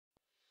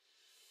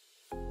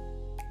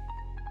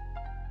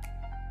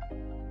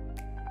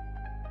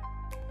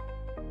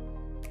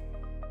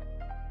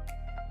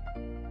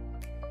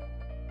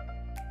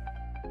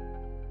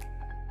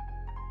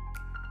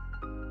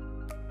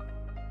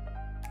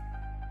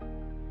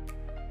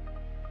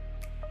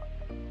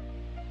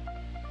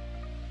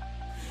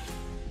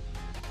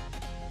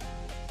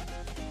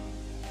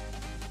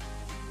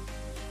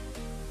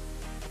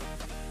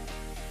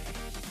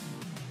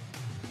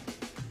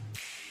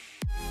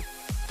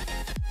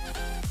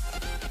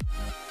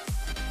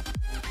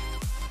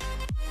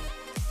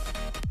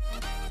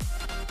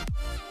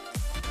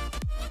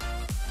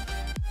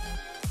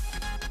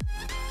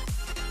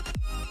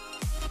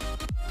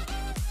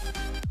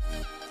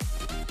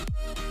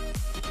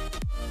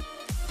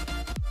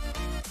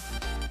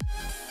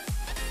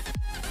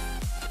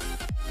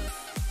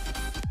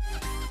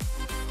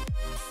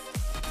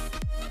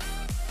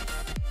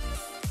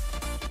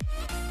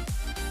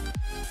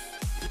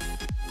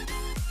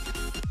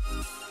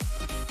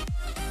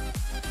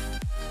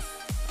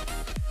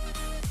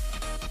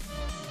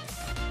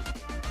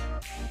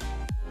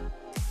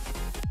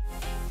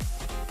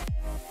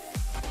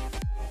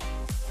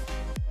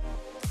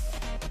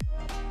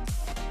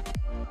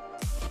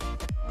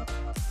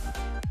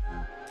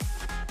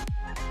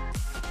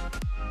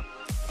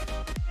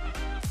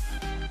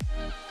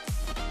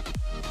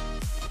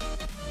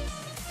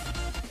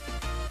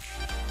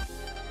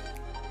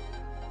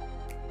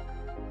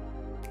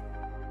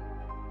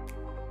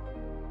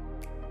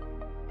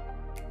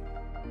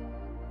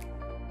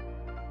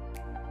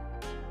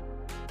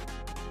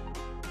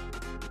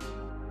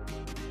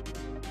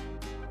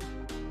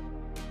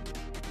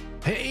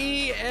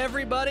Hey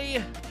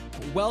everybody,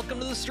 welcome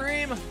to the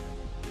stream.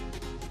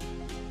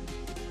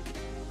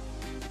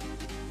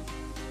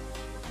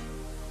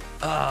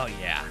 Oh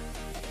yeah,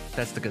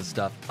 that's the good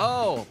stuff.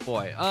 Oh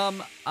boy,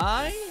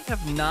 I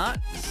have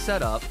not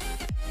set up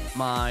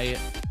my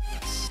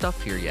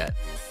stuff here yet.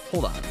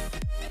 Hold on.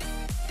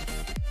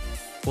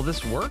 Will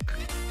this work?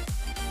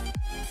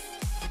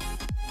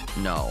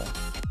 No.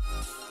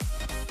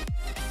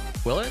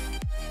 Will it?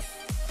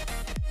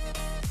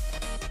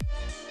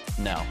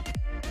 No.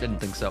 Didn't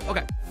think so.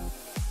 Okay.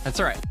 That's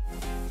all right.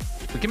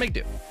 We can make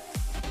do.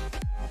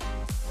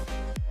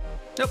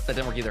 Nope, that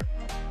didn't work either.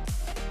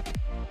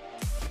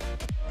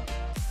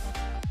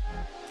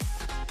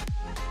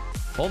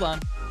 Hold on.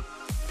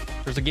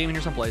 There's a game in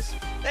here someplace.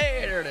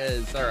 Hey, there it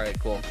is. All right,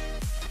 cool.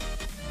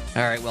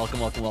 All right, welcome.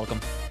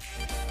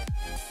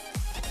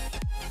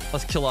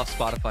 Let's kill off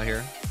Spotify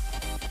here.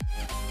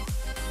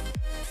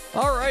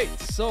 All right,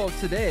 so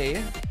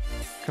today,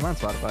 come on,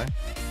 Spotify.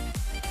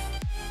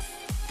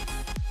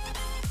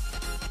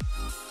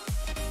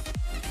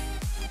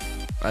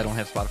 I don't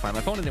have Spotify on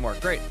my phone anymore.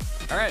 Great.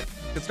 All right,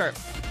 good start.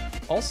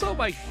 Also,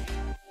 my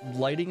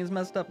lighting is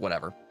messed up.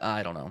 Whatever.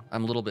 I don't know.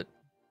 I'm a little bit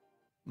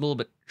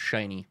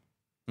shiny.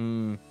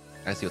 I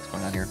see what's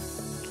going on here.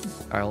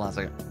 All right, hold on a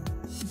second.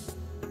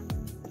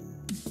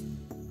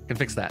 I can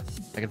fix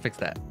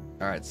that.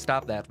 All right,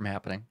 stop that from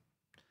happening.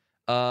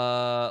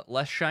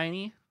 Less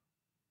shiny.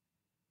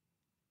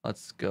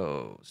 Let's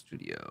go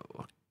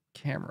studio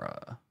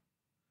camera.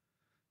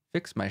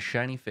 Fix my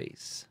shiny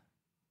face.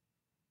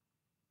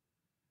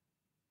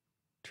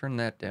 Turn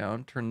that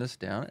down, turn this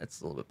down. It's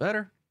a little bit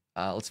better.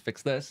 Let's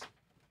fix this.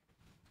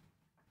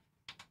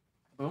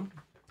 Boom.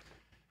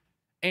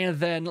 And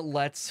then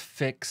let's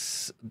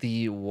fix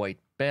the white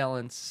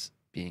balance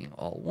being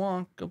all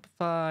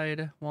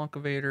wonkavated.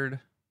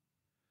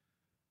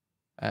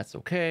 That's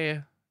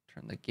okay.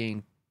 Turn the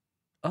gain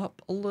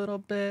up a little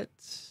bit.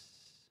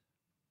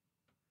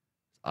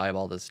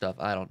 Eyeball this stuff.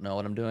 I don't know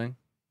what I'm doing.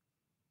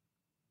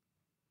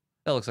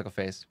 That looks like a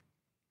face.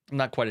 I'm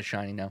not quite as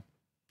shiny now.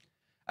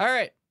 All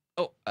right.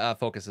 Oh,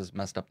 focus is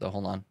messed up though.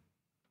 Hold on.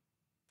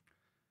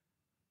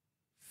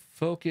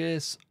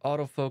 Focus,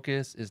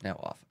 autofocus is now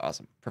off.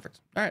 Awesome. Perfect.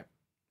 All right.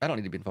 I don't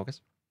need to be in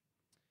focus.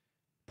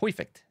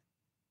 Perfect.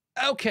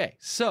 Okay.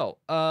 So,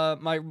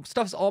 my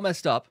stuff's all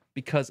messed up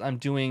because I'm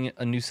doing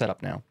a new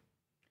setup now.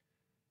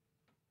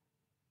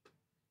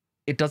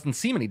 It doesn't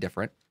seem any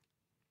different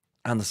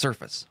on the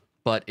surface,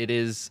 but it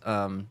is,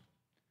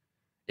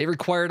 it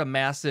required a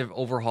massive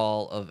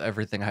overhaul of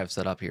everything I have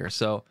set up here.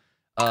 So,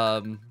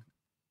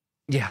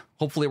 yeah,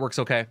 hopefully it works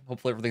okay.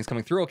 Hopefully everything's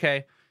coming through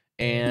okay.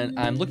 And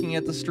I'm looking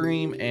at the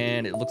stream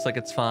and it looks like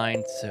it's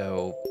fine.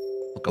 So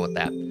we'll go with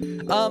that.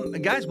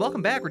 Guys,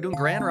 welcome back. We're doing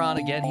Grand Ron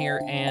again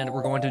here. And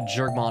we're going to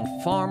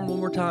Jurgmon Farm one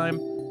more time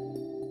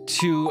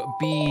to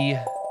be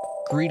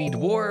greedy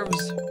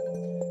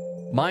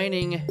dwarves,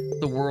 mining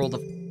the world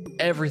of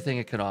everything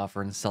it could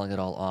offer and selling it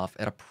all off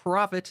at a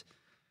profit,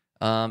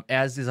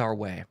 as is our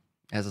way,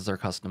 as is our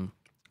custom.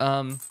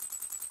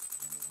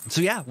 So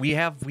yeah, we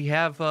have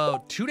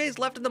 2 days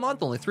left in the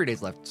month, only 3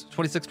 days left.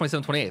 26,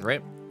 27, 28,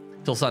 right?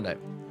 Till Sunday.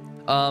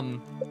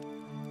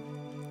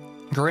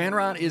 Grand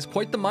Ron is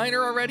quite the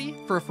miner already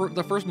for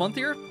the first month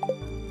here.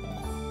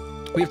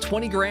 We have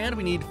 20 grand.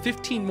 We need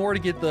 15 more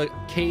to get the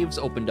caves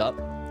opened up.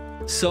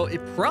 So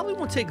it probably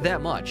won't take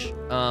that much.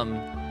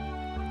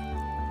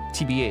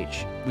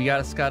 TBH. We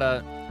just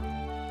gotta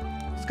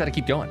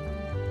keep going.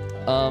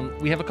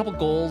 We have a couple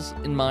goals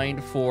in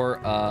mind for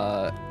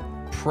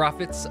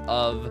profits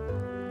of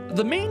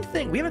the main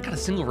thing. We haven't got a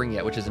single ring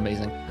yet, which is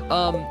amazing.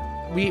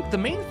 The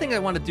main thing I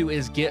want to do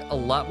is get a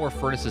lot more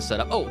furnaces set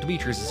up. Oh,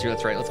 Demetrius is here.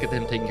 That's right. Let's get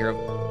him taken care of.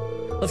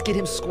 Let's get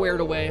him squared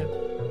away.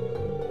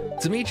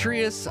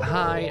 Demetrius,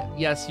 hi.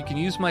 Yes, you can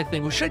use my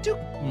thing. Well, should I do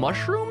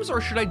mushrooms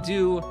or should I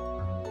do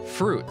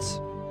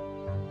fruits?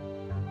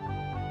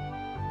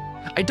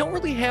 I don't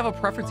really have a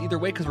preference either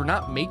way because we're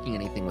not making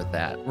anything with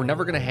that. We're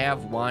never going to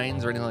have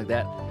wines or anything like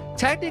that.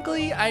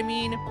 Technically, I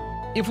mean,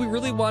 if we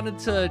really wanted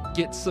to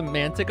get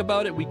semantic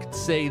about it, we could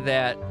say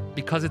that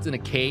because it's in a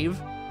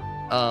cave,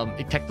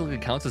 it technically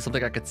counts as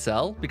something I could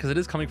sell because it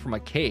is coming from my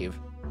cave.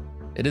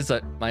 It is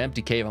my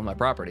empty cave on my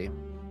property.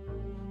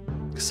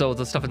 So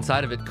the stuff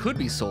inside of it could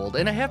be sold.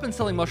 And I have been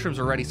selling mushrooms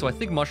already, so I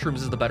think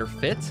mushrooms is the better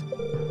fit.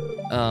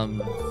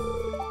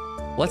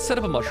 Let's set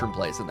up a mushroom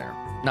place in there.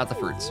 Not the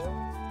fruits.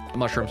 The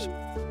mushrooms.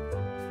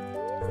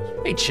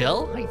 Hey,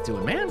 Chill. How you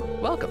doing, man?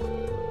 Welcome.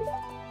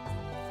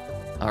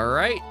 All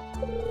right.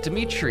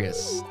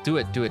 Demetrius. Do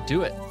it. All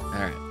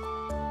right.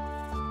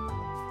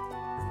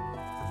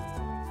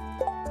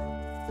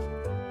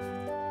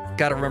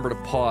 Gotta remember to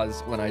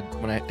pause when I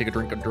take a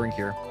drink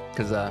here,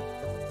 because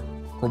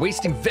we're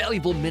wasting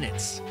valuable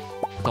minutes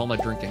with all my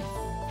drinking.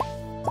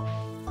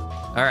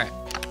 All right.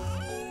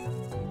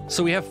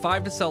 So we have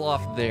 5 to sell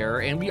off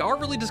there, and we are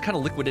really just kind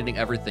of liquidating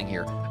everything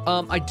here.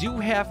 I do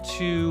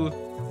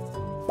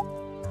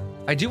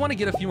want to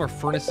get a few more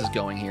furnaces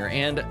going here,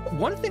 and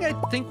one thing I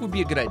think would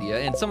be a good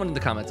idea, and someone in the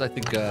comments, I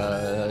think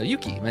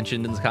Yuki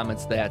mentioned in the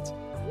comments that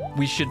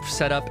we should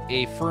set up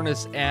a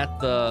furnace at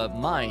the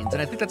mines.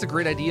 And I think that's a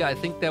great idea. I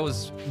think that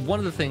was one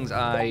of the things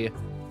I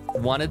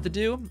wanted to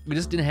do. We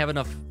just didn't have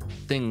enough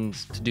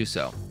things to do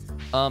so.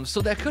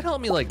 So that could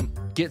help me like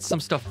get some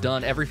stuff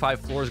done. Every 5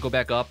 floors, go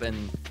back up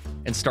and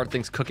start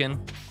things cooking.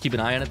 Keep an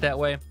eye on it that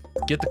way.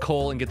 Get the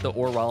coal and get the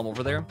ore while I'm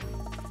over there.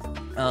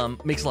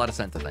 Makes a lot of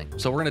sense, I think.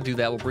 So we're gonna do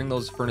that. We'll bring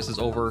those furnaces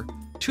over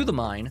to the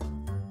mine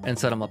and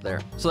set them up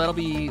there. So that'll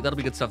be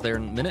good stuff there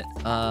in a minute.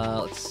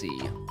 Let's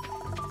see.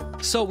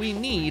 So we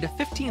need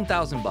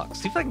 15,000 bucks.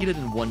 See if I can get it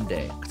in one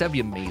day, because that'd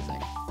be amazing.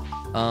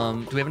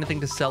 Do we have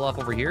anything to sell off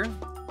over here?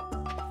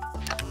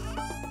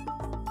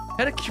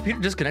 Had a computer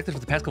disconnected for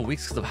the past couple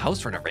weeks because of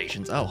house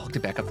renovations. Oh, hooked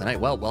it back up tonight.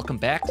 Well, welcome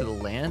back to the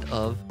land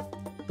of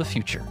the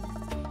future.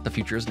 The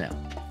future is now.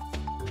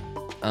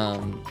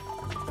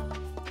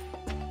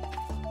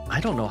 I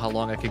don't know how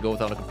long I could go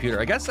without a computer.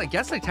 I guess I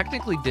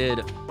technically did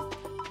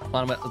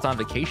when I was on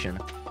vacation.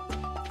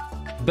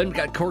 Ben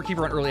got Core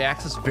Keeper on early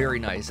access. Very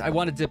nice. I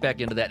want to dip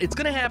back into that. It's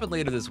going to happen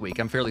later this week.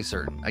 I'm fairly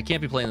certain. I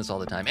can't be playing this all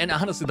the time. And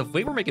honestly, the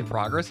way we're making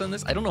progress on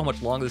this, I don't know how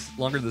much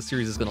longer this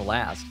series is going to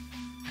last.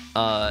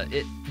 We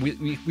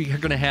are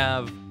going to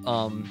have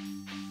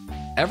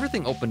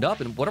everything opened up.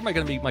 And what am I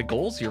going to be my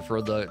goals here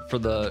for the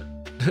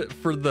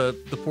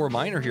poor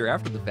miner here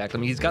after the fact? I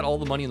mean, he's got all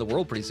the money in the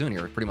world pretty soon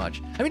here, pretty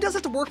much. I mean, he does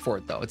have to work for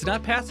it though. It's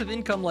not passive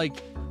income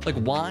like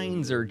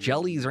wines or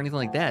jellies or anything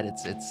like that.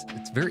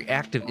 It's very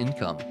active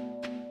income.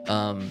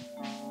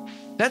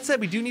 That said,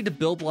 we do need to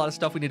build a lot of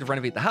stuff. We need to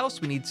renovate the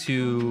house. We need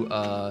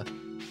to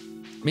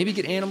maybe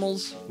get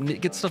animals. We need to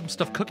get some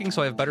stuff cooking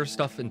so I have better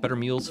stuff and better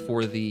meals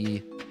for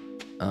the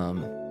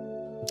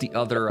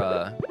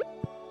other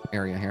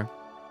area here.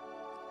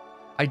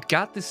 I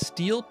got this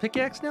steel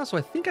pickaxe now, so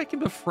I think I can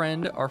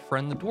befriend our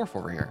friend the dwarf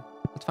over here.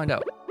 Let's find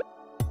out.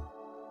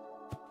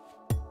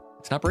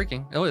 It's not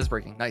breaking. Oh, it is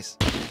breaking. Nice.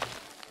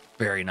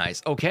 Very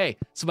nice. Okay,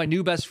 so my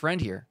new best friend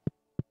here.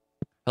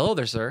 Hello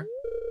there, sir.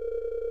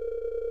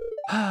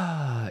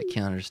 I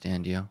can't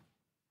understand you.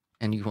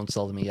 And you won't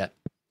sell to me yet.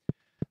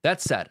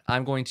 That said,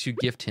 I'm going to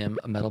gift him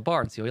a metal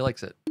bar and see how he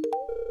likes it. He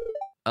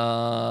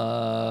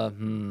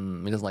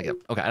doesn't like it.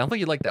 Okay, I don't think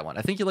he liked that one.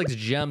 I think he likes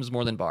gems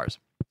more than bars.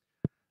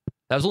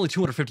 That was only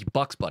 250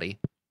 bucks, buddy.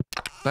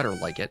 Better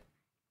like it.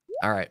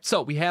 All right,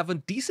 so we have a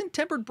decent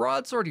tempered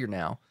broadsword here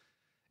now.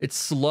 It's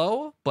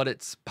slow, but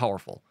it's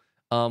powerful.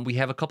 We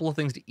have a couple of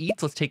things to eat.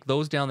 So let's take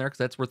those down there because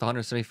that's worth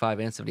 175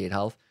 and 78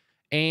 health.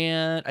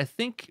 And I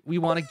think we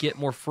want to get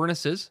more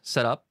furnaces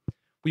set up.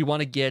 We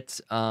want to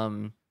get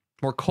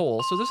more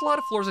coal. So there's a lot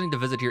of floors I need to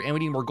visit here, and we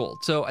need more gold.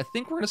 So I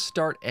think we're going to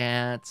start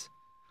at...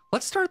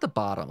 Let's start at the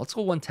bottom. Let's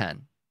go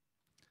 110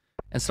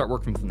 and start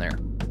working from there.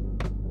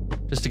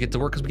 Just to get to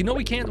work, because we know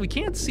we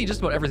can't see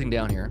just about everything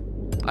down here.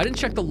 I didn't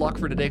check the luck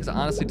for today because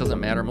honestly it doesn't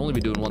matter. I'm only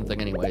be doing one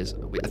thing anyways.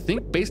 I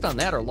think based on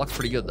that our luck's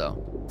pretty good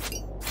though.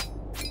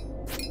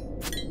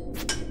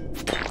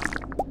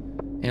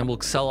 And we'll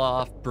sell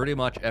off pretty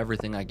much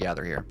everything I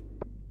gather here.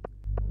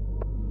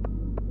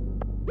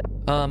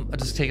 I'm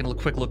just taking a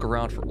quick look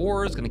around for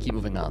ores. Gonna keep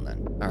moving on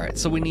then. All right,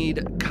 so we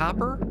need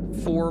copper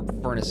for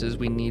furnaces.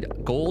 We need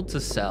gold to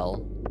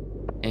sell.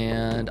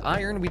 And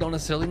iron we don't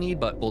necessarily need,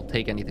 but we'll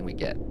take anything we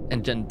get.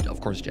 And then,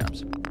 of course,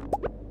 gems.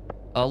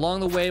 Along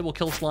the way, we'll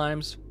kill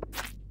slimes.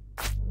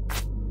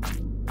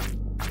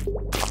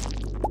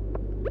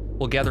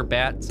 We'll gather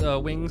bat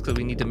wings, because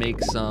we need to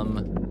make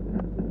some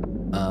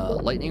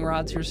lightning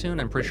rods here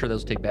soon. I'm pretty sure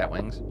those take bat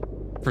wings.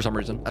 For some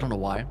reason. I don't know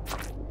why.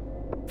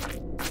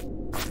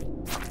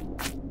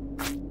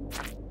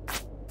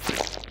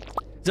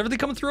 Is everything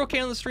coming through okay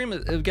on the stream?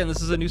 Again,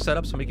 this is a new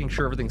setup, so making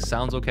sure everything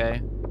sounds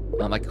okay.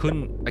 I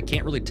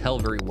can't really tell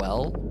very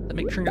well to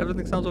make sure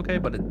everything sounds okay,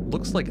 but it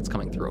looks like it's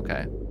coming through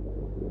okay.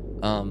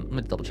 I'm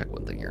gonna double check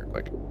one thing here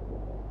quick.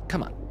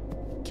 Come on.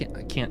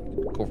 I can't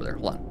go over there.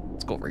 Hold on.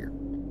 Let's go over here.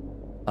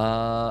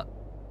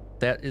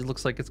 It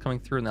looks like it's coming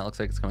through, and that looks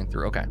like it's coming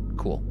through. Okay,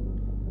 cool.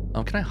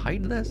 Can I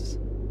hide this?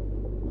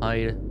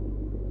 Hide.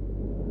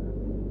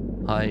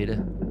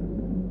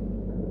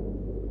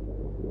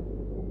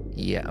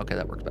 Yeah, okay,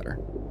 that works better.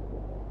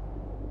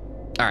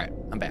 All right,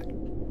 I'm back.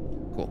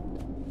 Cool.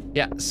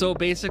 Yeah, so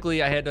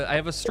basically I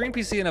have a stream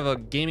PC and I have a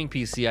gaming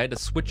PC. I had to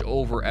switch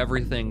over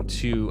everything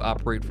to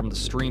operate from the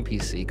stream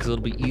PC because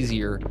it'll be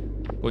easier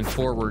going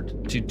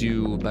forward to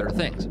do better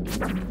things.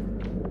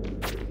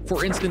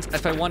 For instance,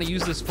 if I want to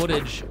use this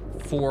footage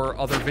for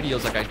other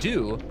videos like I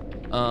do,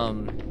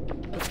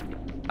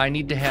 I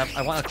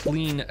want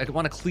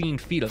a clean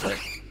feed of it.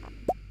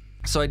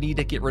 So I need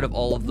to get rid of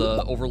all of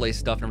the overlay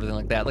stuff and everything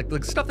like that. Like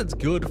the stuff that's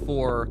good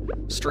for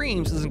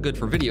streams isn't good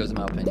for videos in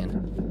my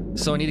opinion.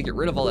 So I need to get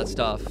rid of all that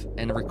stuff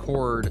and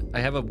record. I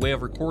have a way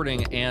of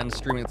recording and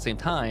streaming at the same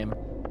time,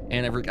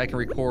 and I can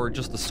record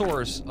just the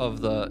source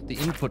of the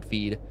input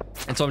feed.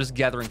 And so I'm just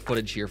gathering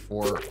footage here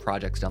for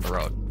projects down the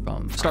road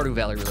from Stardew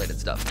Valley related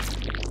stuff.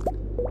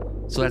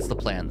 So that's the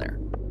plan there.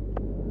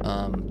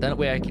 That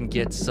way I can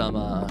get some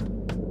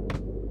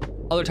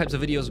other types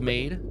of videos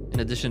made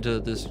in addition to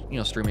this,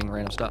 streaming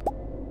random stuff.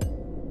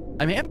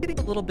 I mean, I'm getting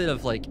a little bit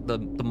of like the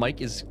mic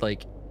is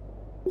like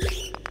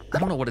I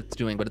don't know what it's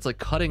doing, but it's like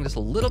cutting just a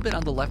little bit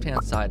on the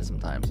left-hand side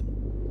sometimes.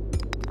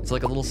 It's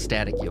like a little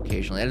staticky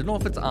occasionally. I don't know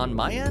if it's on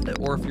my end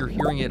or if you're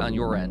hearing it on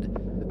your end.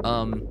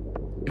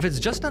 If it's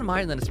just on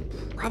my end, then it's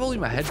probably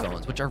my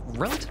headphones, which are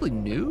relatively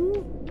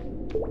new.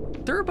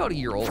 They're about a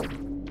year old,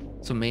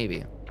 so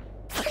maybe.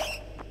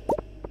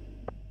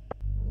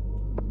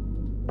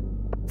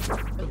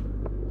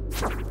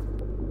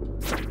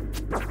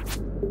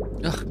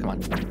 Ugh, come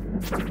on.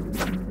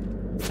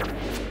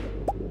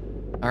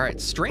 All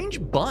right,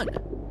 strange bun.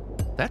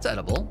 That's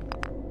edible.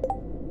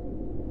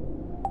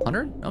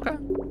 100? Okay.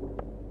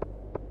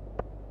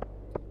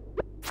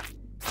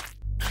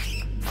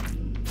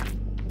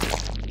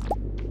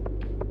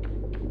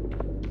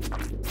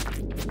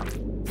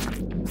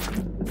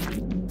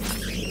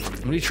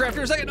 I'm gonna be trapped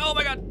here a second. Oh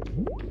my god.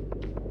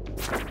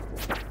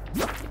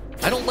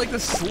 I don't like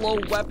this slow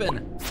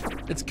weapon.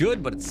 It's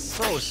good, but it's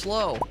so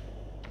slow.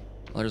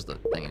 Well, there's the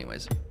thing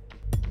anyways.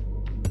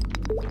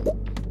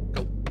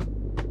 Go.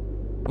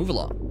 Move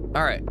along.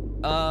 All right.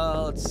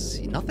 Let's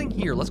see. Nothing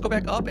here. Let's go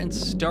back up and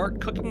start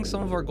cooking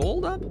some of our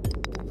gold up.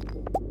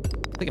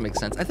 I think it makes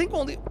sense. I think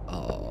only...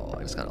 Oh,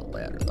 I just got a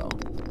ladder, though.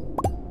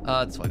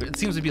 It's fine. It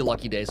seems to be a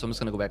lucky day, so I'm just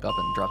going to go back up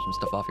and drop some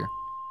stuff off here.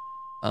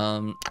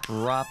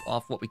 Drop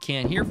off what we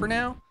can here for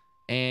now.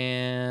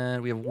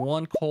 And we have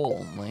 1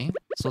 coal only.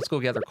 So let's go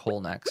gather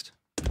coal next.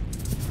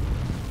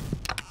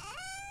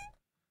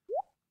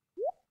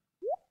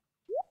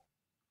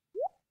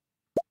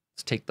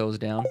 Let's take those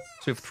down.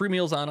 So we have 3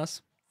 meals on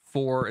us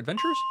for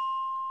adventures.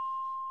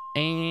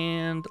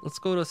 And let's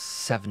go to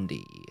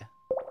 70.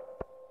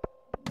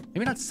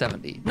 Maybe not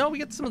 70. No, we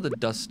get some of the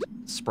dust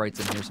sprites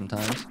in here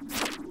sometimes.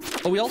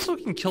 Oh, we also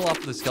can kill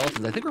off the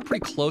skeletons. I think we're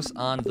pretty close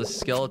on the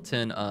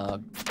skeleton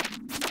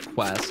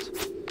quest.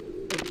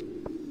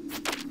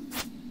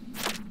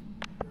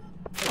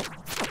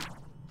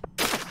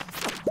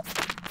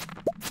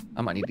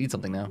 I might need to eat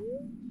something now.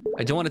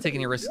 I don't want to take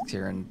any risks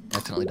here and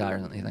accidentally die or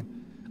anything.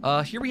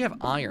 Here we have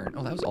iron.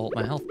 Oh, that was all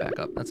my health back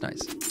up. That's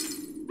nice.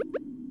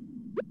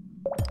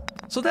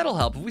 So that'll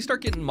help. If we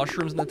start getting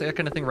mushrooms and that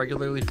kind of thing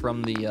regularly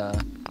from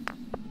the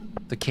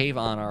cave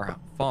on our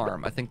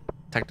farm, I think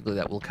technically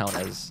that will count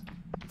as,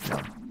 you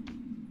know,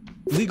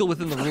 legal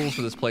within the rules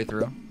for this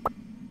playthrough.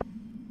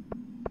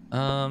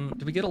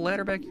 Did we get a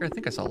ladder back here? I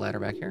think I saw a ladder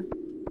back here,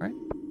 right?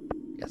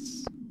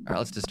 Yes. All right,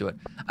 let's just do it.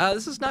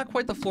 This is not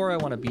quite the floor I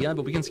want to be on,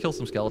 but we can kill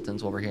some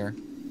skeletons while we're here.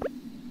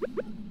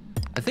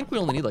 I think we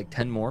only need like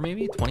 10 more,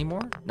 maybe 20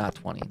 more. Not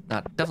 20.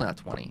 Definitely not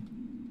 20.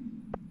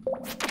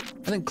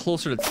 I think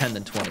closer to 10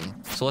 than 20.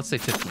 So let's say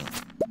 15.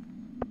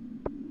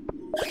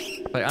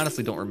 But I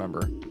honestly don't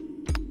remember.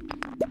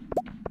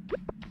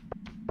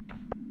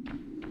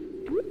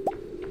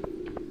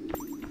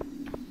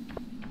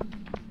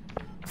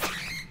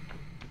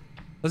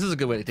 This is a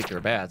good way to take care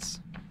of bats.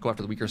 Go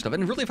after the weaker stuff.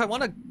 And really, if I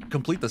want to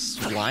complete the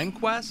slime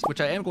quest,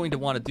 which I am going to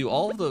want to do,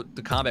 all of the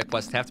combat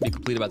quests have to be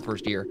completed by the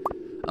first year.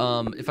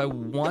 If I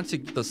want to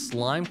get the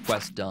slime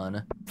quest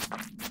done,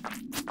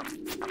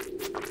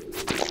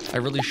 I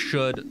really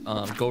should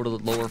go to the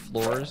lower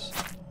floors,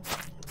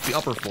 the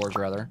upper floors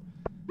rather,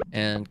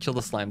 and kill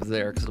the slimes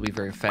there because it'll be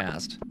very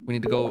fast. We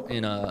need to go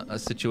in a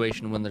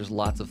situation when there's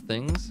lots of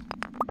things.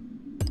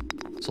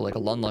 So like a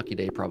unlucky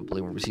day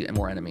probably where we see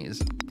more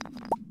enemies.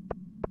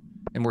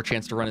 And more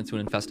chance to run into an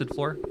infested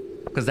floor,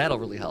 because that'll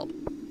really help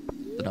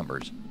the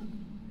numbers.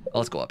 Well,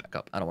 let's go back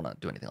up. I don't want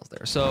to do anything else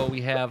there. So we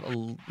have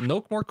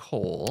no more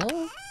coal.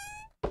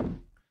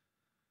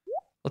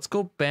 Let's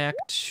go back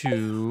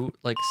to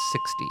like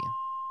 60.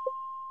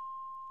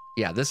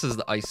 Yeah, this is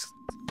the ice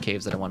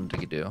caves that I wanted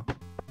to do.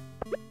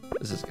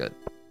 This is good.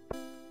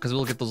 Because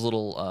we'll get those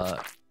little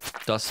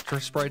dust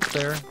sprites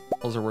there.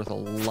 Those are worth a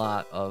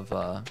lot of...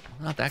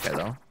 not that guy,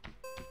 though.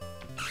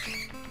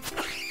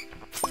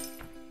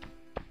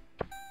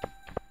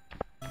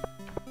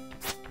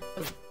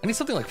 I need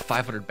something like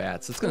 500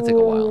 bats. It's going to take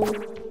a while.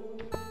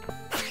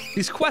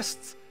 These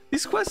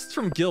quests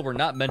from Gil were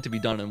not meant to be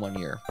done in 1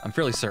 year. I'm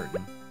fairly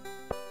certain.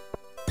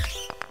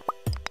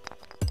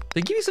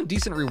 They give you some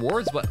decent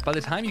rewards, but by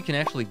the time you can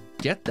actually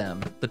get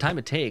them, the time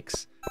it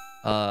takes,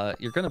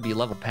 you're going to be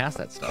leveled past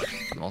that stuff,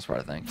 for the most part,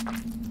 I think.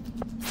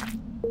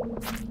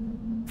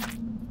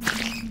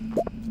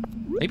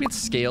 Maybe it's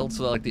scaled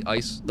so that,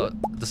 like,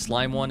 the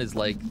slime one is,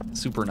 like,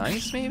 super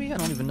nice, maybe? I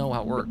don't even know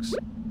how it works.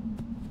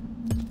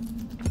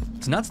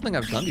 It's not something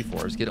I've done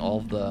before, is get all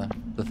of the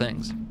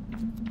things.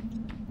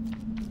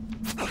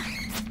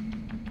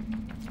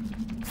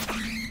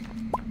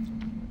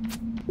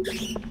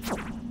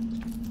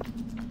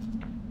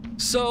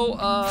 So,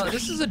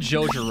 this is a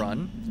Joja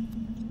run.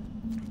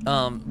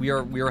 We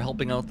are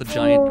helping out the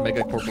giant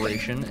mega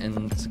corporation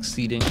and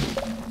succeeding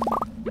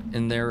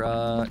in their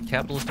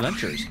capitalist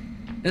ventures.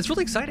 And it's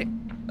really exciting.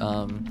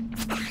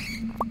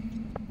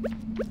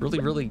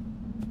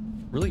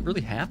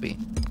 Really happy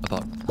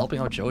about helping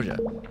out Joja.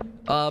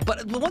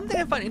 But the one thing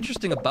I find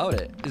interesting about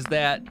it is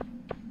that,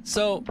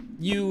 so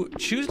you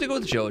choose to go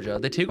with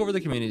Joja, they take over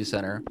the community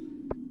center,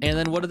 and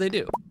then what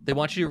do? They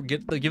want you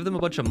to give them a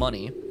bunch of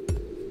money,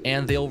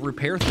 and they'll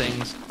repair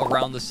things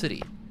around the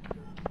city.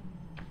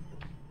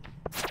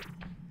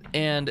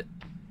 And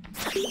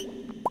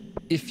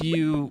if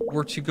you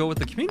were to go with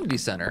the community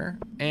center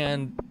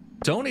and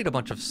donate a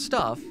bunch of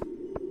stuff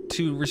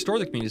to restore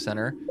the community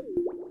center,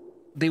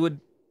 the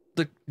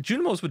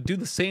Junimos would do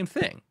the same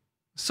thing.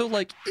 So,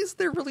 like, is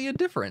there really a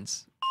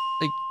difference?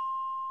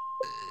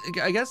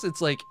 Like, I guess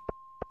it's like,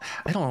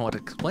 I don't know how to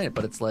explain it,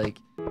 but it's like,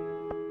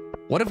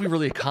 what have we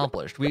really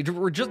accomplished?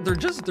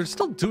 They're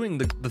still doing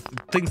the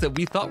things that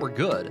we thought were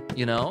good,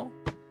 you know?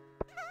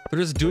 They're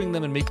just doing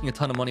them and making a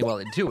ton of money while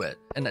they do it.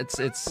 And it's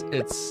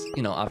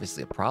you know,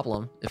 obviously a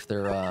problem if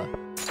they're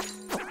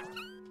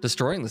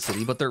destroying the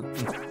city, but they're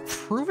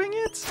improving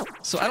it?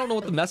 So I don't know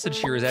what the message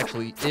here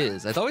actually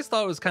is. I always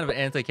thought it was kind of an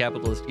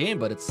anti-capitalist game,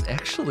 but it's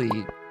actually,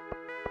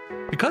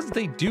 because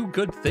they do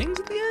good things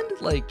at the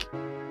end? Like,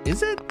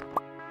 is it?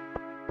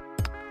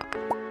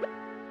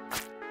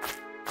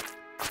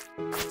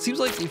 It seems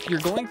like if you're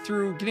going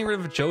through getting rid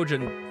of Joja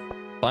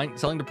and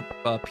selling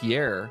to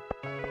Pierre,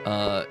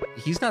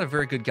 he's not a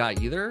very good guy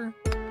either.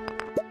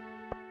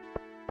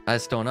 I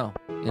just don't know,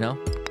 you know?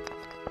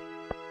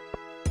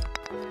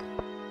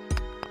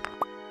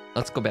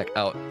 Let's go back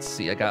out. Let's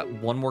see, I got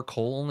one more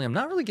coal only. I'm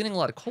not really getting a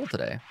lot of coal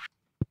today.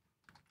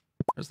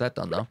 There's that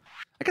done, though.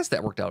 I guess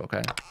that worked out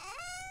okay.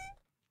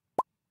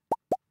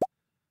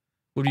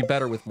 Would be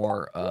better with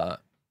more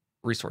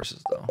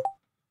resources, though.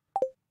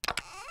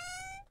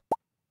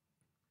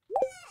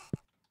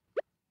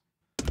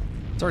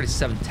 It's already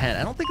 7:10.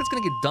 I don't think it's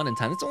going to get done in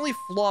time. That's the only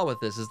flaw with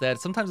this, is that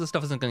sometimes the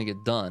stuff isn't going to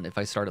get done if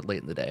I start it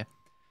late in the day.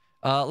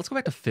 Let's go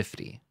back to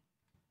 50.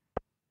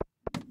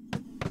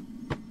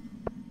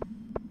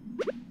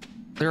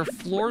 There are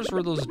floors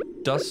where those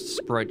dust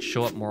sprites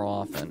show up more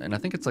often, and I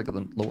think it's like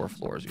the lower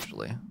floors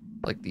usually.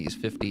 Like these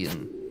 50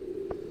 and...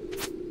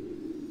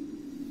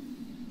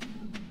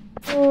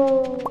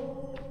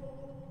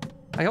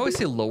 I always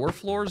say lower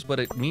floors, but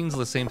it means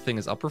the same thing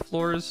as upper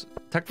floors.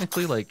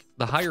 Technically, like,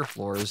 the higher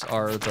floors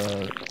are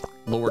the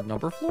lower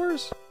number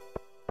floors.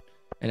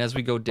 And as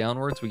we go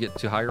downwards, we get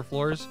to higher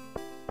floors.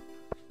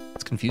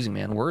 It's confusing,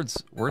 man.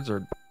 Words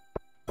are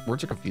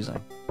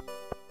confusing.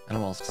 I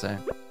don't know what else to say.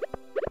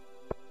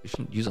 We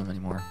shouldn't use them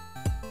anymore.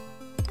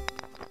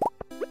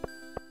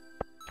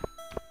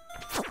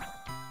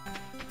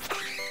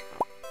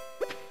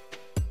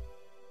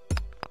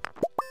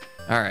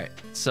 All right,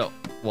 so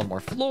one more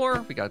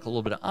floor. We got a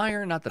little bit of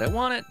iron. Not that I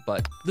want it,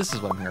 but this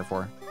is what I'm here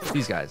for.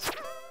 These guys.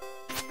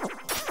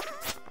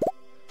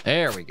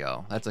 There we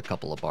go. That's a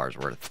couple of bars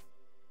worth.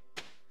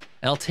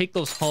 And I'll take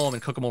those home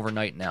and cook them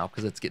overnight now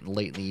because it's getting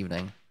late in the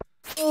evening.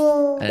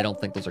 And I don't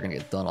think those are going to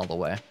get done all the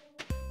way.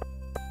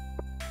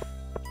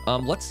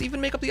 Let's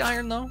even make up the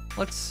iron, though.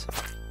 Let's...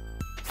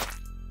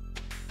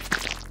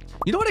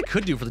 You know what I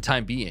could do for the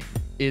time being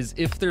is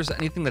if there's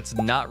anything that's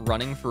not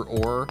running for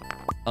ore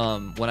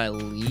when I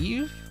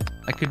leave,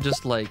 I could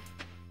just, like,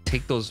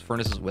 take those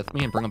furnaces with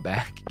me and bring them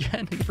back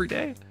again every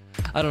day.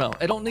 I don't know.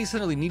 I don't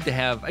necessarily need to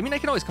have... I mean, I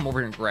can always come over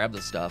here and grab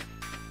this stuff.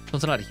 So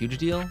it's not a huge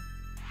deal.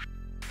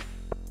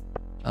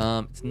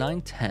 It's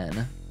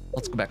 9:10.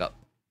 Let's go back up.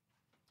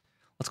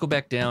 Let's go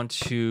back down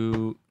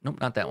to... Nope,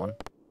 not that one.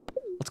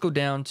 Let's go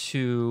down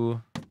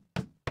to...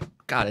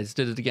 God, I just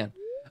did it again.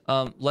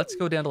 Let's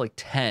go down to like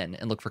 10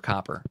 and look for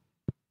copper.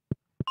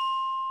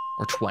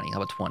 Or 20. How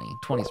about 20?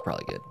 20 is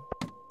probably good.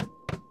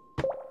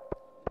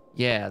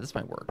 Yeah, this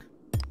might work.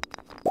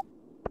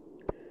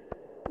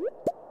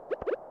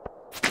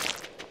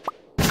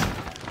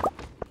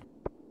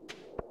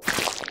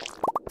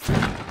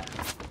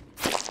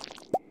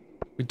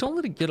 We don't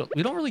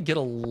really get a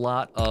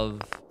lot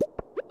of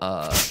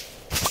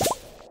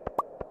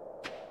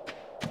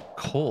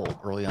coal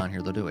early on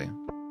here, though, do we?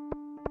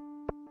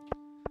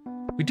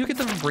 We do get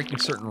them from breaking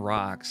certain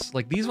rocks.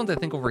 Like these ones, I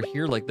think over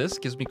here, like this,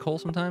 gives me coal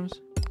sometimes.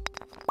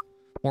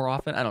 More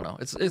often, I don't know.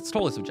 It's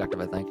totally subjective,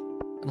 I think.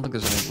 I don't think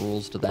there's any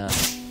rules to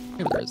that.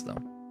 Maybe there is, though.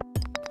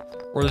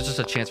 Or there's just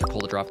a chance for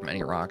coal to drop from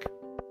any rock.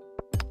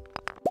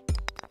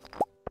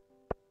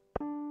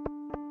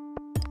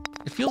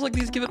 It feels like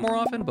these give it more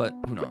often, but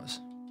who knows?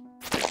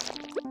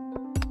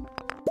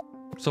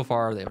 So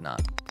far, they have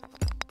not.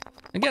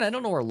 Again, I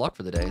don't know our luck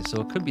for the day,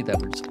 so it could be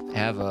that we just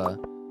have a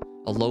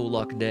low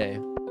luck day.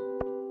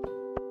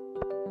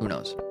 Who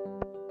knows?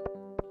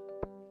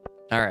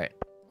 All right,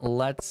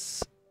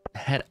 let's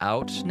head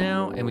out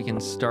now, and we can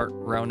start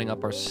rounding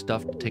up our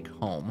stuff to take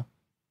home.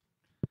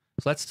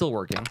 So that's still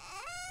working.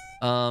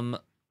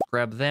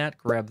 Grab that,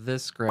 grab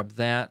this, grab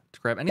that.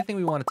 Grab anything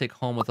we want to take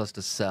home with us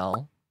to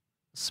sell,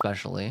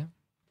 especially.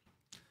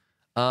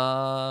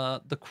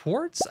 The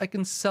quartz I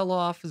can sell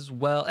off as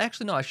well.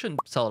 Actually, no, I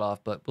shouldn't sell it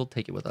off, but we'll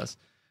take it with us.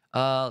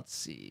 Let's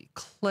see.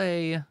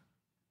 Clay.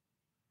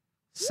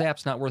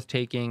 Sap's not worth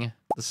taking.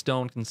 The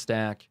stone can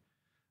stack.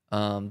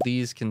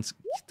 These can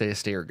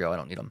stay or go. I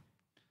don't need them.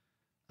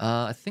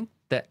 I think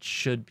that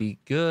should be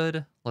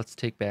good. Let's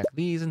take back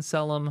these and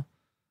sell them.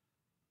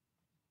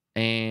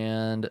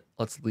 And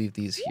let's leave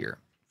these here,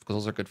 because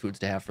those are good foods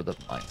to have for the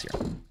mines here.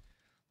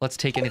 Let's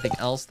take anything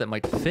else that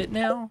might fit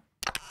now.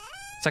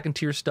 Second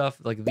tier stuff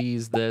like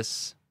these,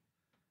 this.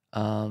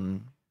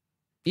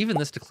 even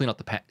this to clean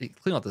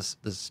out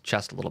this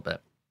chest a little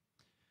bit.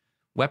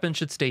 Weapons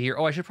should stay here.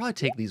 Oh, I should probably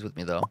take these with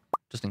me though,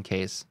 just in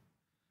case.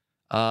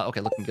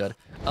 Okay, looking good.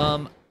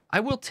 I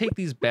will take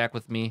these back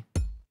with me.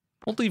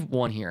 We'll leave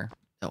one here.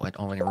 Oh, I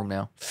don't have any room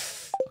now.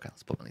 Okay,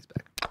 let's put one of these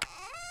back.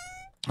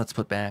 Let's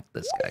put back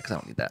this guy because I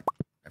don't need that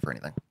for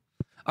anything.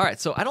 All right,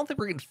 so I don't think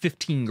we're getting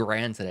 15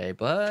 grand today,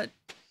 but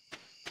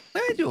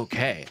I do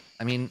okay.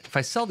 I mean, if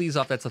I sell these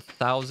off, that's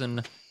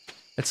 1,000.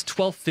 That's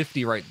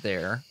 1,250 right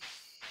there.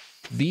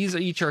 These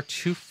each are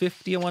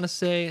 250, I want to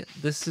say.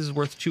 This is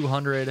worth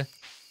 200.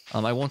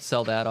 I won't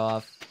sell that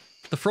off.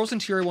 The frozen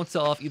tier I won't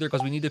sell off either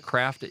because we need to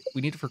craft it.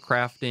 We need it for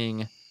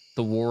crafting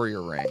the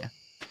warrior ring.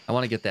 I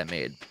want to get that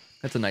made.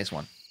 That's a nice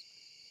one,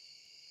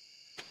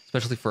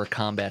 especially for a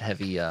combat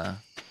heavy, a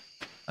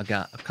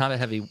combat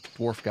heavy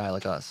dwarf guy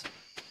like us.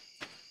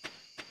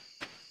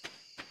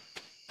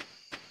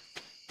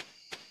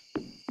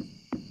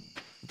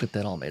 We'll get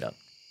that all made up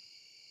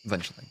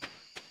eventually.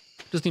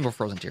 Just need more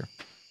frozen tier.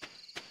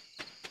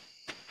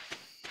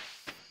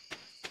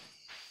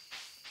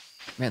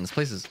 Man, this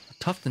place is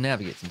tough to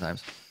navigate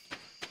sometimes.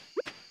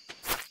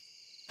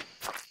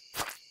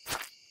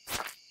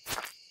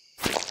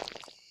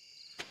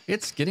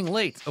 It's getting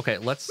late. Okay,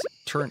 let's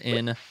turn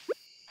in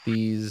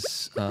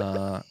these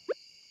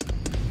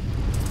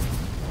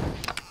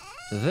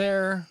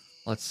there.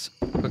 Let's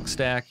quick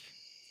stack.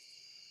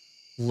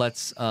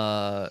 Let's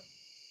 5.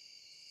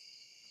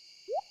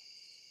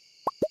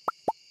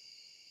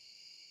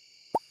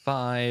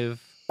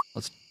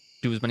 Let's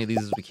do as many of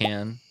these as we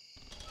can.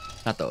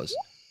 Not those.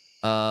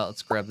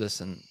 Let's grab this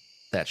and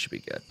that should be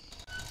good.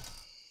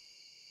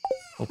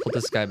 We'll put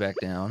this guy back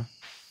down.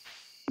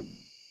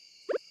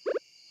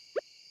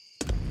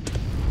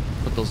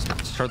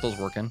 Start those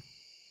working.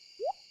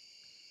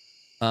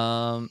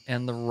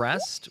 And the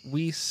rest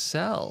we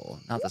sell.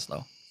 Not this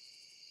though.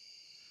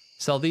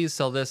 Sell these,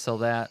 sell this, sell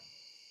that.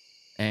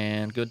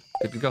 And good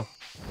to go.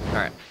 All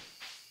right.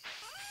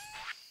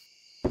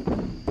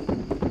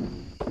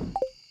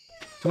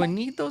 Do I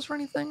need those for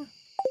anything?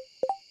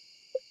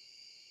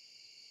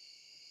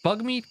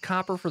 Bug meat,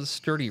 copper for the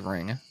sturdy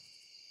ring.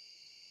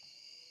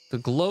 The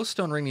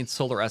glowstone ring needs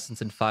solar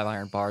essence and 5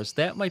 iron bars.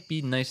 That might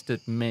be nice to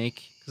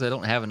make because I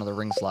don't have another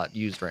ring slot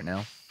used right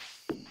now.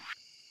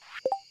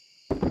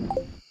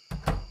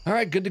 All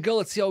right, good to go.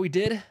 Let's see how we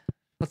did.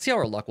 Let's see how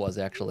our luck was,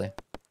 actually.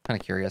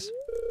 Kind of curious.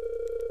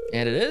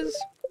 And it is.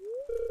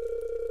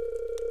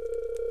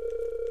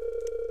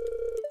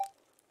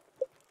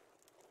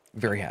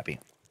 Very happy.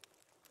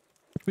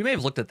 We may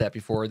have looked at that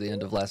before the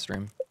end of last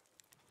stream.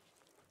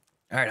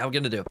 All right, how are we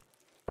going to do?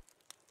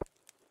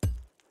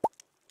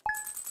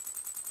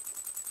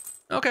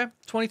 Okay,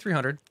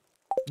 2,300.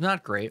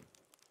 Not great,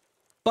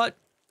 but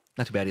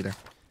not too bad either.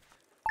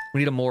 We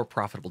need a more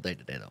profitable day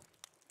today, though.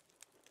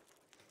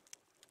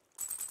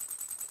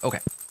 Okay,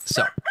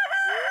 so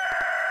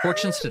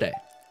fortunes today.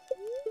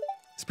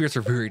 Spirits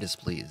are very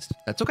displeased.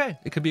 That's okay.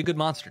 It could be a good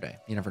monster day.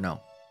 You never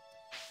know.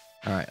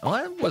 All right. Well,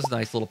 that was a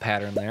nice little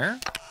pattern there.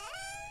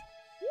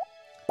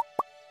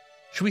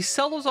 Should we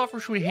sell those off or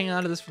should we hang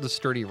on to this for the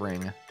sturdy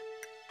ring?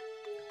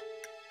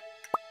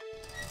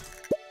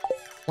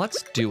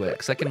 Let's do it,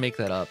 because I can make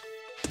that up.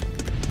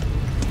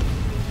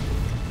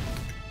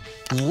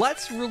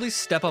 Let's really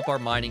step up our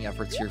mining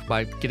efforts here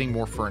by getting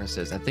more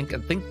furnaces. I think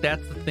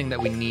that's the thing that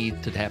we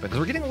need to happen, because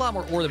we're getting a lot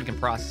more ore than we can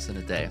process in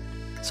a day.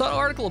 Saw an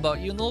article about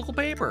you in the local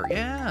paper.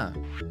 Yeah.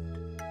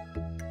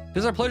 It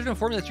is our pleasure to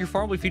inform you that your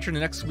farm will be featured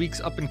in next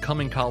week's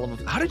up-and-coming column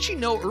of... How did she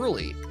know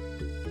early?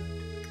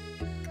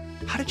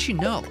 How did she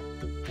know?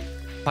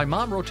 My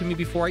mom wrote to me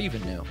before I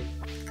even knew.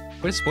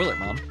 Way to spoil it,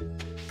 Mom.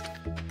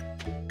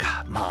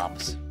 God,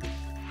 moms.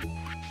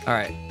 All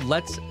right,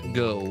 let's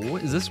go.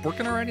 Is this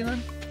working already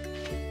then?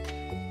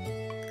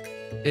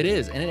 It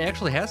is, and it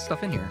actually has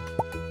stuff in here.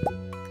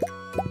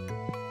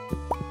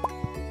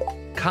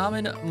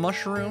 Common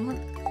mushroom.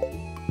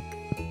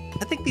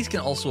 I think these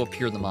can also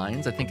appear in the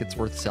mines. I think it's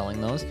worth selling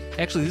those.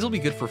 Actually, these will be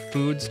good for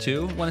foods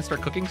too when I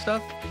start cooking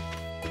stuff.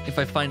 If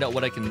I find out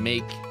what I can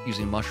make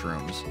using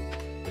mushrooms.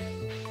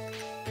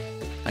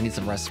 I need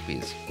some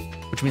recipes,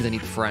 which means I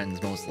need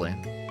friends mostly.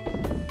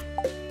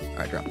 All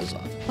right, drop those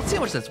off. Let's see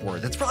how much that's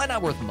worth. It's probably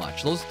not worth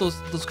much.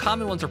 Those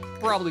common ones are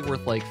probably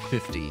worth like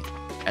 50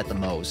 at the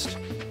most.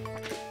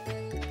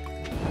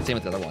 Same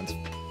with the other ones.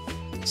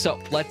 So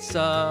let's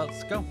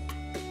go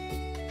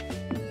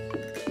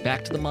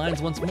back to the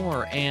mines once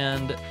more,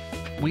 and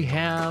we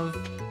don't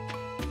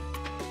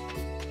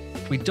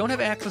have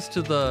access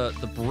to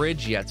the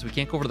bridge yet, so we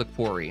can't go over to the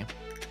quarry. I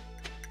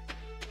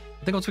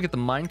think once we get the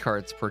mine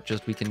carts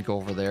purchased, we can go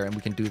over there and we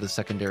can do the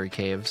secondary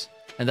caves.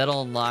 And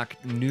that'll unlock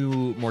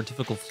new, more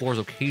difficult floors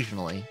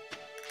occasionally.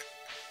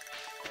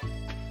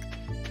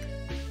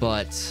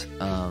 But,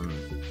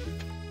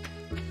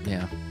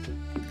 yeah.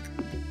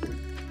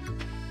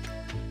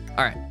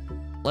 All right,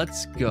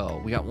 let's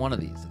go. We got one of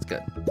these. That's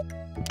good.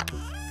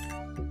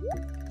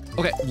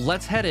 Okay,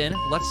 let's head in.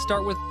 Let's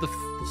start with the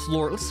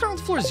floor. Let's start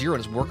with floor 0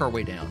 and just work our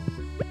way down.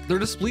 They're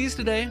displeased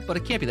today, but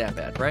it can't be that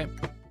bad, right?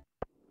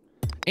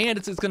 And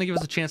it's going to give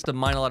us a chance to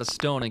mine a lot of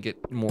stone and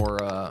get more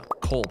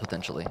coal,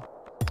 potentially.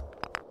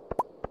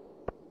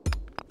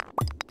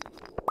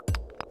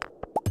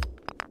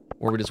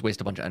 Or we just waste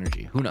a bunch of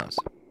energy. Who knows?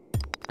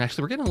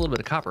 Actually, we're getting a little bit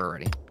of copper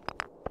already.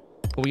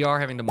 But we are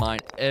having to mine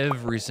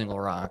every single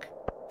rock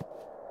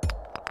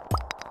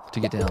to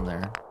get down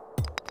there.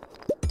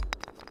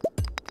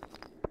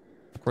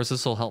 Of course,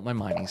 this will help my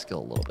mining skill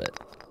a little bit.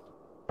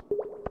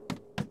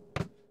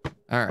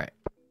 All right.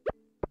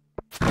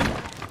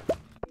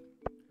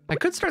 I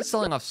could start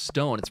selling off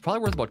stone. It's probably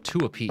worth about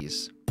 2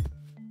 apiece.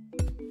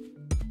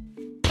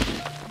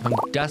 I'm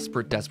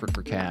desperate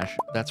for cash.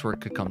 That's where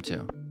it could come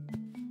to.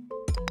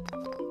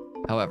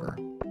 However,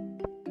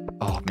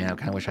 oh man, I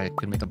kind of wish I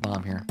could make a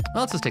bomb here.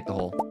 Well, let's just take the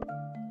hole.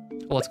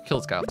 Well, let's kill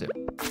this guy off too.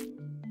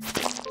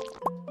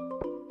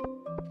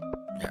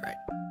 All right,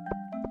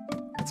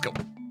 let's go.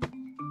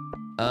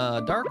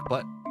 Dark,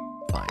 but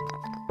fine.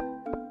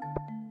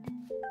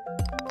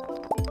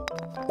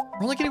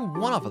 We're only getting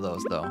 1 off of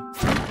those though.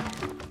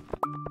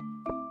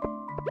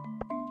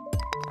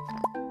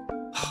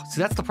 See,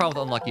 that's the problem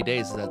with unlucky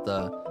days, is that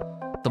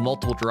the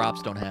multiple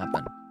drops don't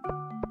happen.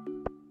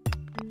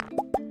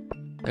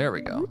 There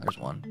we go. There's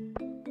one.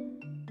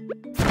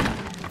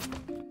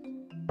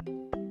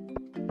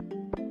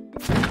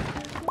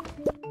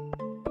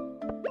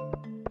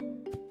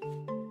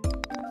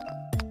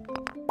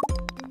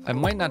 I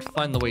might not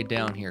find the way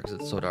down here because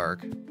it's so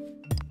dark.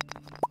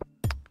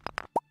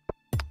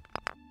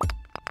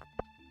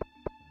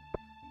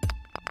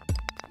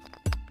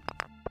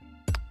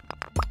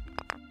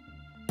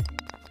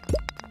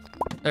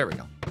 There we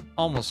go.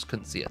 Almost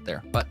couldn't see it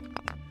there, but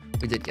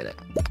we did get it.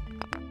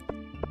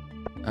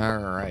 All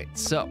right,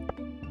 so.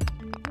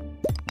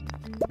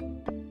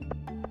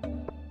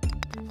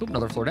 Oop,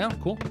 another floor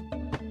down, cool.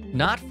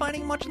 Not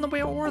finding much in the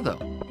way of ore, though.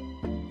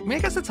 I mean, I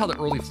guess that's how the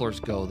early floors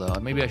go, though.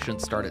 Maybe I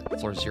shouldn't start at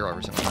floor 0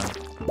 every single time.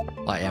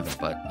 Well, I haven't,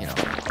 but, you know.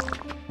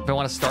 If I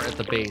want to start at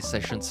the base, I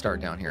shouldn't start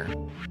down here,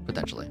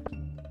 potentially.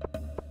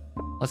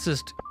 Let's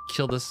just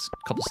kill this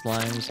couple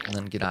slimes and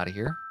then get out of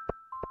here.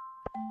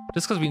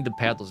 Just because we need to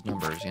pad those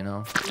numbers, you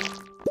know?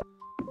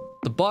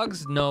 The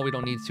bugs, no, we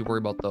don't need to worry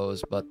about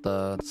those, but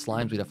the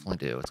slimes we definitely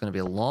do. It's going to be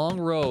a long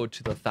road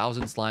to the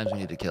 1,000 slimes we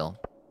need to kill.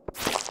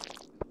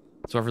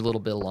 So every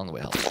little bit along the way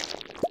helps.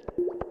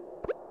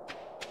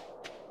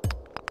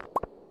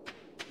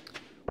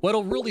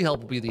 What'll really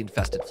help will be the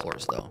infested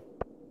floors, though.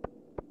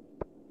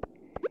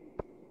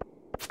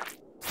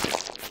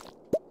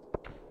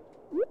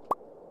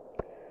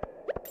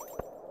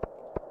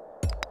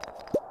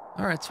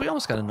 All right, so we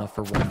almost got enough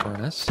for 1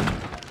 furnace.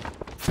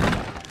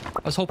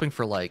 I was hoping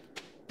for, like,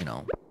 you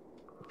know,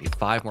 maybe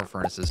 5 more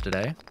furnaces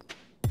today.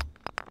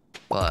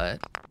 But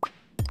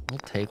we'll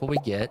take what we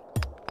get.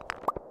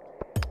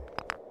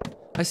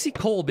 I see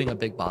coal being a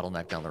big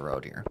bottleneck down the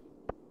road here.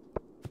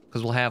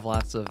 Because we'll have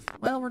lots of,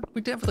 well,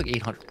 we have like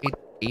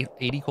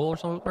 80 coal or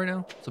something right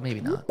now, so maybe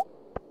not.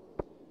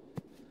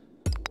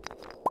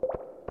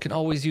 Can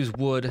always use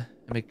wood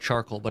and make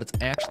charcoal, but it's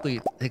actually,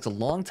 it takes a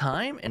long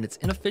time and it's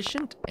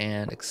inefficient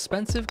and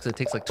expensive because it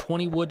takes like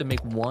 20 wood to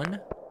make 1.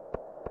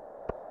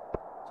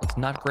 So it's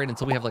not great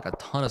until we have like a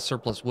ton of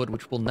surplus wood,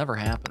 which will never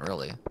happen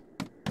really.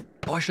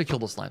 Oh, I should kill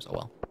those slimes. Oh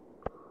well.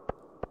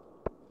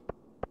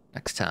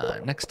 Next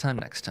time, next time,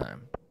 next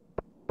time.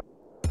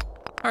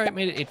 All right,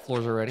 made it 8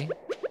 floors already.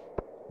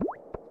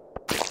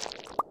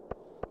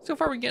 So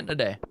far we're getting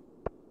today.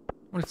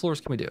 How many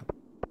floors can we do?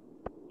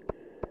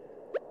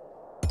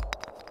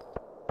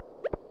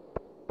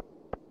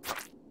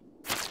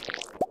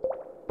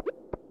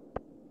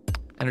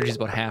 Energy's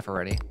about half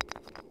already.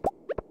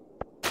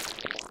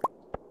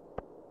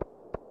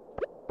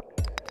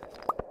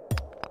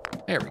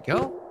 There we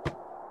go.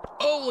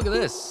 Oh, look at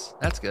this.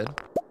 That's good.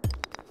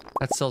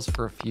 That sells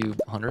for a few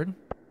hundred.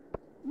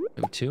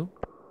 Maybe 2.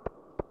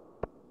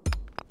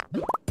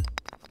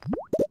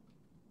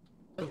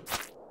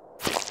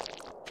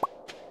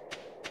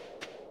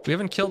 We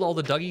haven't killed all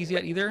the Duggies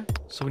yet either,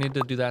 so we need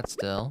to do that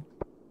still.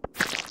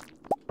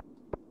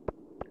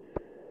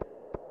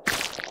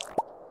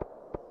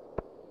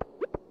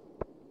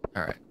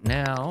 All right,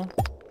 now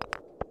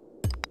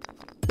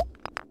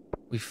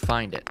we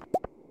find it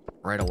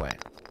right away.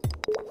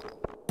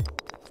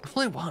 I've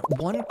only want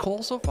 1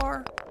 coal so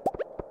far.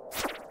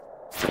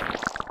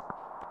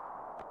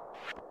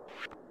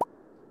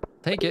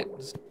 Take it.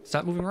 Just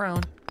stop moving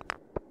around.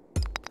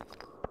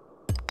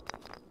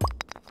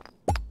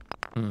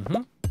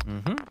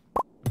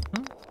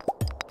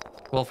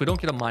 Well, if we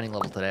don't get a mining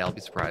level today, I'll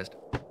be surprised.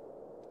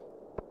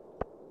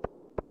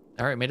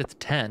 All right, made it to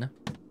 10.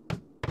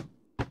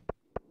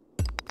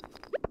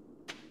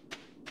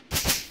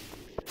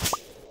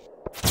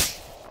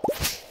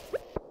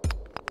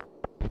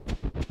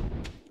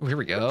 Oh, here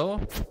we go.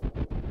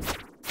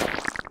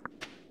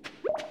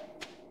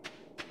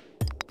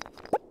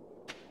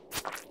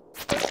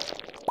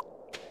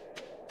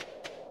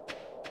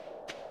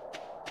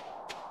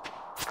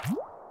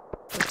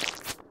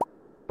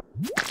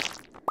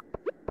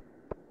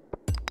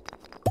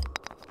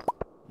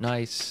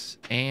 Nice,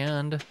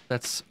 and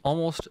that's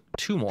almost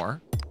 2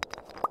 more.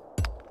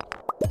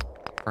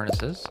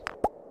 furnaces.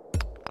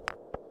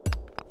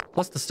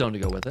 Plus the stone to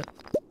go with it.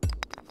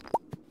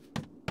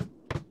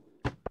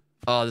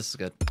 Oh, this is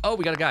good. Oh,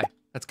 we got a guy.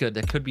 That's good.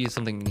 That could be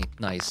something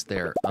nice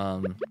there.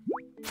 I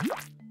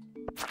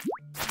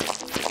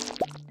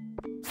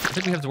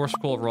think we have Dwarf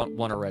Scroll of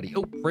 1 already.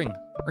 Oh, ring.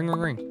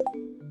 Ring.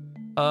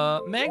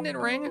 Magnet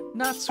ring.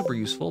 Not super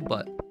useful,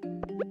 but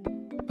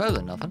better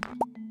than nothing.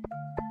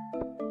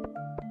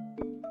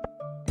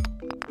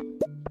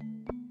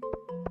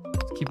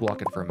 Let's keep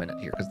walking for a minute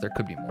here, because there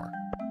could be more.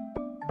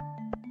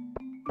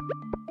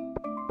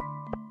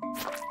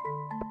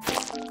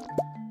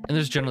 And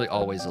there's generally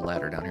always a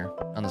ladder down here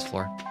on this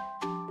floor.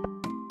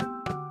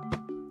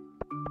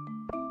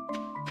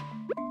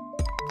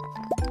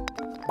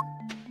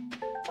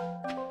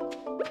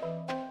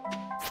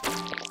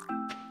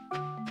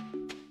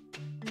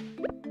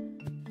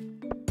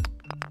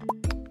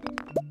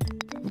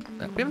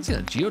 We haven't seen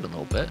a geode in a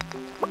little bit.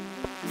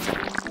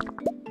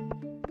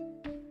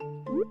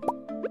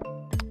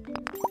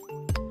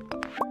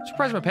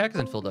 Surprised my pack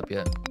isn't filled up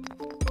yet.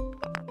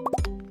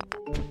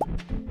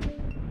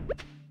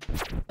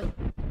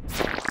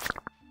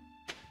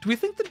 Do we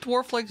think the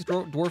dwarf likes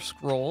dwarf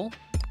scroll?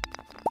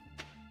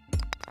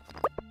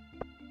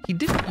 He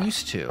didn't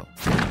used to.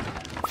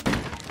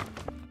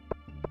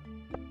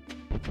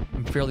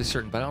 I'm fairly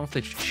certain, but I don't know if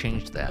they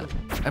changed that.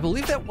 I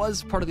believe that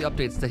was part of the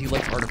updates, that he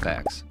likes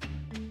artifacts.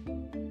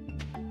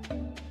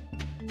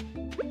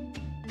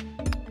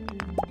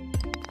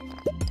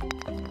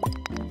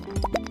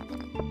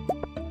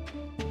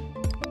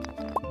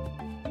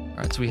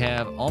 Alright, so we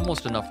have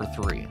almost enough for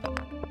 3.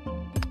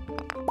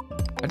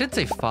 I did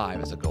say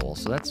 5 as a goal,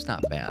 so that's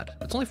not bad.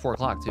 It's only 4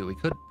 o'clock too. We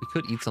could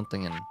eat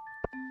something and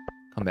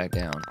come back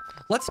down.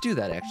 Let's do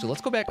that actually.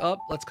 Let's go back up.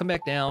 Let's come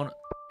back down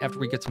after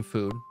we get some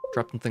food.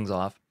 Drop some things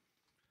off.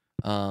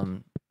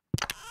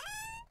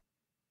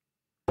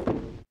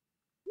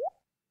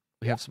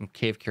 We have some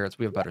cave carrots.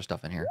 We have better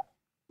stuff in here.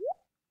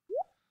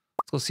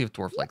 Let's go see if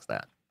Dwarf likes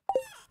that.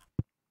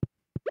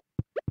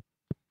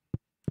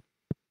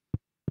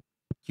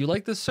 You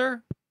like this,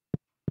 sir?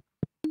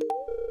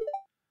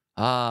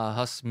 Ah,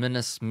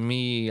 husminus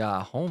me,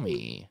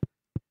 homie.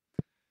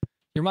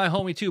 You're my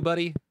homie too,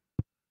 buddy.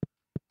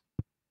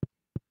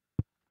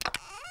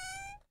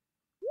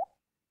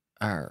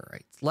 All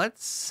right,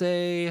 let's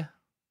say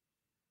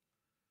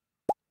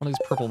one of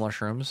these purple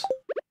mushrooms,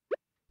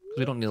 because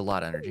we don't need a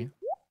lot of energy.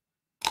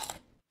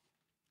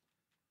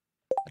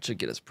 That should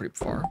get us pretty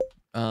far.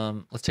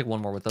 Let's take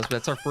one more with us.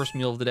 That's our first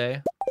meal of the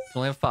day. We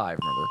only have 5,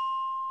 remember.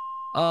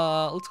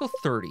 Let's go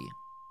 30.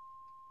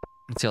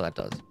 Let's see how that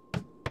does.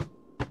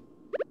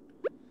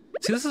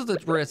 See, this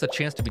is where it's a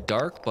chance to be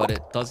dark, but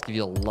it does give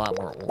you a lot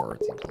more ore,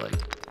 it seems like.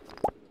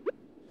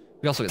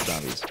 We also get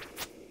zombies,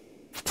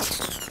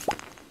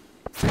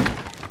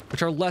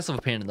 which are less of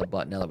a pain in the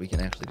butt now that we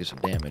can actually do some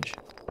damage.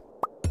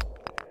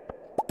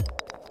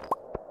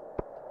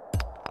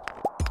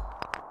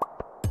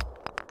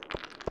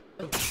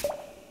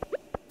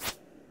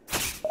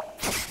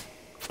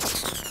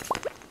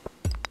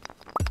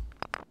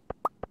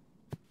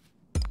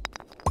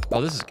 Oh,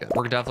 this is good.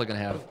 We're definitely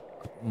going to have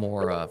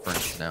more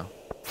furnaces now.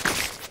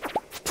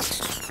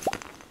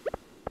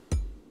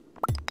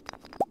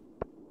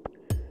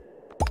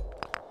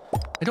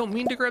 I don't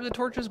mean to grab the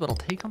torches, but I'll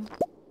take them.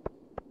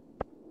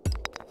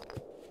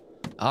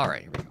 All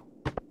right, here we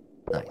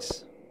go.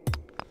 Nice.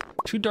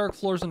 2 dark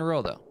floors in a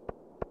row, though.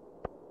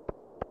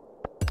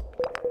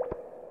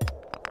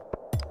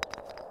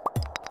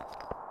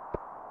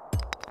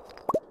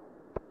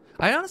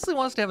 I honestly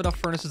want us to have enough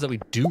furnaces that we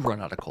do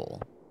run out of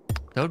coal.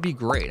 That would be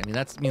great. I mean,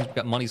 that means we've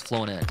got money's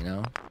flowing in, you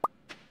know?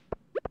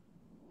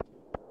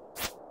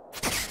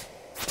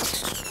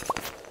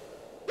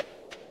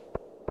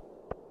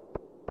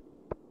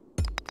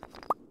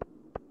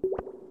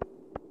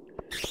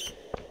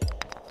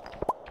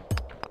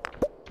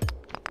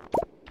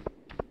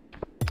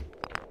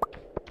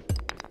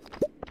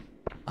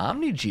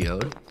 Omni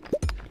Geode.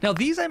 Now,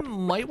 these I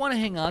might want to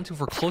hang on to if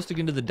we're close to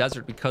getting to the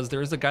desert, because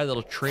there is a guy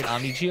that'll trade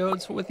Omni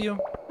Geodes with you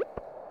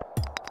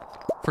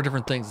for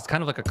different things. It's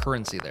kind of like a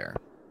currency there.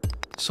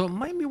 So it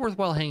might be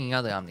worthwhile hanging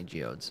on the Omni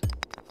Geodes.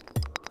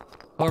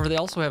 However, they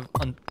also have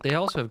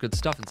good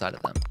stuff inside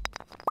of them.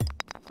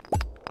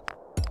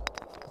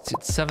 Let's see,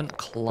 it's 7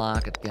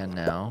 o'clock again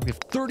now. We have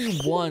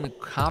 31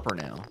 copper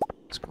now.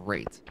 It's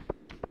great.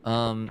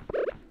 I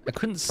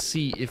couldn't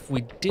see if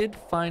we did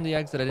find the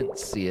exit. I didn't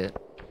see it.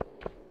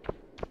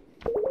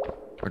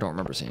 I don't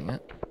remember seeing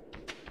it.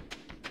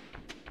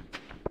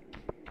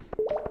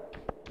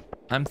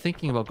 I'm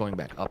thinking about going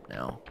back up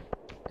now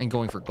and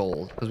going for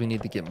gold, because we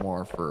need to get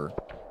more for...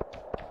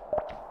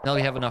 Now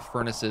we have enough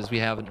furnaces. We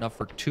have enough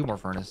for 2 more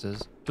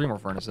furnaces, 3 more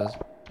furnaces.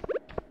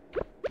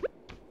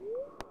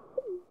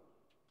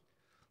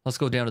 Let's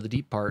go down to the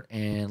deep part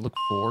and look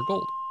for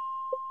gold.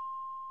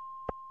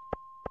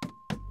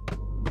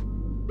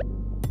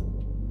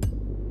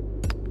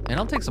 And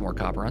I'll take some more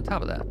copper on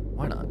top of that.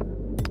 Why not?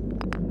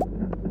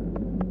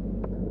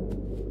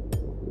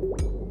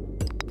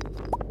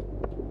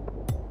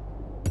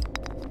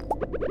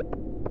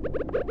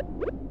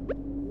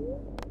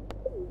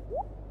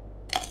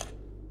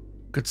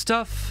 Good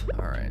stuff.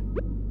 All right.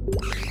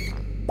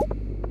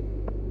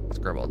 Let's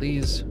grab all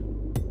these.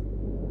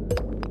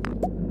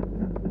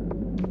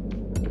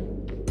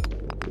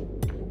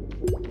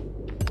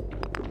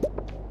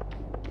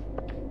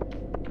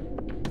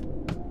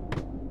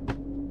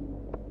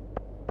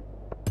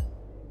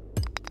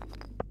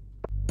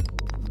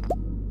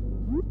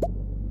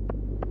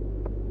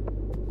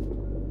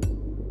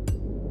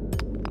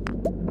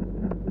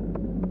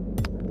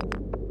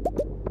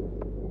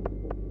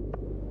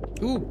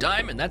 Ooh,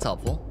 diamond, that's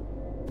helpful.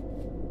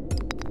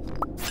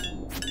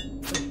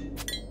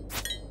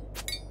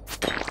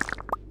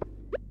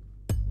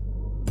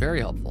 Very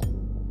helpful.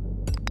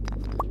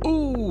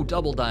 Ooh,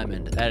 double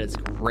diamond. That is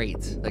great.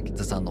 That gets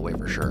us on the way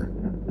for sure.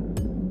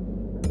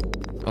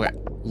 Okay,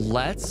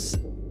 let's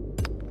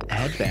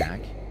head back.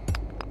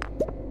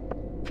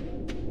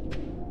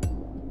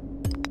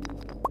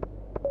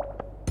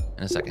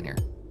 In a second here.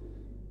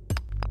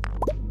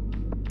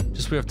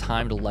 Just so we have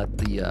time to let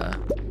the,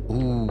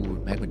 ooh,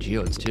 magma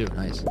geodes too,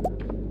 nice.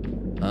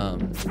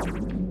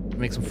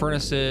 Make some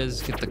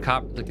furnaces, get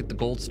the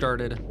gold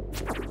started.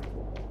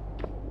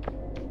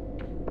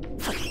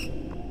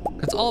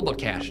 It's all about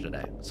cash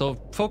today. So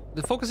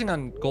focusing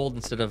on gold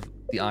instead of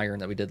the iron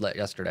that we did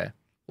yesterday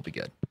will be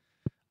good.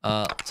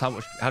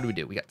 So how do we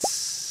do? We got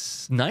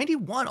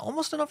 91,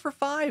 almost enough for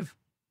 5.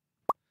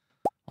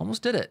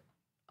 Almost did it.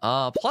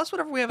 Plus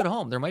whatever we have at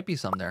home. There might be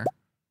some there.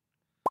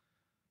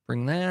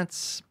 Bring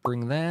that,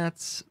 bring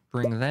that,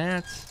 bring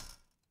that.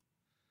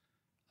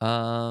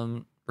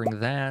 Bring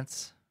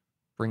that,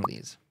 bring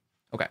these.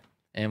 Okay,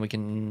 and we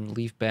can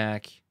leave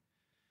back.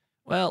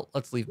 Well,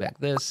 let's leave back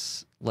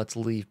this. Let's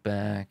leave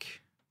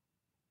back.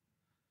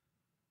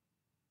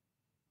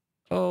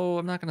 Oh,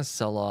 I'm not gonna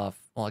sell off.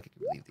 Well, I could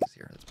leave these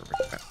here. That's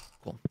perfect. Okay,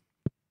 cool.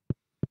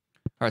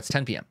 All right, it's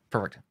 10 p.m.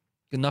 Perfect.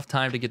 Enough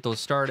time to get those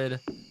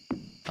started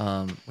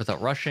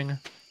without rushing.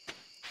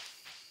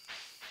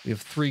 We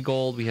have 3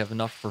 gold. We have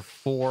enough for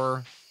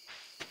 4.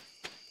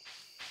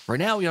 Right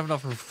now, we have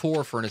enough for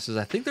 4 furnaces.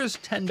 I think there's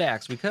 10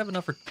 back, so we could have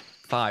enough for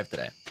 5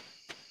 today.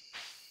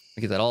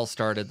 We get that all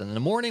started. Then in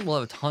the morning, we'll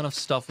have a ton of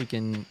stuff we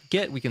can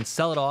get. We can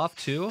sell it off,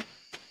 too,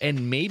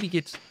 and maybe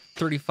get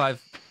 35.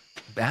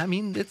 I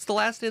mean, it's the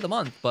last day of the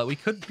month, but we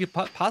could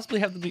possibly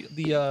have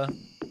the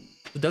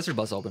desert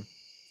bus open.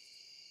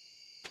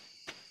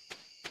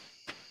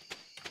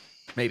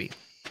 Maybe.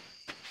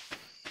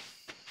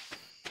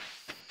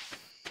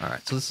 All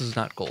right, so this is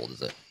not gold,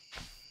 is it?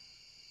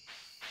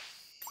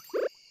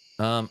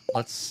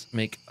 Let's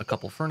make a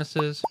couple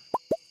furnaces.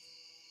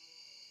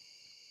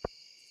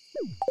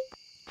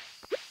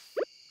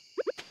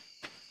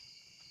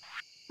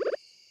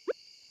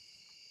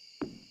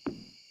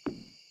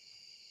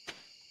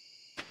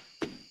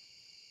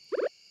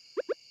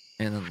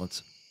 And then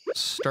let's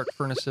start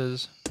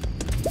furnaces.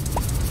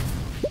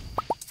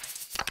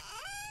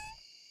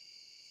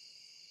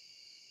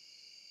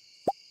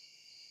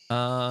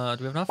 Do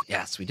we have enough?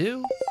 Yes, we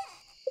do.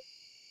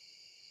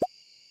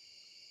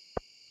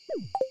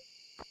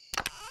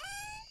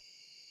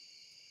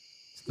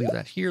 Let's leave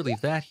that here,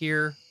 leave that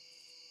here.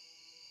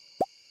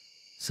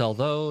 Sell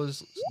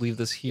those, leave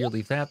this here,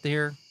 leave that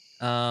there.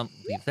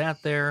 Leave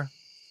that there.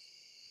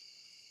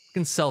 We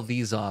can sell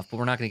these off, but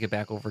we're not going to get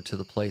back over to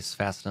the place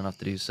fast enough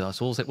to do so.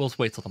 So we'll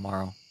wait till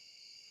tomorrow.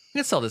 We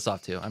can sell this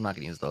off too. I'm not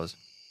going to use those.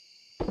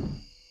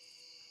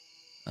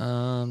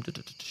 Leave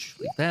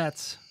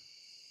that.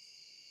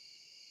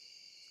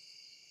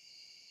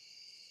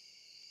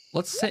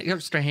 Let's say,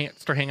 start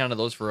hanging on to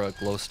those for a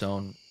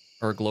glowstone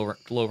or a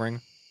glow ring.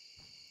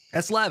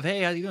 Lev,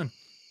 hey, how you doing?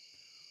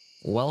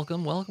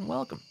 Welcome, welcome,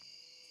 welcome.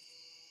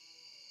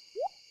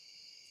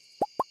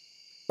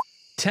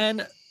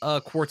 10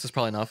 quartz is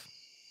probably enough.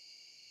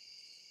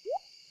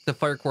 The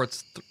fire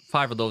quartz,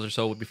 5 of those or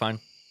so would be fine.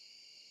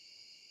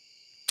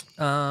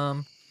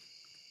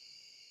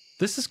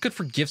 This is good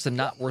for gifts and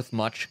not worth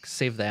much.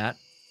 Save that.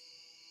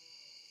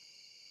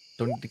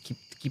 Don't need to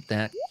keep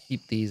that.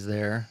 Keep these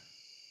there.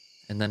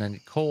 And then I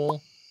need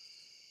coal.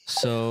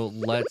 So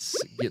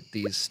let's get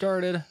these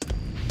started.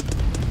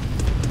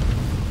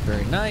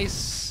 Very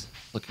nice.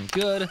 Looking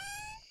good.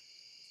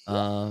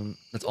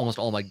 That's almost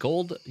all my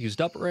gold used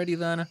up already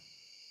then.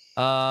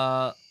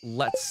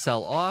 Let's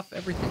sell off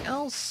everything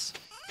else.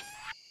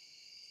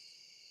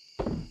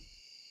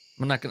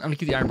 I'm gonna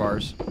keep the iron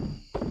bars.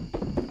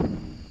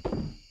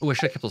 Oh, I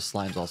should have kept those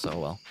slimes also.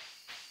 Well,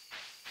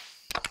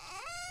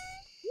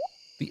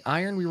 the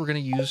iron we were gonna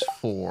use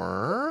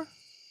for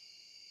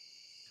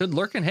good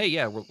lurking. Hey,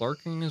 yeah,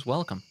 lurking is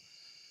welcome.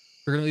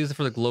 We're gonna use it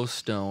for the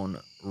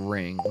glowstone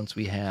ring once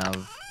we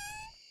have.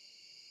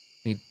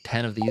 We need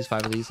 10 of these,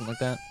 5 of these, something like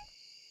that.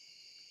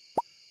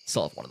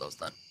 Sell off one of those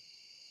then.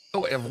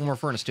 Oh, I have one more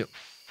furnace too.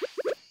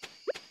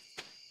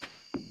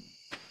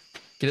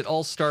 Get it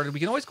all started. We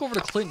can always go over to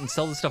Clint and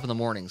sell this stuff in the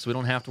morning, so we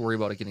don't have to worry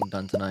about it getting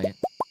done tonight.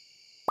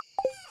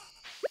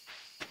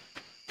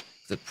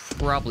 It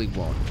probably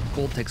won't.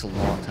 Gold takes a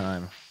long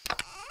time.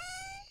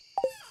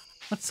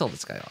 Let's sell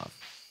this guy off.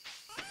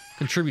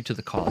 Contribute to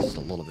the cause just a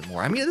little bit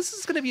more. I mean, this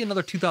is going to be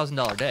another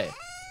 $2,000 day,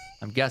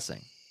 I'm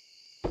guessing.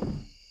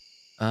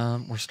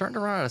 We're starting to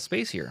run out of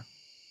space here.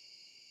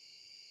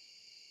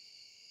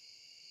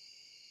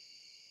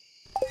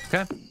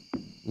 Okay,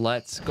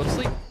 let's go to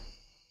sleep.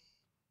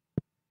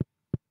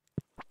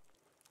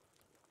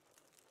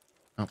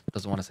 Oh,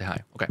 doesn't want to say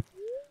hi. Okay,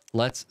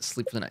 let's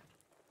sleep for the night.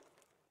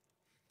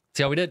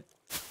 See how we did?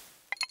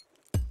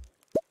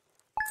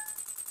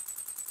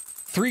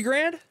 3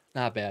 grand?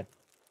 Not bad.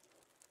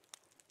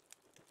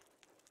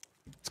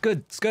 It's good.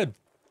 It's good.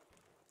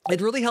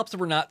 It really helps that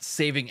we're not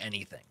saving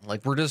anything.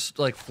 Like, we're just,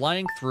 like,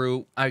 flying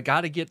through. I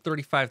got to get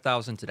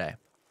 35,000 today.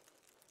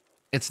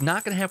 It's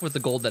not going to happen with the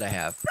gold that I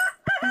have.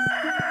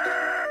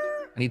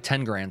 I need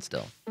 10 grand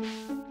still.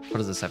 What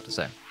does this have to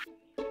say?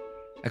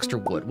 Extra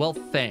wood. Well,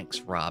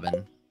 thanks,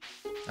 Robin.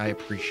 I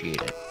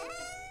appreciate it.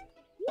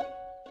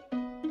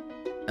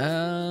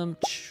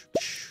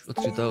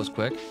 Let's do those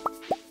quick.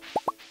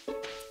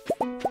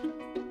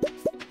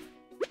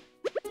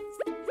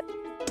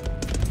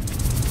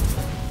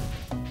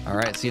 All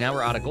right, see, now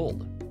we're out of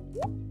gold.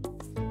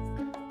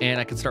 And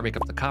I can start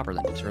making up the copper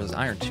then. So there's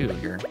iron too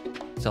here.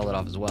 Sell that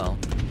off as well.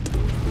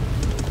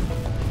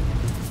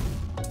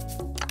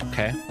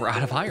 Okay, we're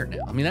out of iron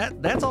now. I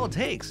mean, that's all it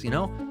takes, you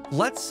know?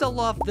 Let's sell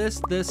off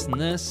this, this, and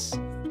this.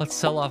 Let's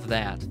sell off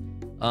that.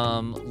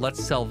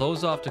 Let's sell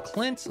those off to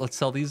Clint. Let's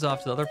sell these off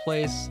to the other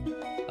place.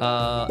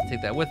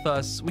 Take that with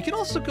us. We can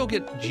also go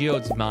get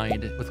Geode's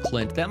Mind with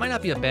Clint. That might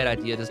not be a bad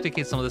idea, just in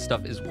case some of this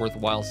stuff is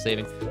worthwhile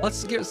saving.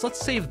 Let's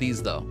save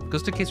these though,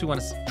 just in case we want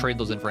to trade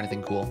those in for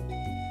anything cool.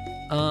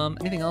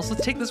 Anything else?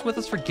 Let's take this with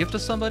us for gift to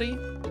somebody.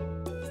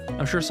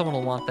 I'm sure someone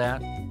will want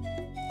that.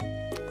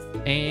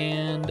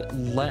 And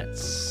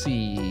let's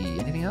see,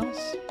 anything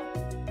else?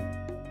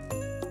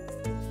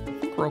 I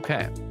think we're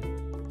okay.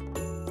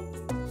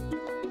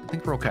 I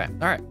think we're okay.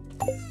 All right,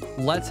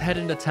 let's head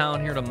into town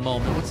here in a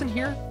moment. What's in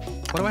here?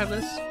 Why do I have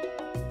this?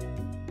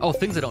 Oh,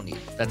 things I don't need.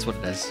 That's what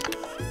it is.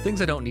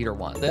 Things I don't need or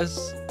want.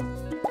 This,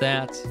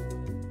 that.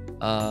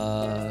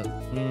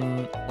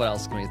 What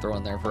else can we throw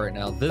in there for right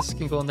now? This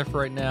can go in there for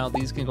right now.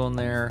 These can go in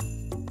there.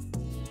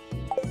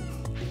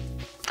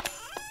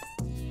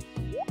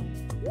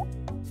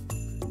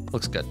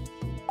 Looks good.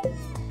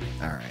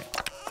 All right.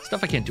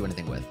 Stuff I can't do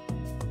anything with.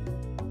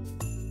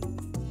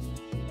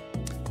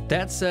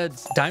 That said,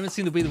 diamonds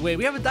seem to be the way.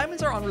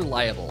 Diamonds are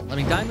unreliable. I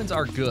mean, diamonds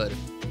are good.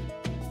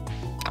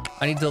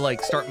 I need to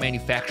like start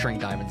manufacturing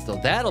diamonds though.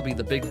 That'll be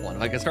the big one.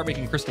 If I can start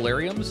making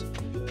crystallariums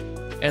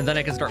and then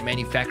I can start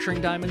manufacturing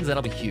diamonds,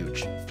 that'll be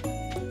huge.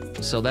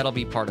 So that'll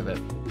be part of it.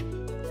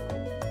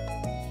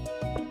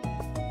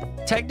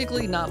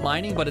 Technically not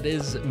mining, but it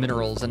is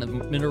minerals,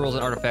 and minerals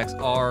and artifacts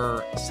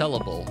are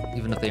sellable,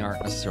 even if they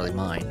aren't necessarily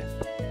mined.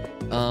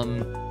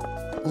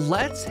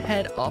 Let's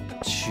head up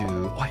to...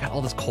 Oh, I got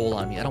all this coal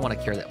on me. I don't want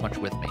to carry that much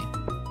with me.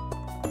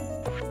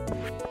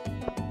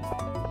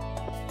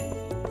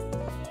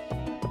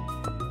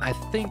 I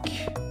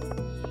think...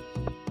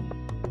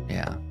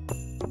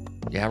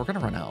 Yeah, we're gonna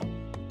run out.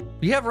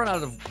 We have run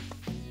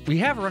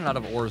out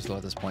of ores though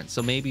at this point,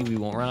 so maybe we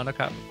won't run out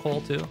of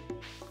coal too.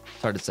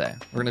 It's hard to say.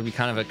 We're gonna be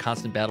kind of a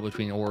constant battle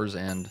between ores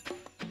and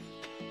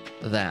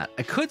that.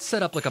 I could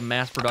set up like a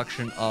mass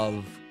production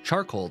of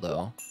charcoal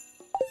though,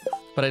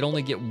 but I'd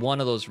only get one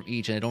of those from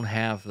each, and I don't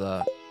have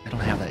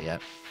that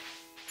yet.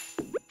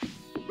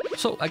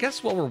 So I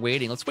guess while we're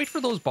waiting, let's wait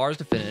for those bars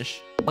to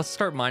finish. Let's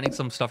start mining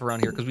some stuff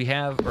around here because we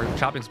have, or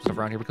chopping some stuff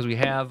around here because we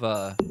have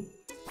a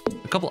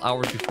couple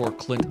hours before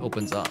Clint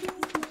opens up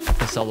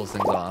to sell those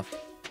things off.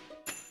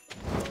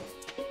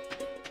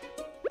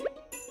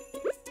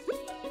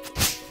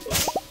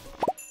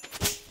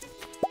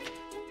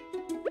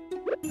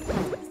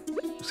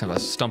 Just kind of a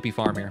stumpy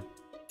farm here.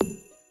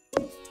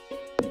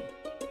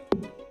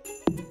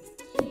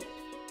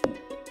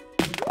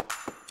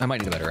 I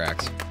might need a better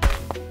axe.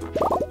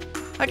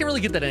 I can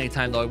really get that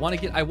anytime though. I want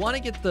to get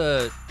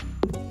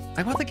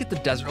the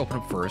desert open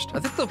up first. I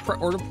think the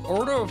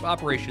order of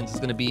operations is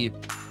going to be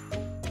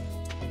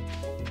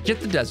get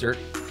the desert,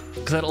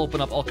 because that'll open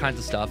up all kinds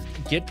of stuff.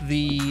 Get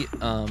the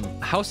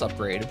house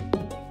upgrade,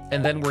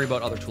 and then worry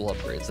about other tool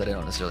upgrades that I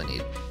don't necessarily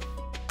need.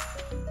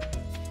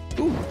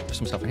 Ooh, there's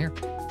some stuff in here.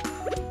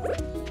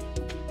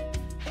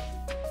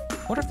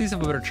 I wonder if these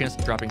have a better chance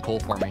of dropping coal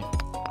for me.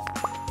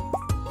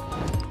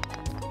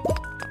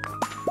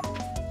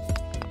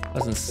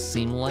 Doesn't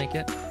seem like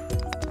it.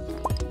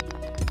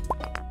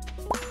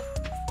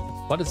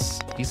 But it's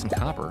decent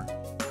copper.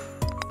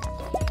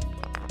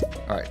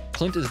 All right,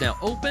 Clint is now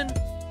open.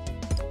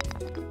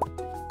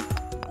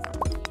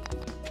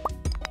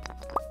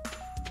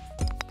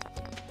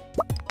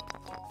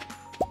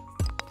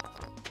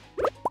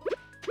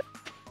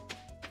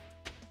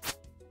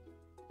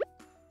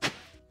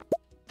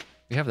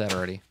 We have that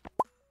already.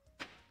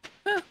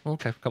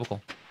 Okay, couple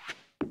cool.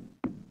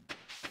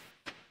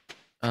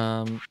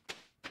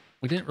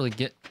 We didn't really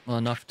get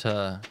enough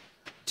to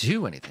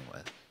do anything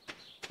with.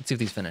 Let's see if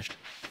these finished.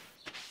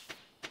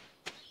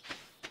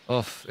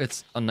 Oh,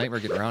 it's a nightmare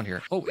getting around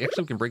here. Oh,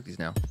 actually we can break these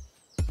now.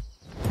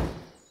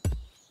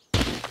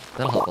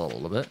 That'll help a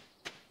little bit.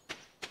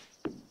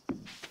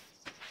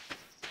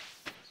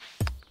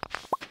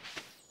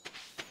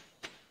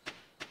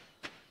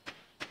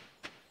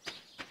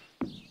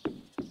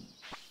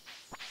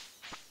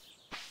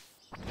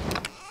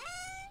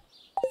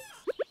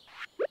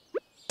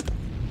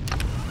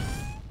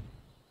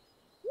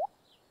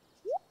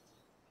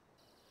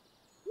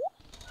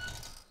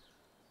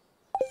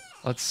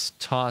 Let's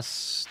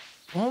toss...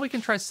 Well, we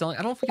can try selling...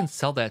 I don't know if we can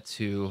sell that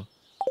to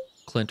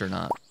Clint or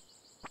not.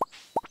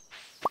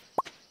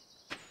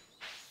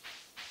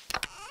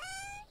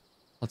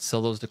 Let's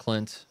sell those to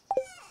Clint.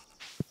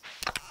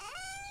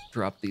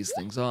 Drop these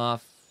things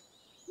off.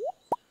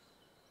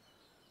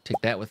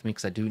 Take that with me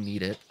because I do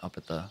need it up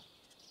at the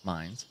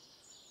mines.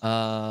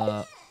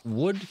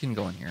 Wood can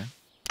go in here.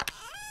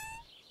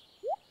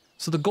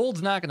 So the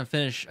gold's not going to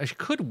finish. I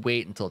could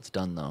wait until it's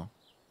done, though.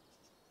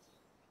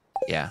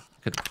 Yeah,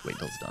 I could wait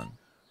until it's done.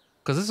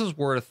 Because this is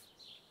worth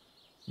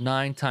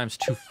 9 times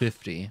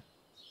 250.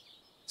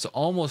 So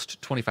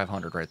almost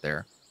 2,500 right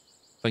there.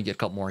 If I can get a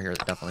couple more here,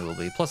 that definitely will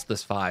be. Plus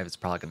this 5 is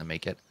probably going to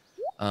make it.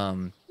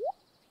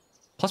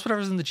 Plus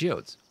whatever's in the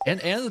geodes.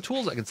 And the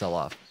tools I can sell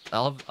off.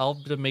 I'll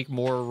have to make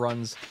more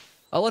runs.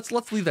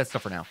 Let's leave that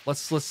stuff for now.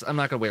 I'm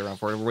not going to wait around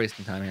for it. We're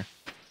wasting time here.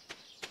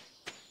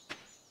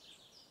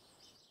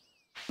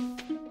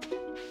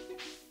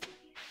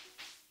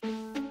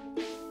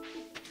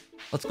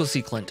 Let's go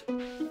see Clint.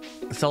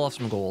 Sell off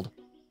some gold.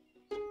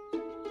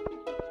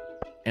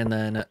 And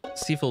then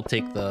see if he'll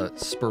take the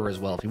spur as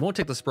well. If he won't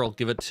take the spur, I'll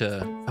give it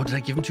to... Oh, did I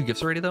give him 2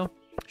 gifts already, though?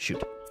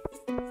 Shoot.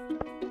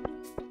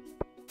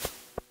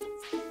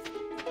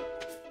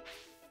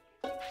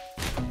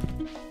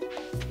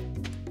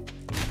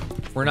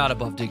 We're not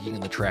above digging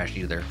in the trash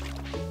either.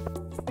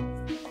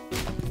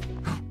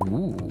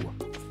 Ooh.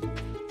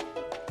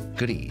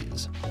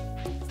 Goodies.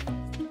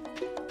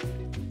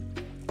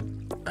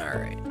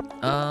 Alright.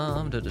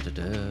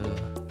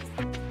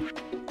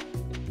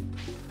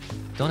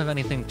 Don't have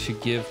anything to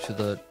give to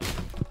the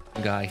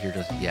guy here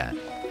just yet.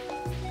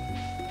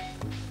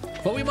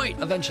 But we might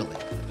eventually.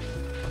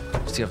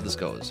 See how this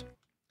goes.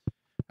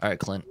 Alright,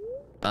 Clint.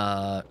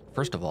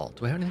 First of all,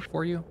 do I have anything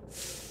for you?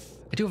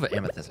 I do have an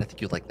amethyst. I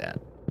think you'd like that.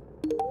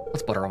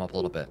 Let's butter them up a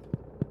little bit.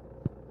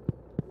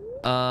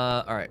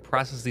 Alright,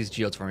 process these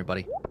geodes for me,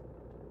 buddy.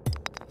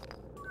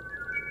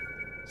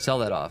 Sell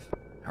that off.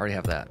 I already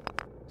have that.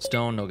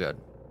 Stone, no good.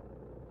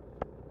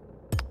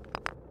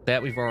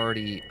 That we've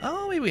already...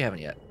 Oh, maybe we haven't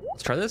yet.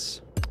 Let's try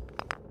this.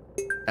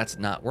 That's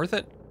not worth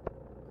it.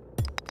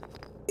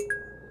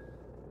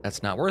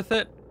 That's not worth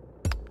it.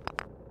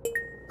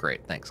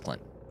 Great, thanks,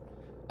 Clint.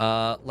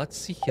 Let's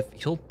see if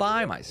he'll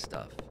buy my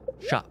stuff.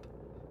 Shop.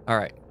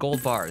 Alright,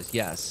 gold bars,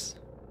 yes.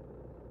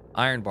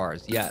 Iron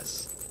bars,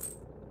 yes.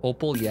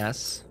 Opal,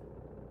 yes.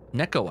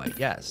 Nekoite,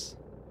 yes.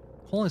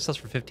 Holding stuff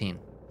for 15.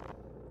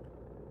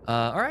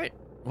 Alright.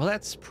 Well,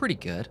 that's pretty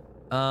good.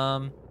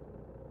 We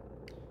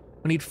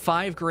need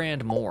 5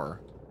 grand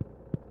more.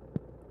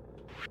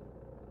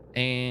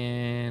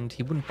 And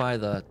he wouldn't buy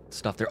the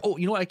stuff there. Oh,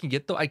 you know what I can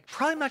get, though? I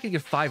probably not going to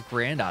get 5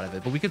 grand out of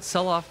it, but we could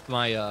sell off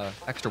my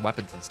extra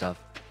weapons and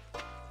stuff.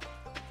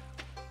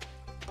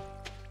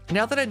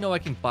 Now that I know I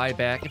can buy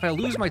back, if I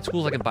lose my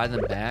tools, I can buy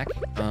them back.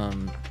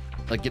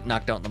 Like get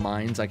knocked out in the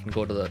mines, I can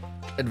go to the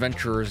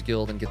Adventurers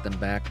Guild and get them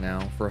back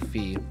now for a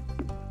fee.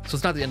 So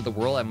it's not the end of the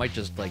world. I might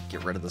just like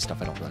get rid of the stuff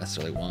I don't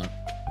necessarily want.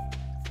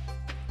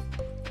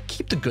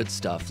 Keep the good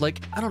stuff.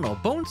 Like, I don't know,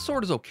 Bone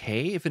Sword is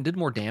okay. If it did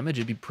more damage,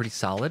 it'd be pretty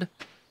solid.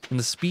 And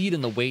the speed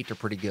and the weight are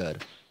pretty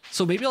good.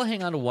 So maybe I'll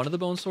hang on to one of the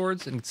Bone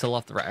Swords and sell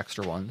off the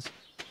extra ones.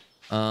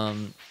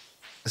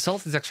 Sell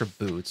off these extra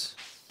boots.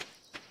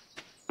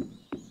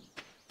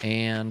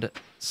 And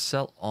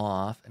sell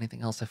off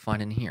anything else I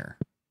find in here.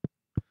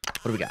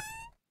 What do we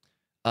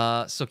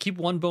got? So keep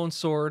 1 Bone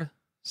Sword,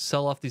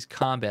 sell off these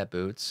combat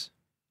boots.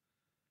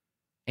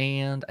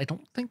 And I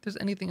don't think there's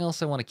anything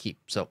else I want to keep.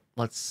 So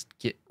let's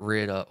get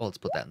rid of... Oh, let's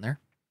put that in there.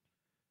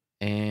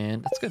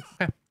 And that's good.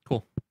 Okay,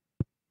 cool.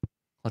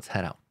 Let's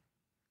head out.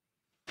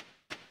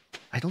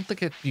 I don't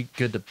think it'd be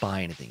good to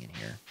buy anything in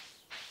here.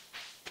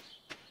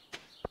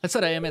 I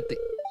said I am at the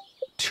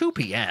 2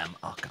 p.m.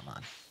 Oh, come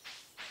on.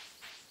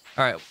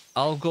 All right,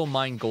 I'll go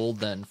mine gold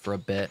then for a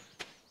bit.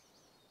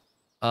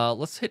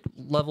 Let's hit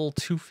level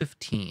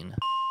 215. And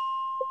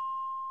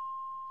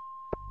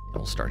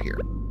we'll start here.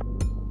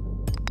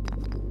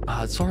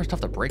 It's so hard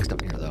stuff to break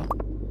stuff in here, though.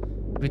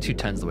 Maybe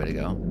 210's the way to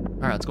go. All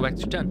right, let's go back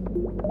to 210.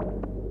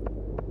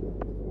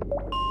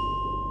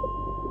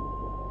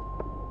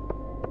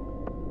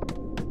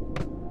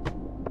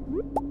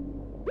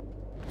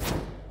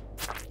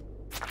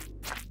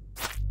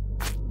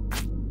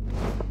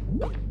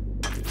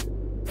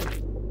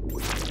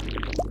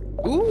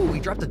 Ooh, we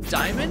dropped a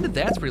diamond?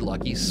 That's pretty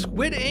lucky.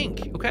 Squid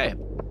ink. Okay.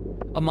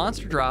 A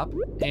monster drop,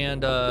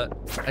 and I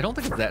don't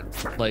think it's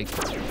that, like,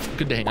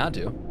 good to hang on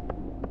to.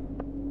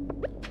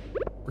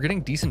 We're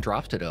getting decent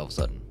drops today all of a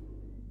sudden.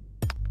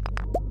 I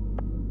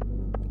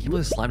can't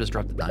believe the slime just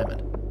dropped the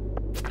diamond.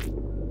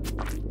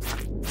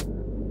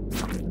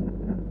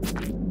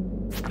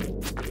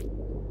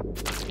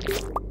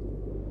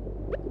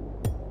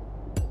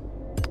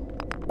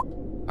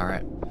 All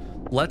right.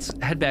 Let's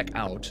head back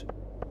out.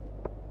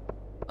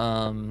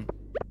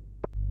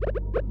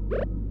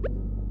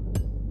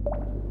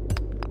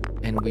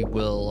 And we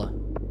will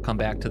come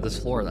back to this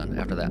floor then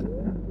after that.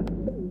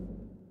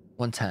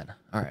 110.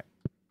 All right.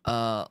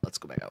 Let's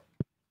go back out.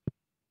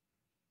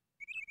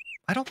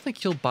 I don't think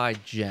he'll buy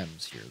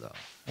gems here, though.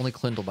 Only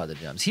Clint will buy the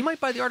gems. He might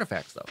buy the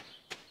artifacts, though.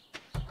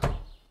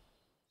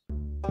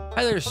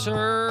 Hi there,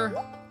 sir.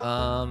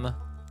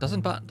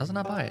 Doesn't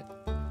not buy it.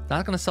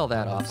 Not gonna sell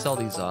that off. Sell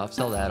these off.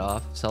 Sell that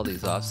off. Sell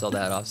these off. Sell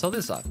that off. Sell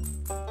this off.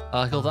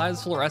 He'll buy the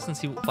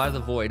fluorescence. He'll buy the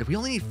void. We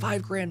only need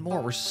 5 grand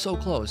more. We're so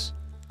close.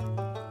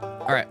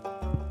 All right.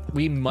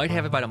 We might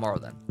have it by tomorrow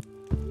then.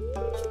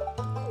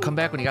 Come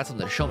back when you got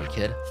something to show me,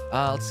 kid.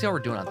 Let's see how we're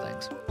doing on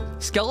things.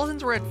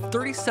 Skeletons were at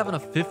 37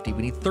 of 50.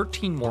 We need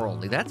 13 more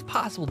only. That's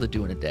possible to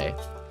do in a day.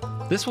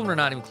 This one we're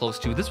not even close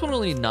to. This one we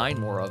only need 9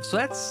 more of. So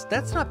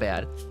that's not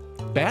bad.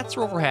 Bats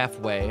are over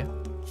halfway.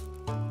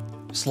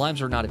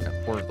 Slimes are not even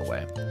a quarter of the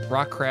way.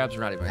 Rock crabs are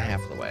not even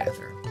half of the way.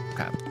 They're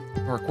okay,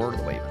 or a quarter of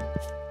the way even.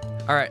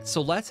 All right,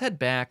 so let's head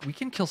back. We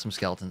can kill some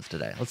skeletons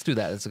today. Let's do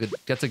that.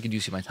 That's a good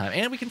use of my time,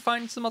 and we can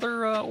find some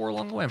other ore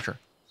along the way, I'm sure.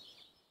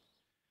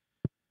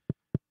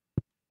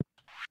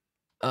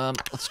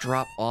 Let's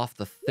drop off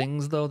the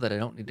things though that I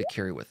don't need to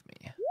carry with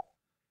me.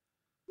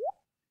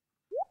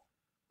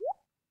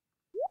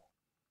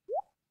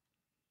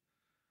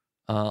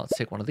 Let's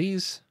take one of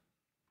these.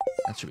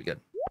 That should be good.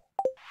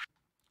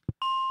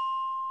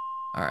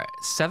 All right,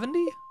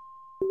 70?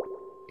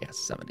 Yes,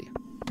 70.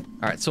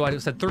 All right, so I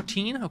said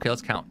 13. Okay,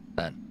 let's count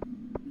then.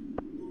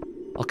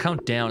 I'll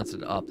count down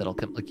instead of up. That'll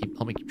help me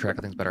keep track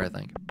of things better, I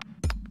think.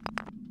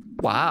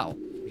 Wow,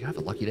 you have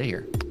a lucky day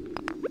here.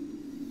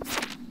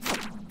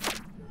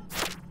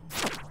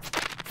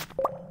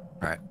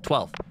 All right,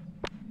 12.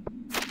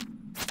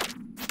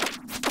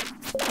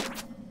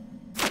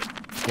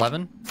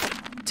 11.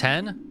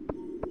 10.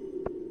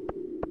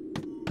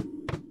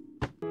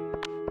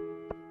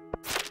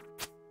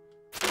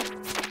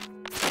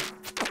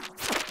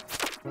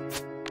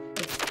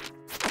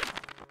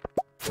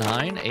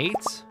 9, 8.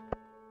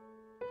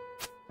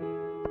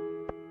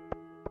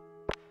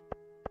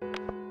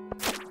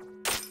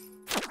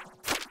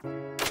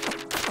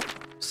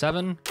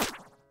 7.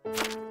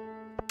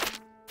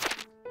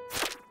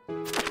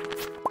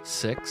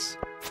 6.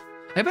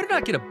 I better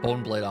not get a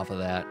bone blade off of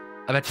that.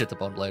 I bet you it's a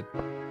bone blade.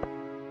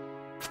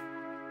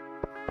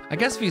 I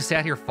guess if you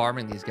sat here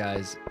farming these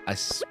guys, I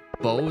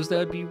suppose that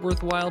would be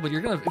worthwhile, but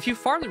if you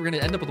farm them, you're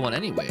gonna end up with one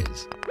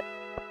anyways.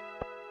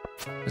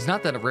 It's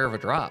not that rare of a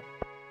drop.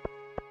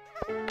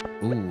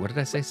 Ooh, what did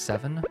I say?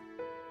 7?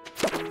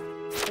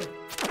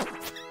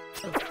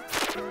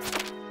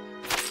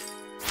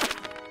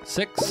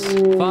 6,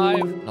 5,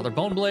 another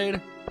bone blade.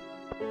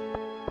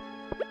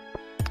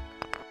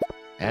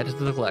 Add it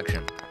to the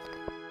collection.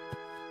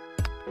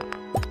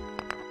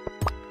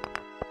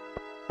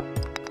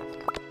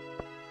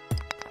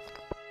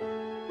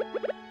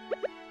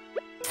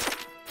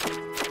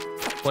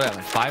 What am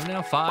I, 5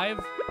 now? 5?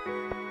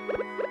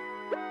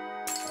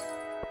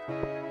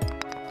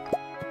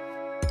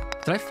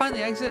 Did I find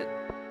the exit?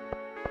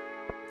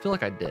 I feel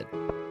like I did.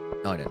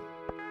 No, I didn't.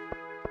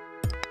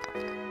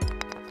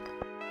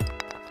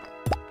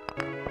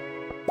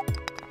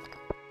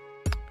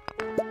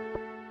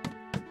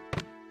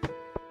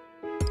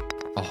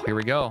 Oh, here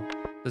we go.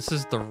 This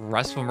is the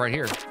rest of them right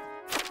here.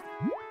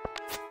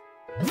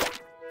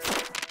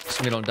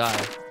 So we don't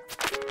die.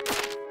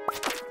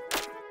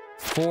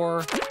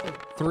 4,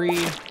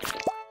 3,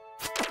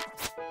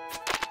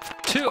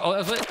 2. Oh, that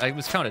was it. I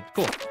was counted.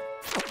 Cool.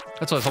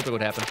 That's what I was hoping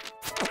would happen.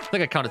 I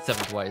think I counted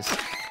 7 twice.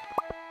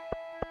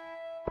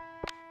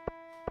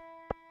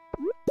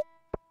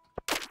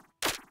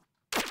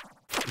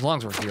 As long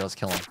as we're here, let's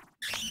kill him.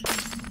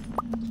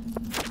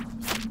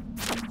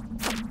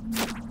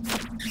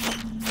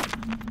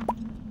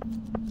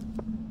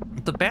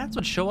 If the bats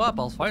would show up,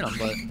 I'll fight them,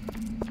 but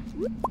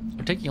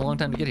they're taking a long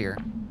time to get here.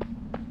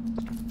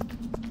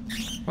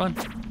 Come on.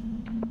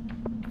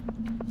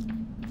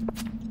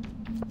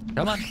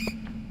 Come on.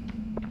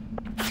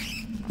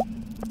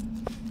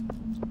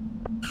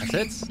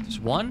 That's it. There's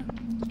one.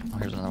 Oh,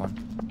 here's another one.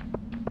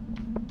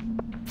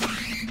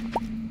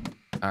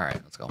 All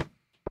right, let's go.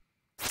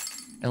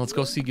 And let's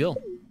go see Gil.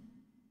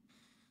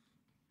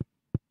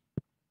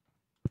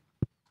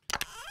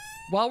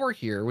 While we're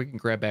here, we can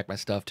grab back my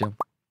stuff too.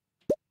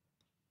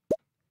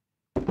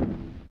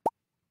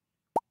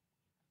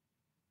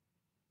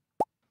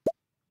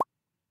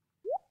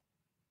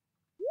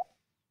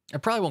 I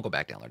probably won't go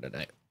back down there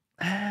today.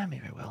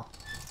 Maybe I will.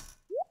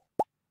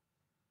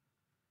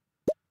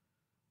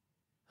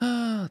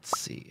 Let's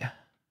see.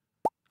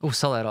 Oh,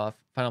 sell that off.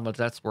 Find out how much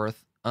that's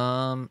worth.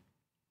 Yeah,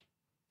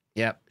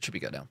 it should be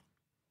good now.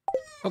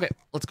 Okay,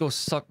 let's go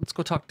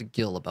talk to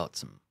Gil about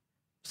some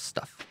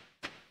stuff.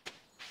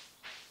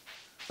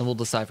 And we'll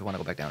decide if we want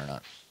to go back down or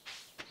not.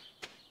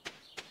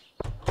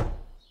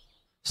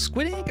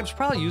 Squid ink is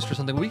probably used for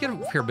something. We get a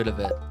fair bit of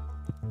it.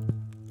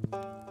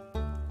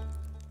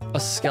 A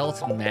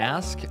skeleton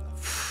mask?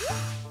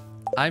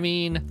 I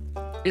mean,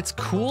 it's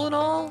cool and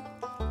all.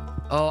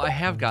 Oh, I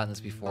have gotten this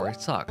before. It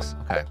sucks.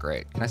 Okay,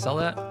 great. Can I sell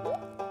that?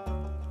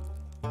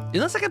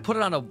 Unless I can put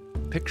it on a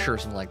picture or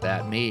something like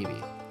that, maybe.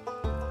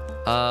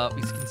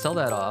 We can sell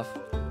that off.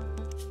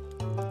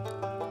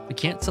 We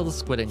can't sell the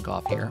squid ink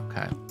off here.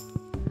 Okay.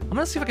 I'm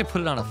gonna see if I can put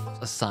it on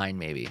a sign,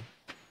 maybe.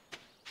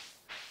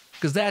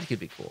 Because that could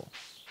be cool.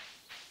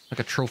 Like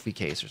a trophy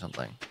case or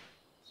something.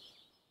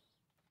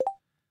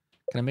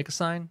 Can I make a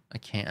sign? I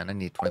can. I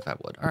need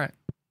 25 wood. All right.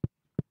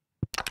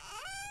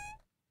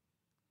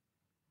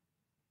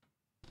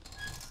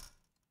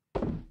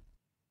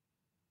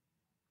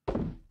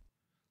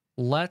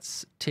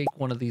 Let's take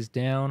one of these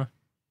down.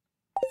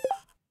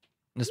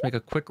 Just make a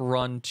quick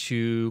run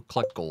to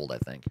collect gold, I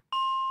think.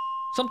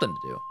 Something to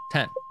do.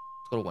 10. Let's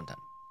go to 110.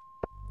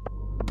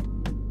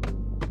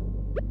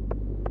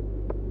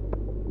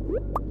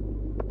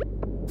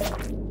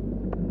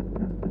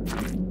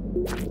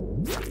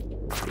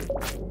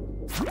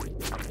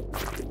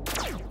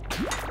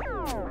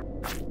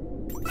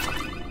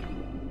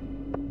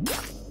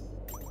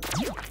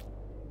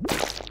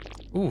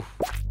 Ooh.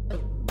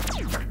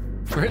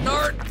 We're hitting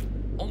hard.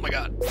 Oh my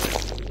god.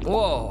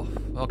 Whoa.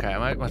 Okay, I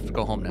might have to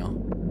go home now.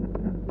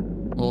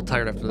 A little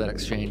tired after that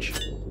exchange.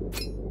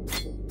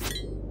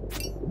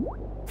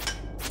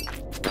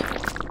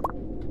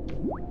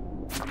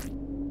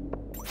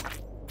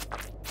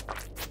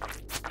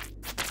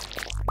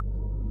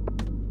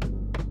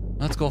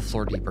 Let's go a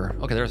floor deeper.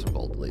 Okay, there's some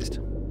gold at least.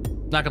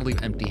 Not gonna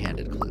leave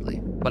empty-handed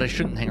completely, but I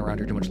shouldn't hang around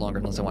here too much longer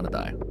unless I want to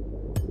die.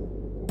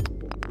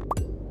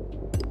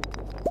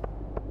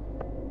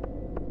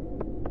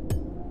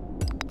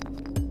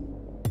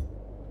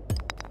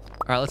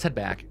 All right, let's head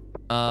back.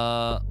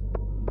 Yeah,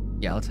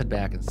 let's head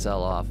back and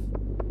sell off.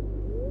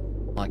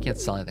 Well, I can't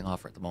sell anything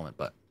off at the moment,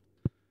 but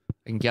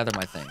I can gather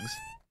my things.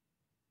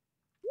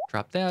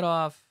 Drop that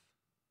off.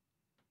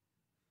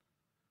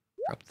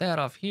 Drop that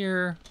off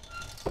here.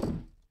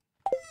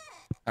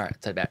 All right,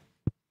 let's head back.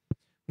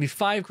 We need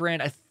 5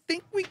 grand. I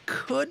think we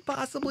could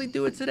possibly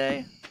do it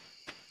today.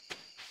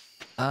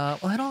 Well,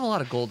 I don't have a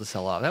lot of gold to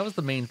sell off. That was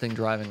the main thing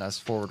driving us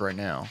forward right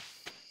now.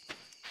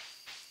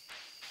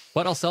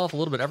 But I'll sell off a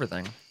little bit of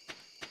everything.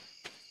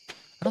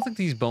 I don't think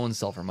these bones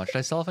sell for much. Did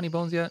I sell off any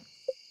bones yet?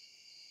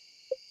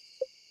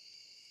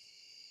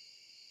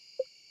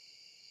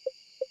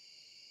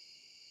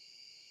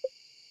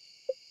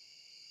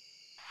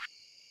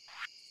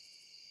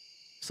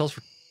 Sells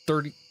for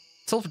 30.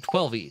 Sells for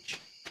 12 each.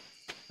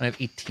 I have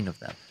 18 of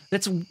them.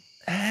 That's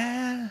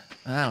I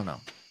don't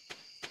know.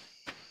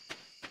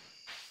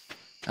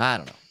 I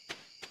don't know.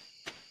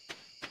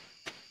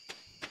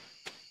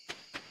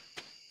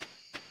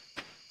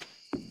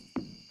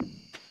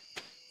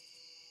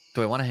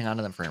 Do I want to hang on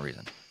to them for any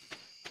reason?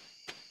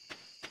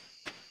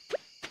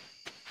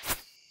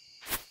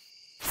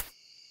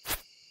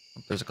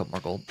 Oh, there's a couple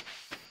more gold.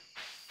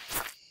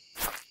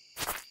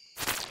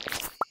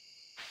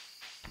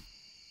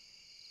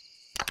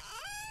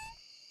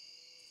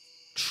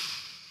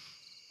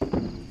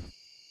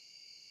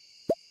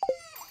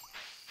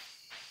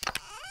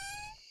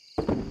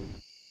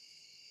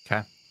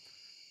 Okay.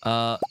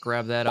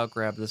 Grab that. I'll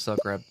grab this. I'll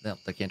grab. No,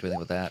 I can't do anything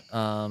with that.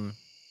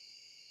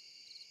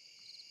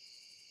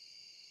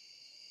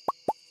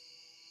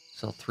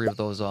 Sell 3 of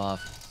those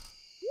off.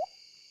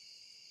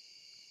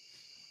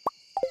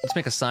 Let's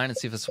make a sign and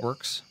see if this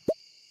works.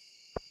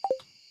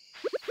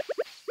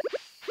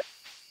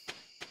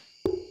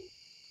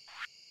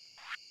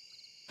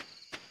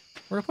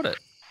 Where to put it?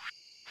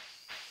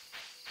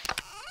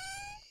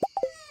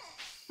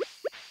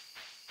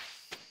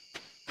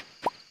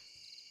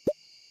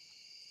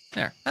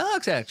 There. That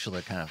looks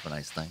actually kind of a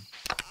nice thing.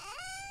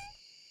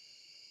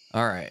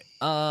 All right.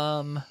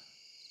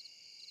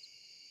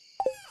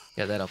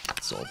 Yeah, that'll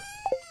get sold.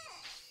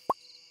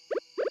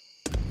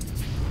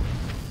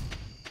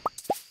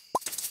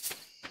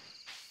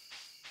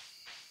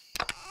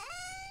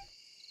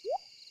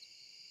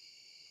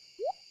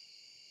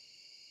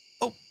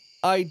 Oh,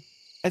 I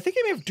think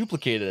I may have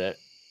duplicated it.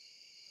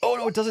 Oh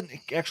no, it doesn't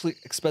actually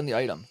expend the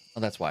item. Oh,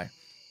 that's why.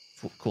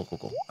 Cool.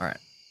 All right.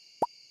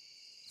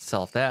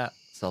 Sell that.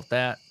 Sell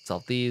that.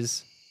 Sell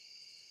these.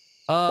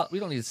 We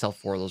don't need to sell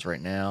 4 of those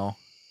right now.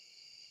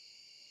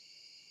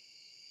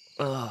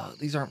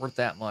 These aren't worth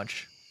that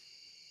much.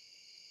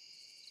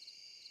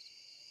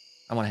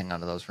 I want to hang on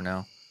to those for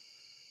now.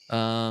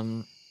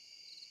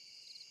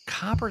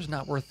 Copper's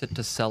not worth it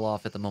to sell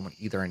off at the moment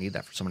either. I need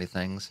that for so many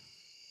things.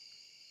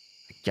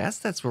 I guess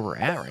that's where we're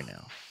at right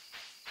now.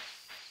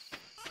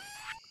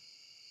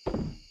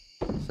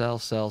 Sell.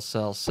 Sell.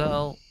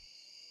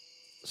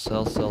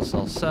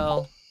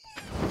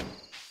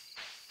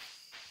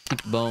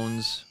 Keep the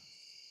bones.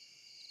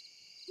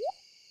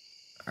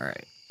 All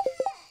right.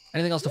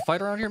 Anything else to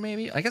fight around here,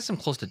 maybe? I guess I'm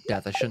close to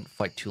death. I shouldn't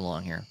fight too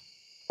long here.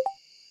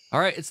 All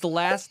right, it's the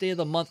last day of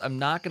the month. I'm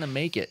not going to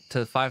make it to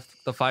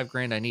the 5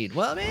 grand I need.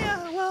 Well,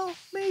 yeah, well,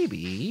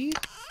 maybe.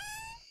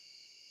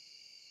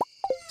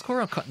 Let's go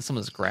around cutting some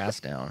of this grass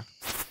down.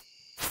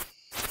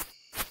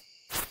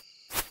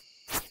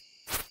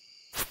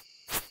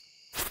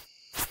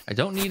 I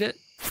don't need it.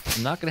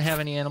 I'm not going to have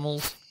any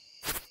animals.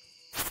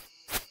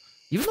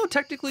 Even though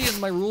technically in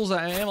my rules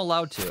I am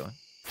allowed to.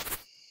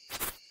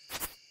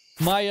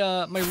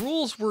 My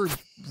rules were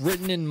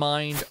written in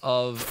mind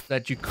of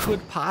that you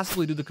could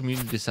possibly do the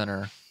community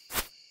center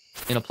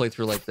in a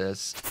playthrough like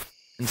this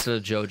instead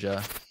of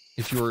Joja,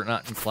 if you were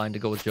not inclined to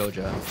go with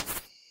Joja.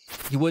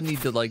 You would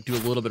need to like do a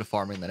little bit of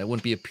farming then. It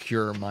wouldn't be a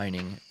pure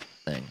mining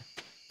thing.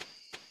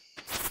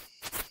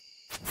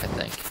 I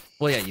think.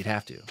 Well, yeah, you'd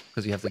have to,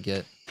 because you have to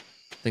get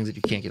things that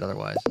you can't get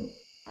otherwise.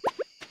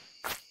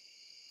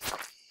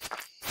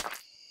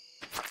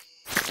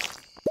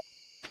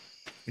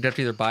 You'd have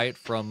to either buy it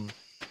from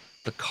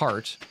the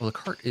cart. Well, the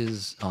cart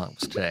is... Oh, it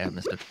was today. I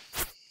missed it.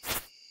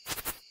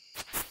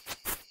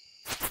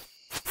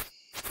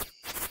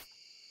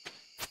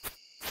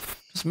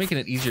 Just making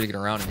it easier to get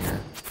around in here.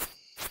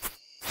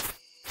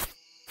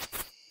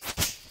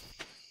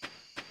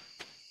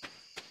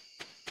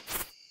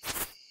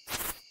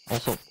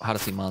 Also, how to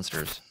see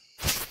monsters.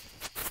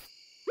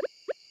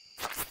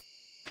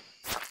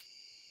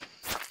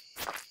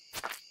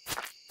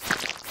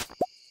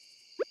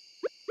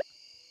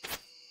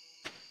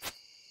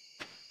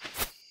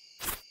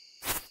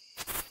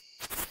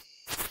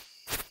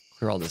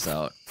 Clear all this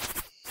out.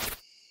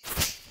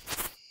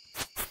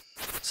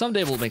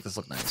 Someday we'll make this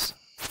look nice.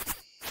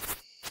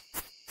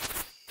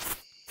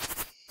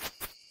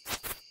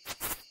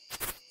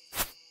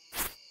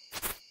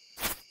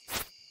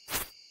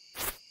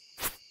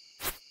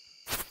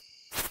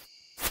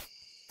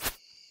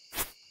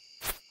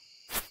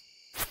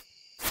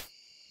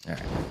 All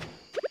right.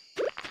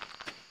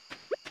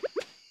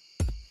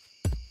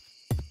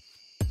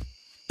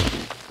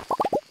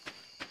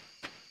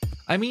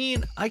 I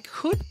mean, I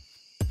could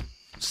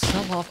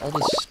sell off all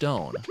this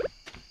stone.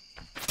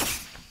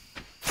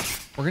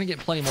 We're gonna get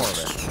plenty more of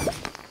it.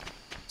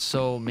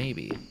 So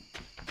maybe.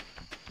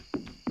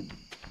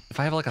 If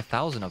I have like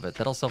 1,000 of it,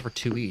 that'll sell for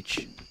 2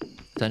 each.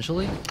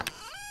 Potentially.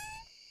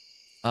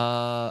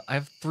 I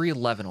have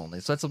 311 only,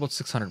 so that's about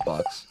 600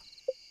 bucks.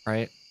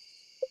 Right?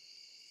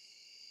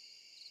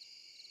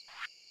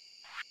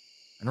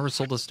 I never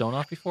sold this stone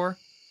off before.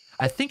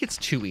 I think it's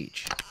 2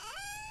 each,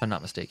 if I'm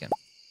not mistaken.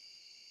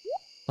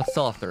 Let's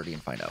sell off 30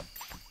 and find out.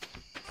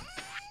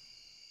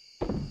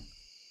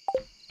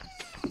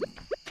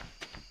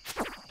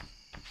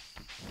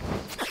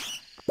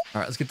 All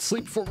right, let's get to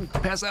sleep before we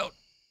pass out.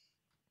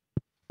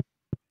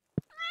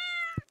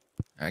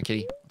 All right,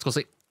 kitty, let's go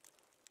sleep.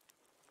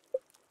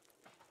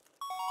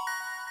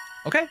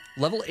 Okay,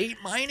 level 8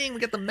 mining. We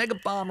got the Mega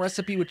Bomb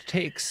recipe, which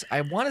takes,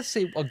 I want to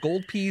say, a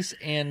gold piece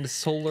and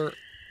solar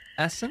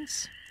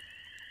essence.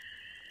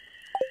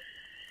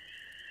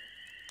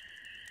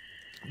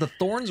 The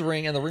Thorns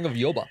Ring and the Ring of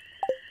Joja.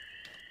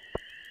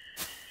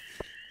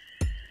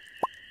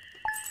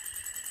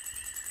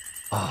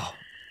 Oh.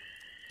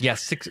 Yeah,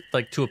 6,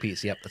 like 2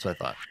 apiece. Yep, that's what I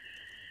thought.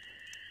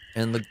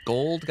 And the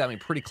gold got me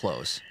pretty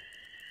close.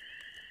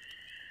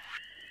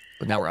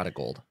 But now we're out of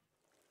gold.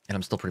 And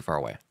I'm still pretty far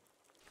away.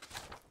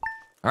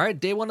 All right,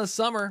 day 1 of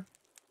summer.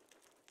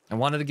 I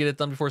wanted to get it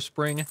done before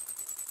spring,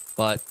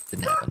 but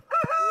didn't happen.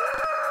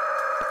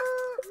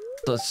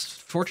 The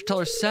fortune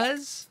teller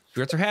says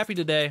spirits are happy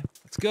today.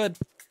 It's good.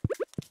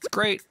 It's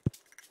great.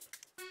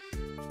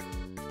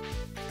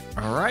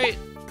 All right,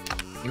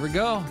 here we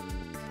go.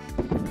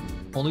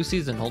 Whole new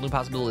season, whole new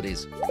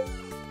possibilities.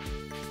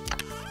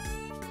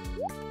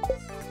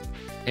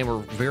 And we're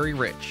very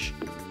rich.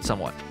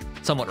 Somewhat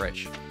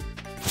rich.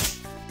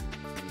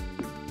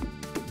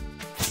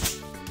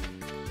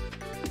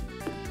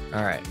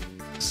 All right,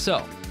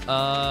 so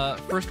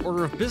first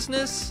order of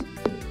business.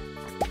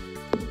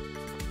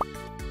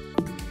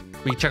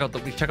 We check out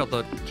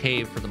the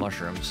cave for the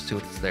mushrooms, see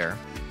what's there.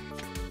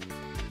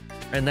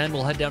 And then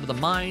we'll head down to the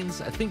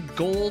mines. I think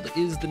gold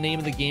is the name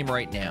of the game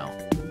right now.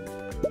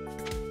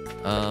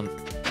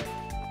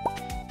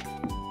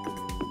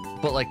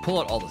 But like pull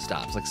out all the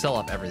stops, like sell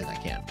off everything I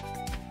can.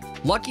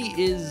 Lucky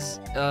is,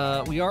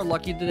 we are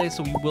lucky today,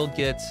 so we will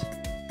get,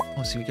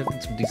 oh, see, we get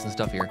some decent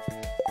stuff here.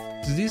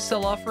 Do these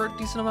sell off for a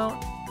decent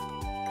amount?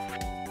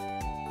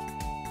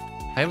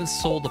 I haven't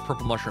sold the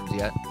purple mushrooms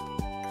yet.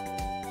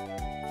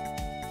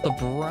 The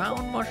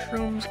brown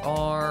mushrooms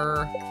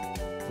are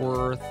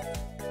worth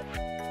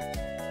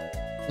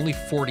only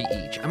 40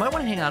 each. I might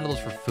want to hang on to those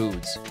for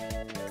foods.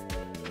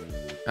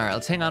 All right,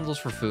 let's hang on to those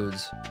for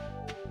foods.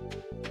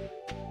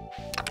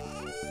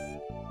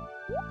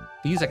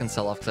 These I can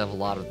sell off because I have a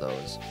lot of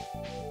those.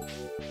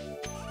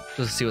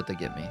 Just to see what they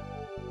give me.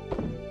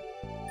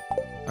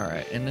 All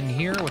right, and then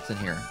here, what's in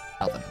here?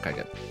 Nothing. Okay,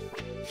 good.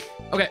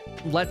 Okay,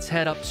 let's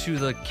head up to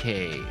the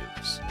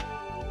caves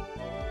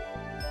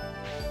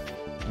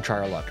and try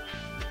our luck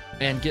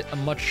and get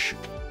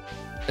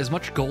as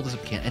much gold as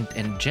we can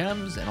and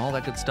gems and all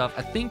that good stuff.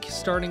 I think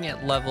starting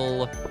at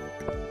level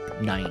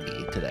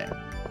 90 today.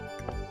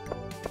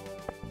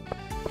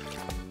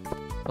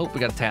 Oh, we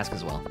got a task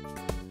as well.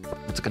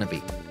 What's it gonna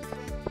be?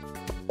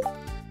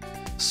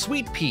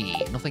 Sweet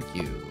pea. No, thank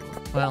you.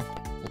 Well,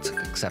 we'll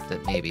accept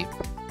it, maybe.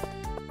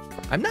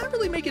 I'm not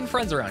really making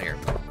friends around here.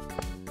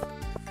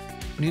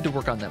 We need to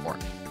work on that more.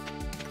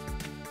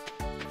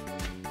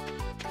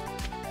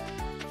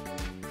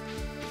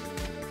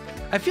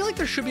 I feel like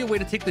there should be a way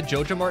to take the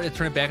Joja Mart and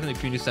turn it back into the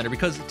community center,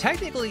 because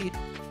technically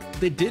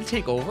they did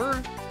take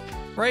over,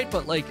 right?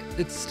 But like,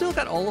 it's still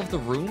got all of the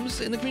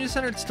rooms in the community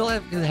center. It still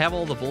have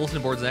all the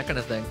bulletin boards and that kind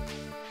of thing.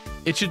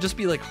 It should just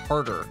be like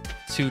harder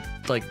to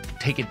like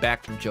take it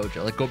back from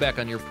Joja. Like go back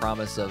on your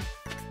promise of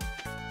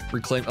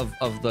reclaim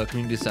of the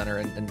community center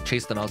and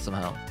chase them out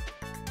somehow.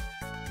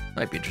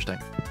 Might be interesting.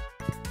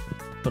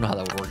 Don't know how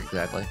that would work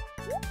exactly.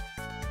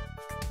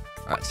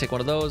 All right, let's take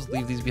one of those,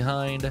 leave these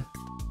behind.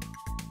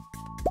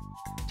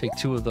 Take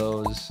 2 of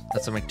those.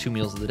 That's gonna make 2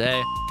 meals of the day.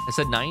 I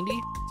said 90,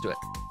 let's do it.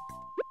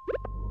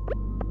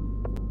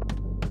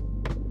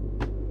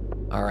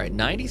 All right,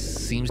 90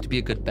 seems to be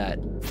a good bet.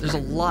 There's a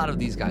lot of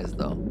these guys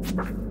though.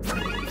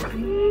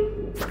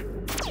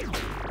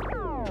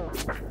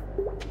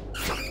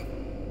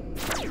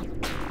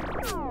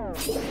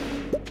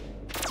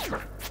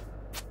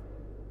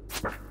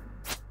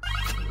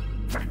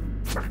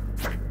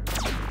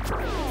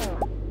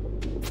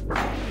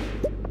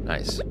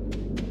 Nice.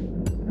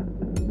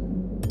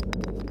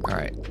 All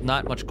right,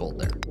 not much gold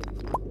there.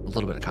 A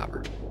little bit of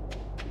copper.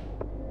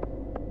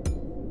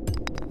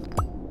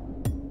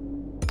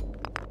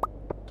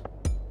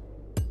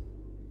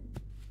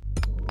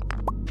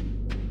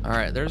 All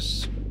right,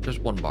 there's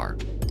 1 bar.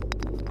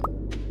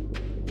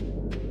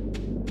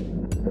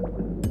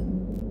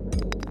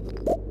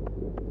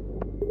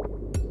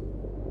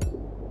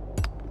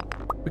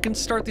 We can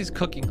start these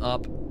cooking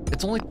up.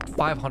 It's only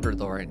 500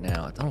 though right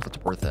now. I don't know if it's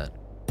worth it.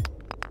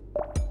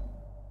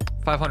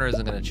 500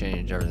 isn't going to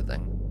change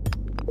everything.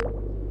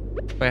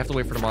 If I have to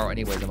wait for tomorrow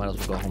anyways, I might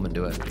as well go home and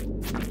do it.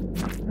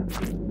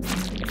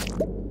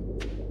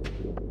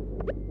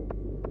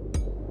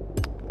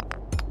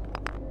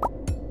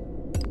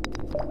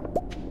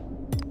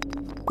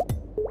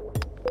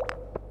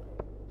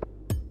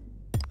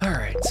 All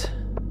right.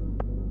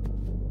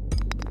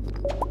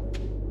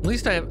 At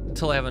least I have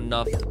until I have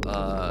enough,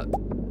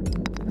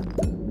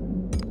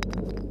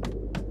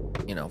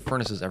 you know,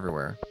 furnaces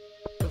everywhere.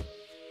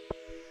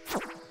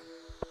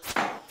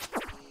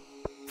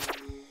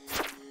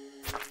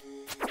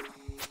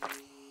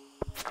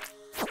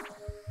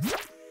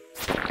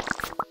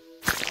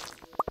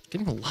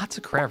 Getting lots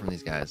of crab from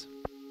these guys.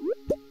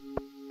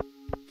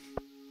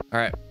 All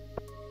right.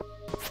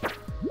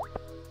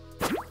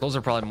 Those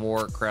are probably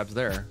more crabs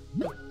there.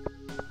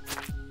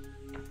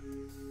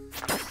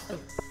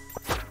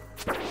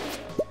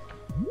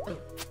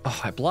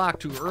 Oh, I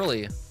blocked too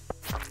early.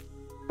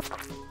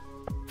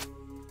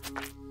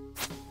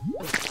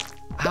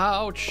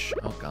 Ouch.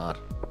 Oh, God.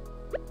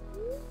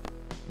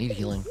 Need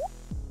healing.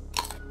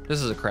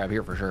 This is a crab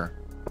here for sure.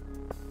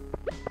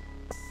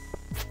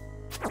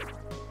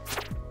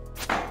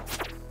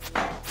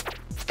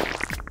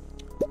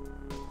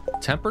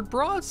 Tempered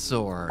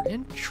broadsword.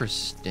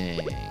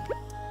 Interesting.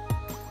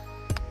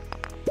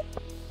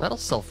 That'll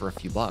sell for a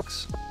few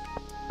bucks.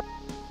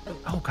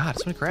 Oh God,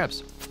 so many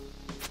crabs.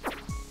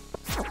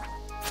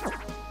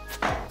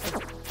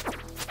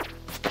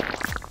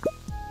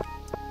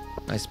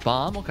 Nice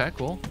bomb. Okay,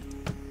 cool.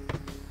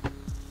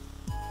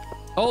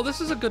 Oh,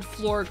 this is a good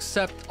floor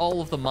except all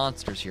of the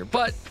monsters here.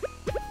 But,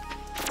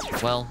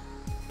 well,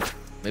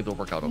 maybe it'll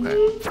work out okay.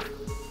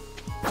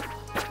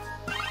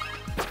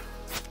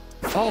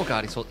 Oh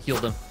God, he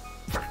healed him.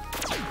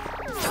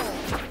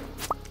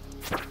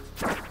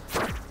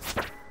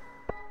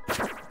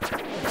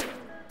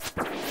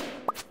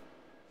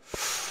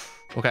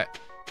 Okay.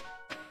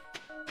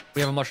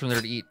 We have a mushroom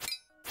there to eat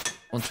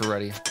once we're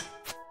ready.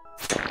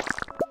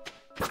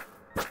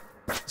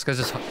 This guy's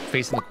just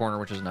facing the corner,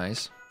 which is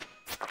nice.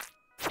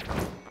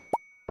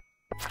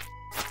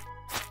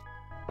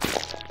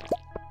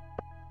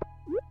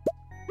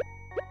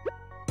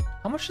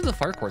 How much does the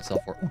fire quartz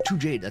sell for? Ooh, 2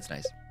 jade, that's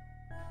nice.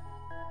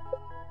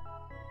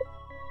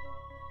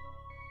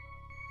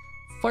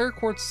 Fire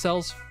quartz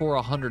sells for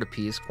 100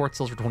 apiece. Quartz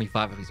sells for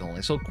 25 apiece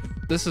only. So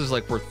this is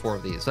like worth 4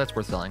 of these. So that's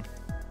worth selling.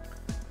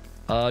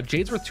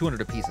 Jade's worth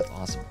 200 apiece. That's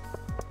awesome.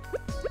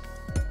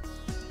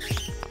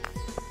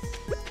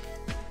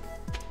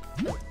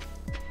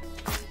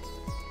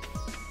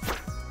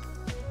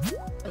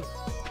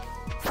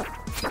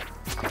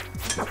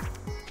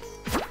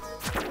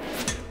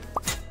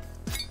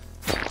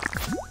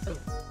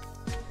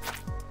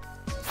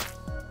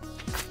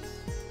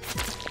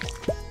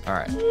 All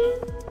right.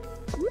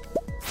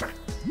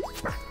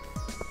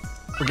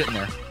 We're getting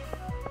there.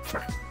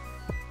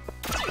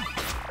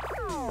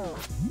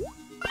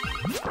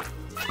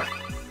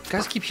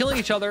 Guys keep healing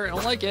each other. I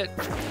don't like it.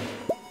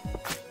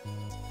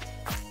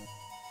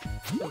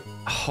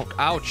 Oh,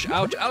 ouch,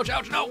 ouch, ouch,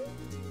 ouch, no.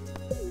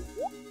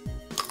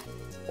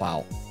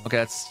 Wow. Okay,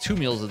 that's 2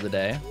 meals of the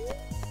day.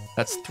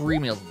 That's 3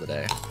 meals of the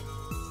day.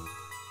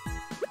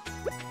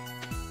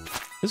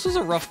 This was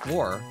a rough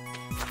floor.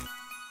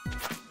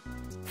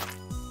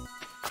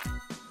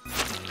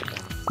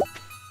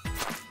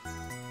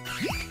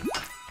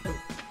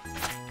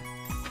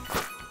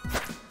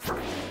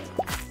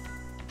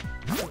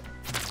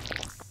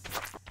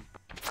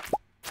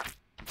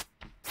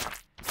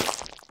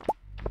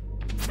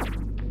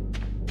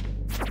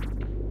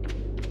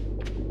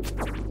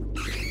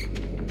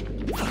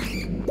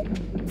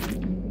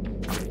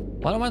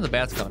 Well, I don't mind the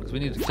bats coming because we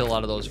need to kill a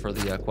lot of those for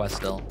the quest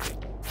still.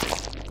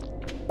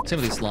 Same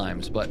with these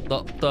slimes, but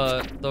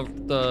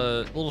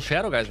the little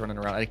shadow guys running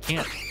around, I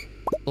can't.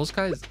 Those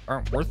guys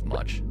aren't worth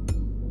much.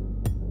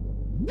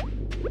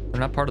 They're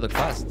not part of the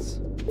quests.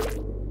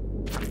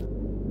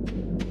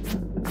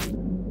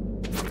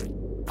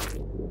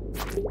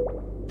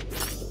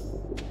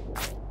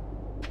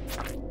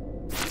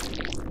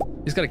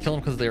 You just gotta kill them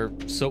because they're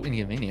so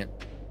inconvenient.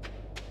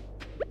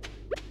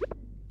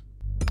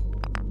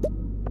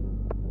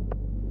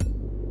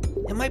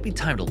 It might be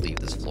time to leave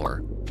this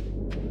floor.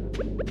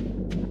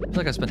 I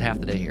feel like I spent half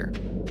the day here.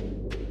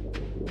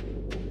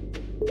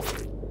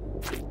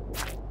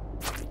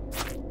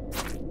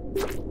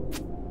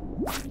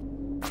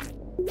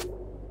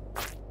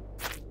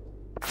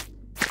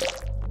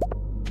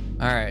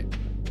 All right.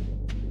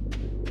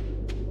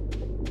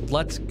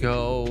 Let's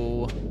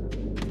go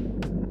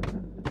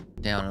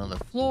down another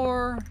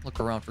floor, look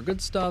around for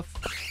good stuff.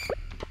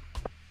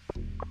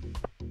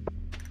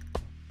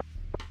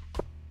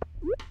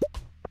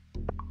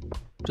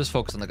 Just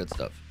focus on the good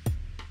stuff.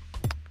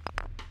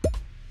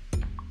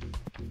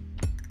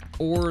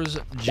 Ores,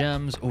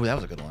 gems. Oh, that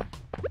was a good one.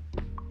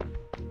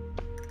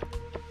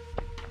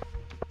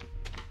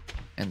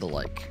 And the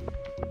like.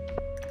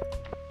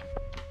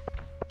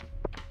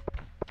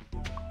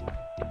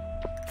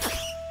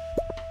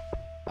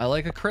 I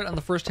like a crit on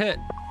the first hit.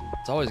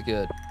 It's always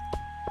good.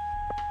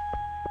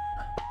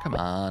 Come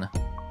on.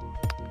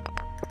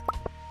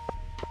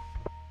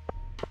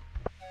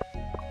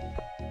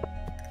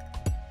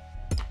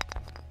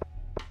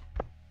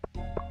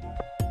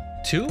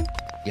 Two?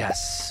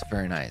 Yes,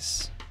 very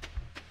nice.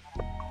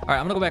 All right,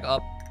 I'm gonna go back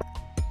up.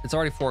 It's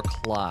already 4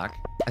 o'clock.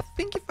 I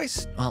think if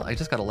well, I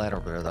just got a ladder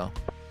over there though.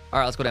 All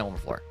right, let's go down one more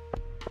floor.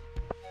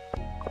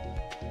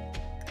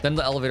 Then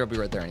the elevator will be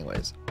right there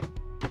anyways.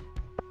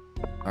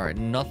 All right,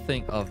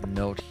 nothing of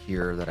note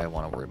here that I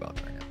want to worry about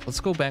right now. Let's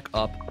go back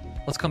up.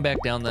 Let's come back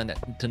down then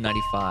to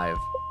 95.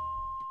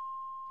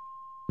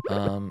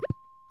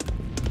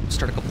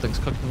 Start a couple things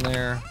cooking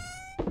there.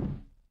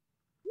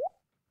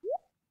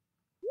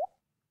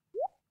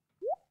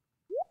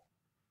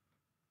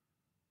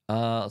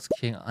 Let's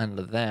key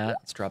onto that.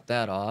 Let's drop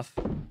that off.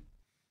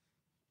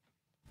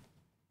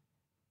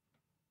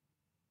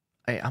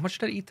 Hey, how much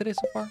did I eat today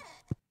so far? I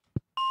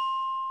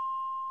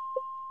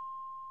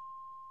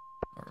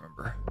don't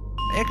remember.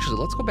 Actually,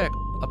 let's go back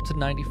up to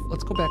 90.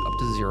 Let's go back up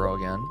to 0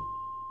 again.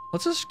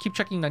 Let's just keep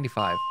checking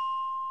 95.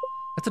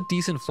 That's a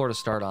decent floor to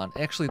start on.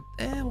 Actually,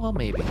 well,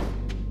 maybe.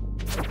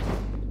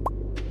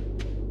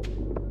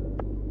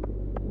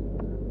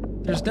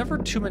 There's never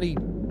too many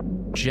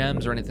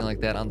gems or anything like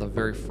that on the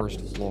very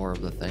first floor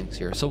of the things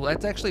here. So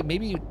that's actually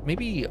maybe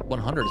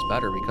 100 is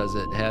better because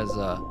it has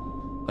a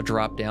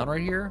drop down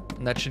right here,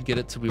 and that should get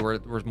it to be where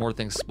there's more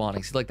things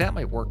spawning. See, like that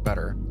might work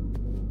better.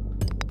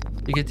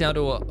 You get down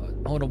to a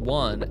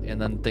 1,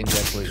 and then things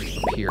actually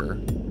appear.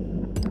 And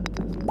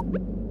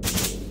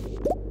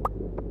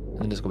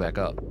then just go back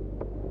up. I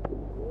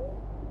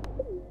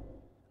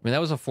mean, that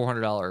was a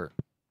 $400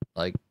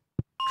 like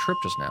trip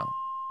just now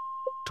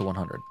to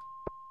 100.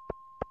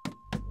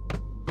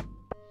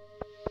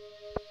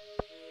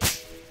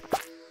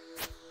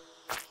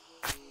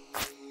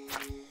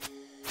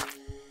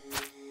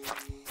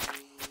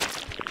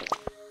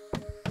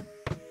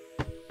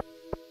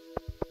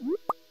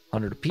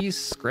 $100 a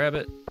piece, grab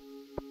it.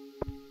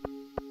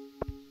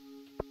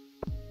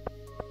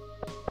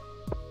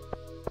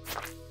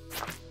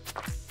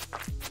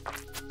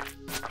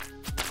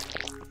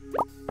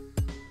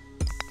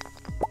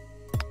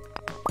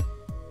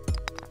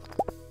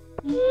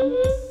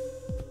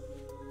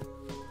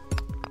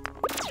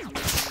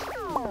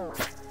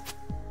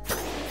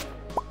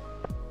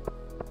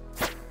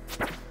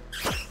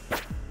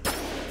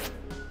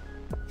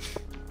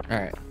 All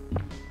right.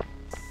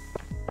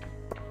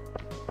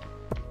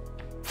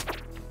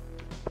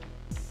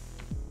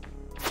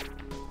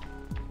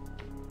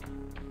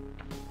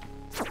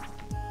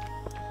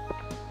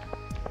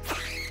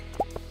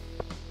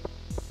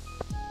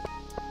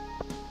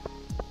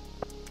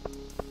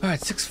 All right,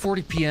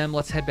 6:40 p.m.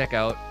 Let's head back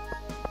out.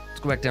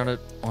 Let's go back down to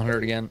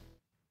 100 again.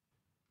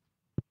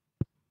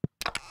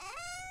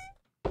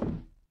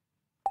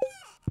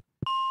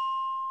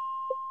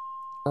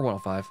 Or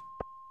 105.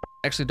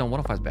 Actually, no,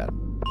 105 is bad.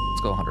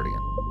 Let's go 100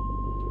 again.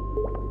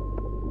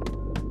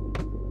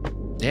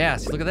 Yeah,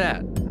 see, look at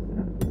that.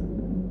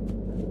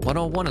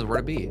 101 is where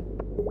to be.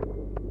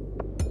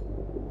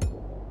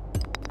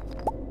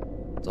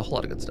 It's a whole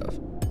lot of good stuff.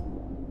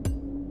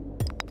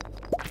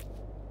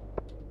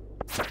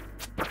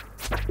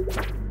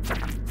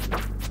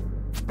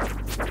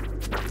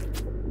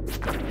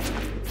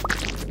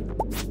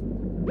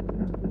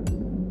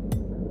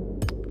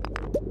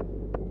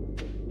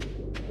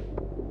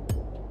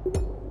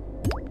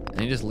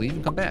 And you just leave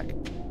and come back.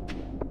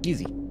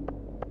 Easy.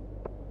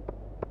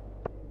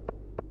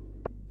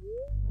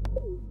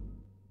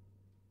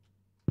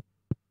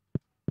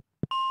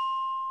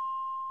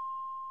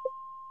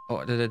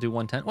 Oh, did I do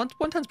 110?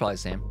 110's probably the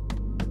same.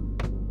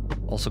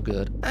 Also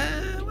good.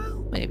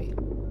 Well, maybe.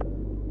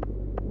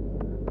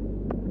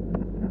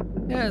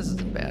 Yeah, this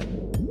isn't bad.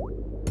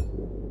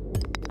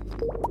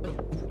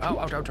 Ow,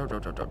 ouch, ouch, ouch,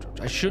 ouch, ouch, ouch.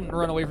 I shouldn't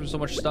run away from so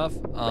much stuff.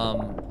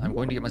 I'm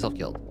going to get myself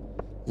killed.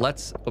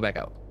 Let's go back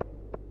out.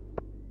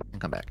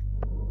 And come back.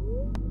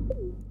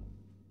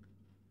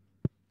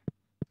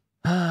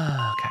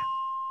 Okay.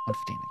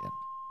 115 again.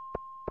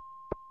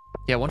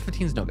 Yeah,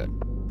 115 is no good.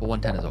 But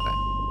 110 is okay.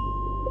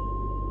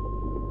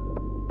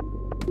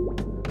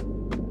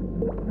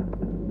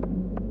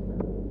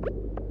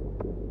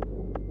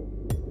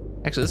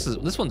 Actually,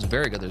 this one's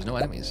very good. There's no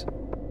enemies.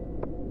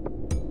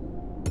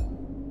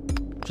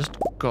 Just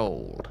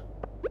gold.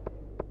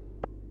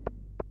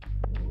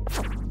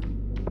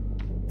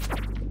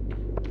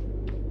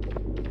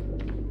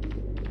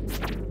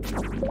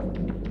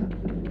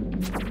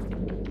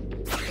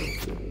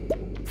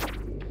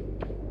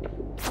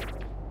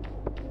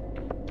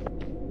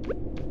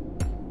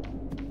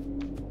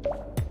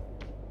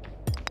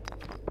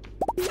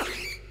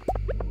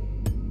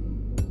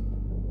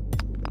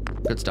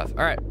 Good stuff.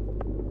 All right.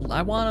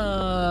 I want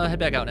to head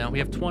back out now. We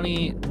have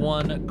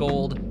 21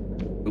 gold.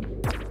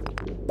 Oop.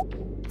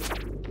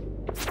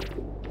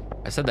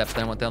 I said that, but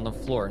then I went down the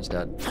floor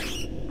instead.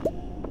 It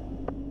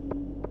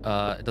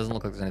doesn't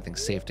look like there's anything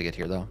safe to get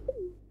here, though.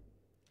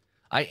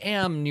 I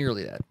am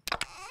nearly dead. All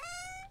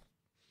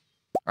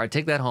right,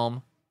 take that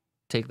home.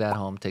 Take that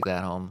home. Take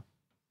that home.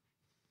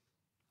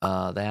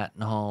 That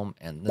and home.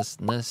 And this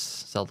and this.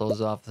 Sell those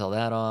off. Sell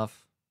that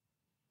off.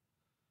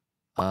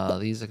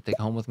 These I can take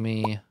home with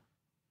me.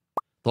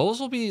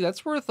 Those will be,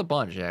 that's worth a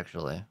bunch,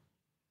 actually.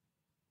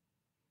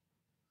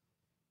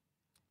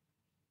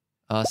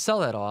 Sell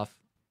that off.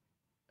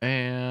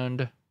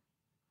 And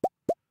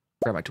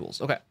grab my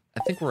tools. Okay, I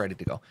think we're ready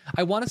to go.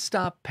 I want to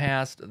stop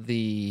past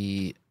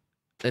the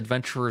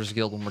Adventurers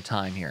Guild one more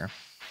time here.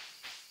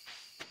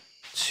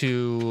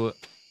 To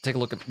take a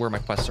look at where my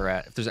quests are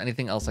at. If there's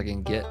anything else I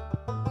can get.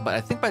 But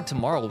I think by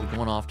tomorrow we'll be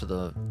going off to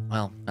the,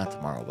 well, not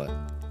tomorrow, but...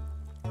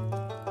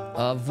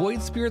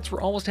 Void Spirits,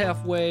 we're almost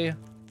halfway.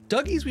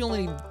 Duggies, we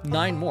only need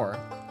 9 more.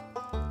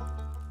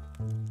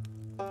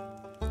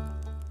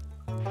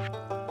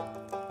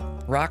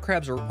 Rock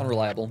crabs are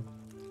unreliable.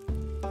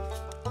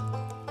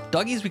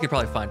 Duggies we could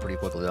probably find pretty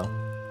quickly though.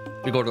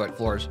 We go to like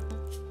floors.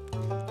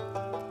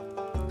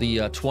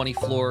 The 20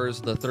 floors,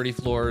 the 30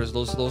 floors,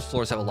 those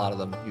floors have a lot of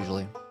them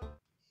usually.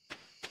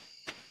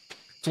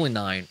 It's only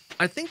 9.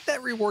 I think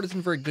that reward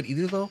isn't very good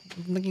either though,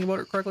 if I'm thinking about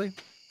it correctly.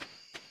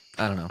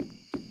 I don't know.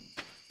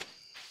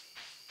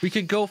 We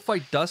could go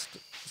fight dust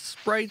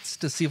sprites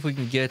to see if we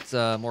can get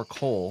more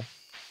coal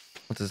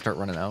once they start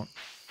running out.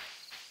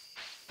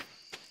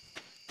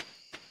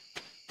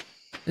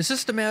 It's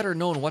just a matter of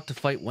knowing what to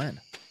fight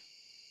when.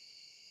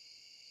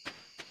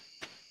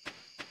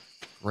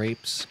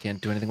 Grapes,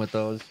 can't do anything with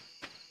those.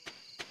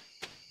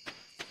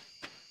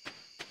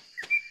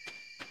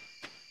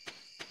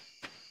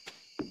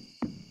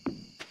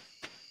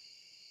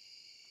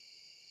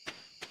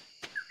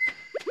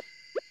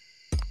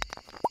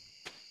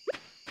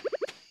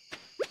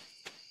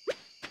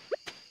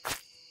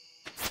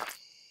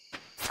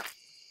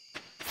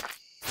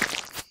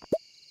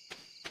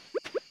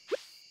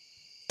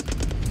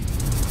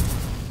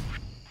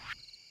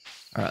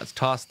 All right, let's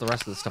toss the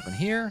rest of the stuff in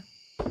here.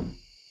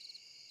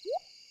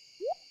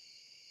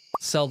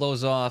 Sell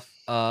those off.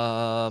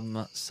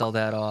 Sell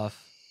that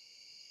off.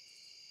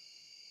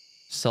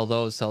 Sell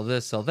those, sell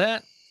this, sell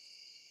that.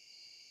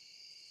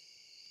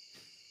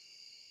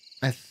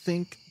 I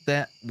think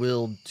that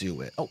will do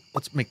it. Oh,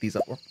 let's make these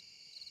up. All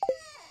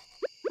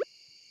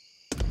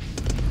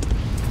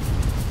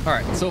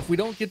right, so if we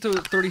don't get to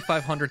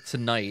 3,500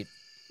 tonight,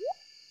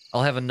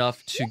 I'll have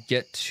enough to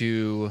get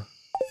to...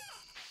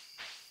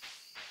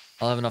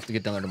 I'll have enough to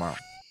get down there tomorrow.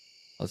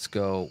 Let's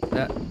go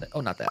that.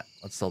 Oh, not that.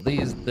 Let's sell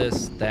these,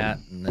 this, that,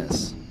 and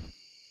this.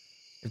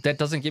 If that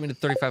doesn't get me to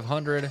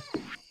 3,500,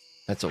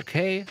 that's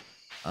okay.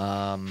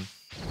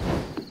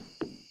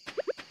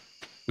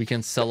 We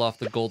can sell off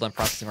the gold I'm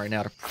processing right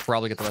now to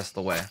probably get the rest of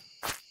the way.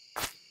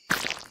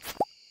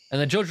 And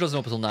then Joja doesn't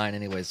open until 9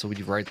 anyway, so we'd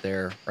be right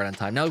there, right on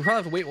time. Now, we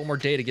probably have to wait one more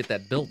day to get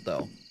that built,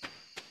 though.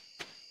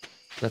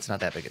 That's not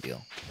that big a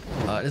deal.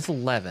 It's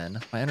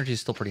 11. My energy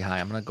is still pretty high.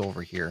 I'm going to go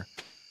over here.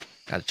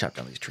 Gotta chop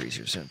down these trees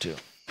here soon, too.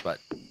 But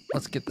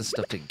let's get this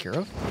stuff taken care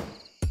of.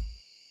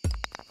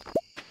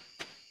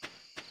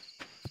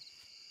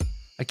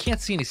 I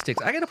can't see any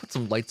sticks. I gotta put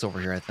some lights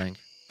over here, I think.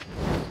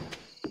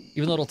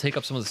 Even though it'll take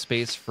up some of the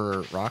space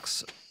for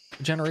rocks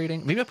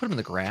generating. Maybe I put them in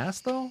the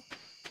grass, though?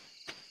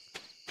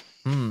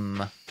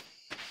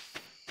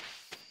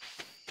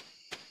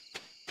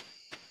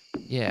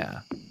 Yeah.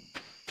 Yeah,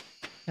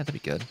 that'd be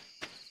good.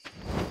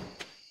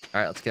 All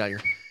right, let's get out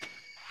of here.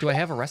 Do I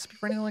have a recipe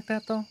for anything like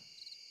that, though?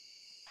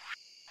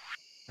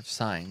 I have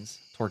signs,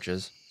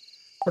 torches.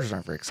 Torches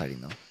aren't very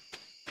exciting, though.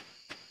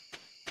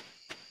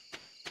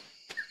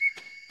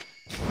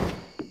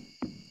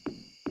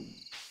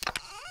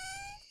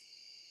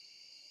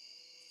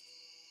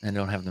 And I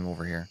don't have them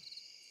over here.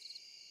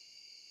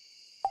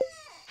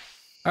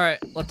 All right,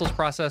 let those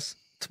process.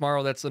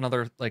 Tomorrow, that's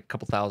another, like,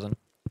 couple thousand.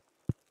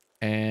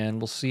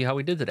 And we'll see how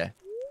we did today.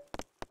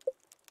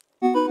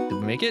 Did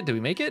we make it? Did we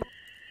make it?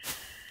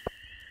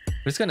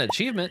 We just got an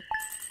achievement.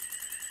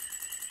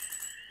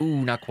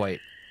 Ooh, not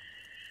quite.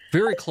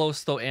 Very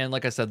close, though, and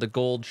like I said, the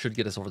gold should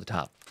get us over the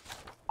top.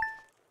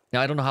 Now,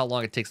 I don't know how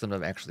long it takes them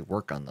to actually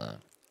work on the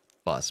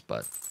bus,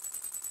 but...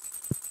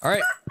 All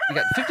right, we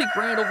got 50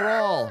 grand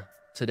overall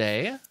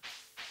today.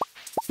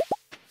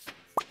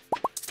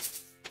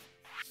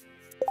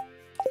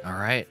 All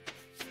right.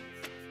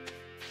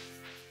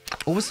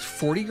 Oh, was it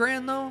 40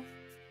 grand, though?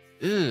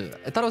 Ugh,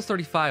 I thought it was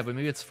 35, but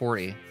maybe it's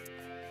 40.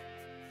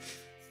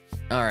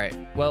 All right,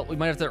 well, we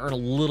might have to earn a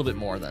little bit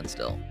more then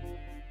still.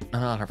 I'm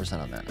not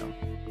 100% on that now.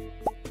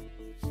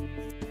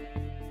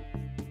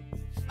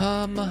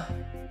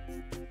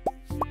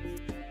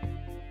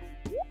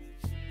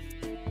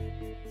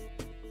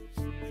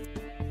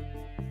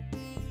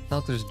 Not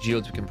like there's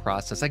geodes we can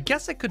process. I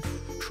guess I could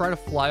try to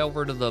fly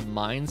over to the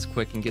mines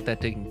quick and get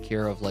that taken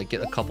care of, like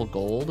get a couple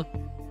gold.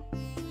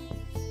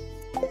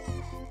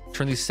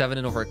 Turn these 7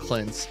 in over at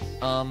Clint's.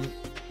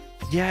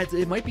 Yeah,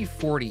 it might be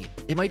 40.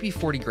 It might be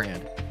 40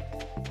 grand.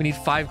 We need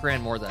 5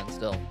 grand more then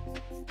still.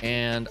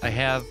 And I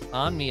have,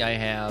 on me, I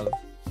have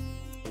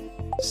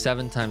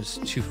 7 times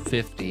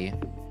 250.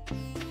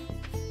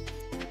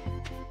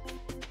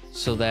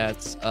 So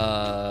that's,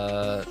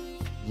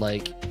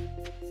 like,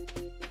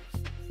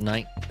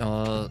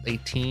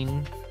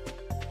 18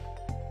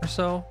 or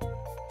so.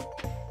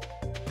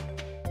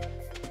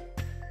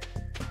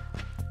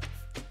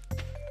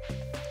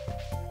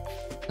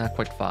 Not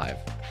quite 5.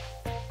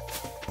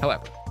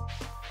 However.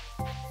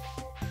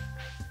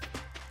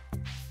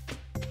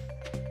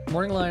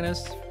 Morning,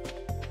 Linus.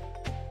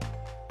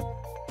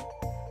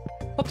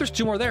 Oh, there's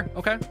 2 more there.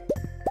 Okay.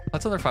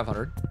 That's another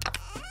 500.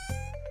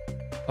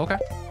 Okay.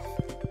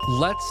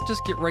 Let's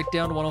just get right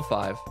down to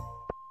 105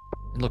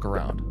 and look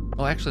around.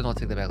 Oh, actually, don't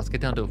take that back. Let's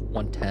get down to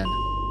 110.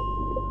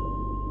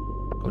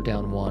 Go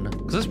down 1.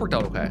 Because this worked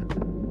out okay.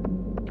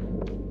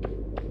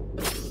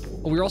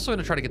 Oh, we're also going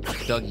to try to get the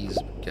Dougies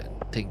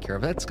taken care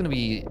of. That's going to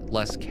be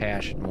less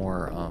cash and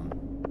more,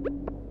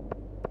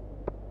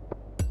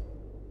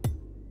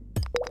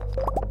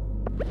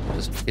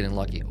 just getting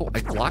lucky. Oh,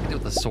 I blocked it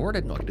with a sword? I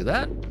didn't know I could do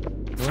that.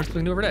 I learn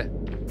something new every day.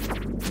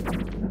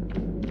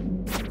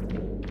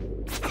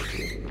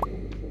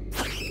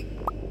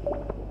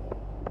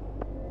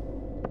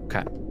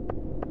 Okay.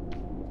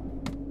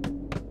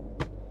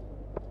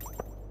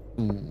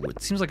 Ooh,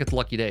 it seems like it's a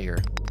lucky day here.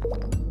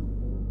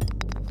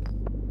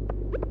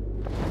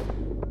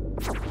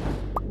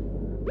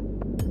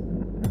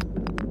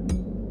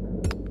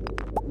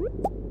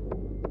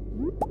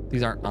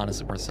 These aren't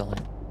honestly worth selling.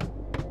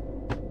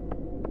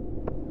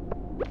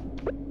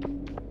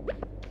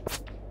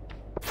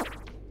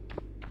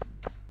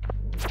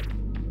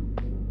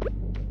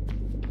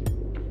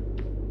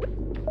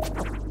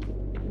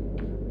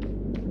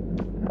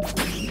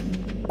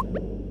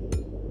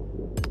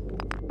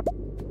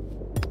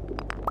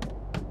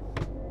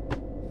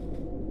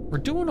 We're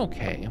doing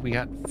okay. We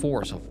got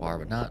 4 so far,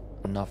 but not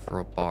enough for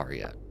a bar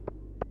yet.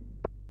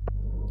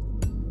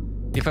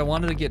 If I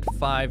wanted to get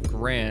 5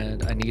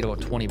 grand, I need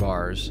about 20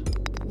 bars.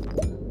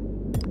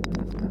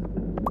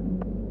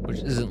 Which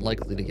isn't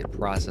likely to get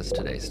processed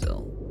today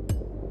still.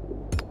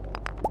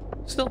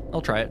 Still,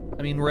 I'll try it.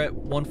 I mean, we're at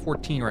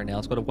 114 right now.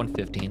 Let's go to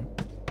 115.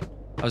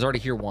 I was already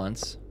here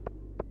once.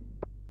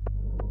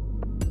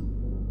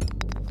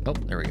 Oh,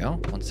 there we go.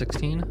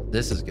 116.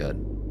 This is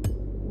good.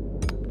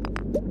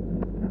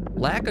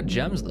 Lack of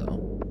gems, though.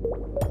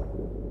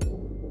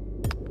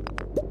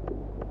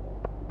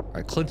 All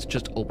right, Clint's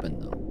just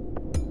opened, though.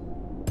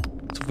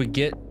 So if we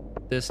get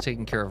this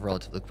taken care of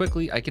relatively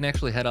quickly, I can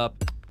actually head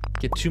up,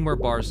 get 2 more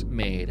bars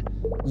made.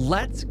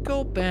 Let's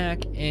go back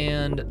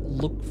and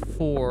look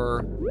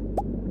for...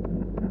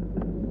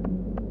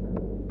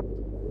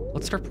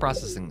 Let's start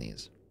processing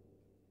these.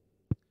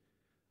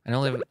 I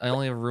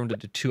only have room to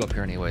do 2 up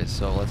here anyway,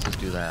 so let's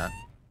just do that.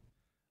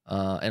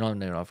 I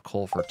don't have enough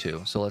coal for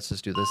 2, so let's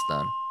just do this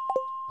then.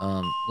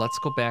 Let's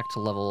go back to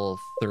level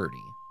 30.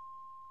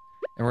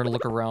 And we're gonna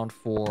look around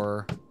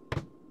for...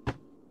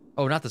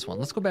 Oh, not this one.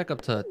 Let's go back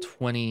up to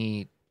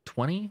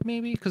 2020,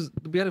 maybe? Because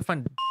we gotta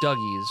find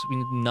Dougies. We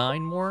need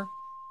 9 more.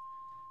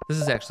 This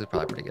is actually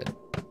probably pretty good.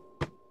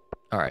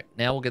 All right,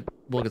 now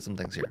we'll get some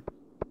things here.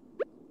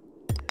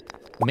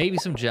 Maybe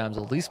some gems,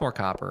 at least more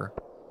copper.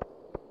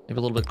 Maybe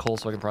a little bit of coal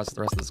so I can process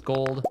the rest of this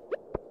gold.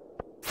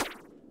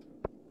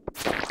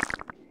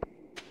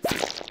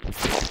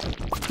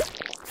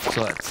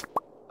 So that's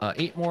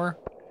 8 more.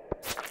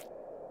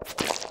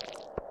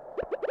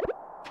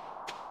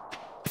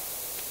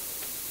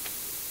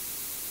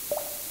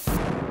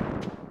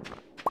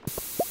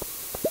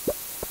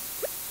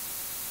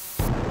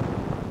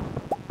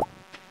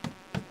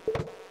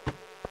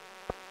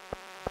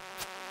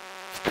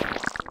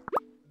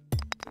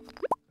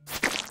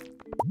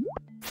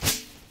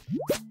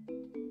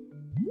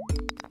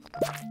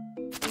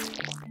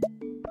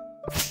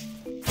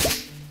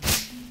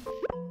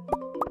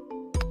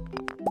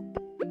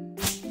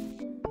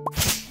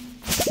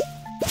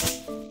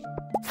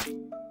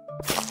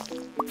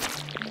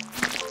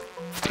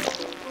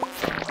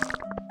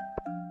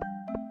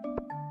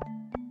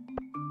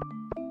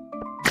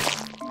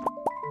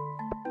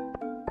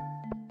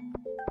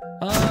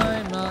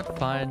 not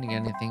finding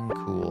anything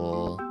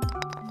cool.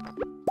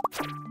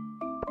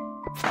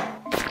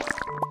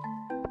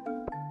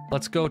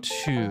 Let's go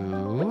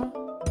to...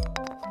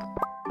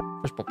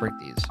 First, we'll break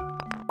these.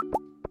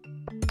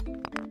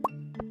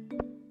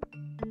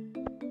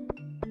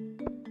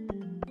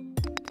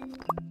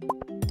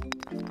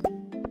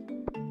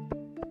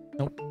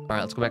 Nope. All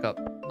right, let's go back up.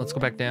 Let's go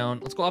back down.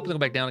 Let's go up and then go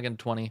back down again to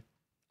 20.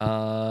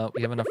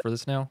 We have enough for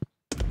this now.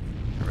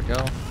 There we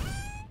go.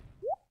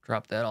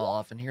 Drop that all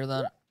off in here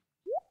then.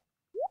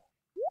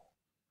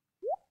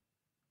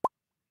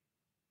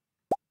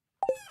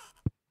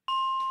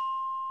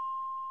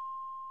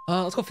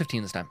 Let's go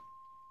 15 this time.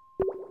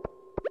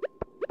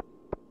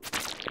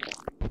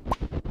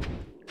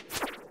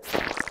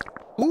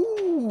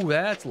 Ooh,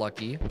 that's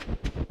lucky.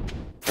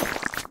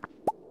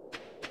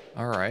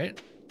 All right,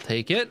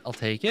 take it. I'll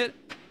take it.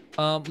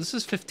 This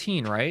is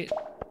 15, right?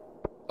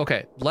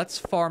 Okay, let's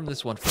farm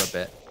this one for a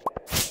bit.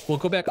 We'll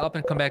go back up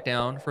and come back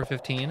down for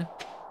 15.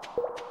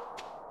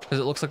 Because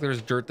it looks like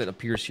there's dirt that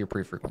appears here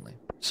pretty frequently.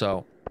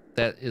 So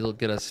that it'll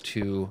get us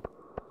to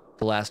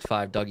the last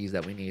 5 Dougies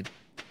that we need.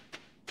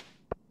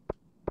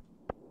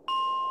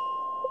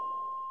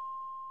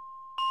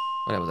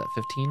 What was that,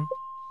 15?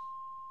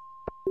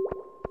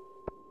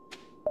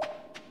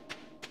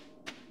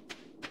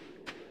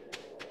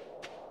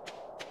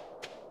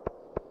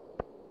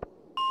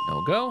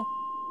 No go.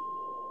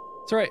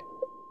 It's all right.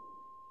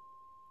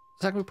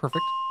 It's not gonna be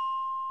perfect.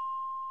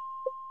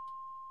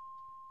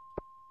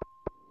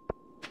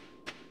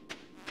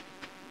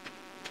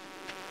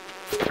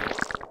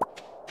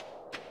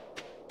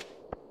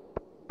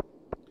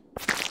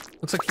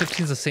 Looks like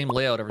 15 is the same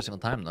layout every single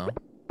time, though.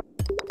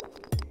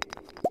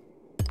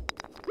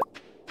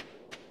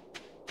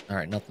 All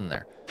right, nothing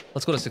there.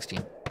 Let's go to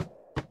 16.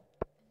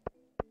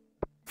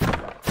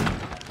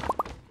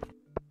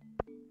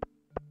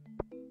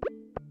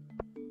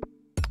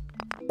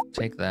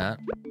 Take that.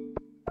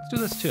 Let's do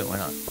this too, why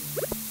not?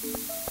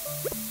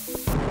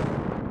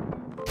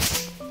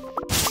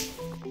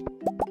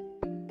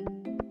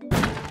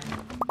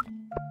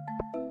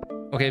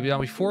 Okay,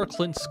 before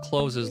Clint's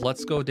closes,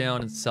 let's go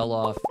down and sell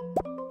off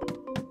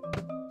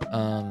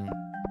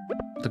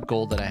the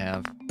gold that I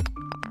have.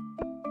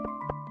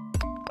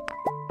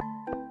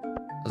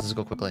 Let's just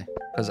go quickly,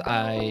 because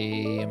I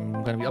am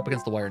going to be up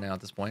against the wire now at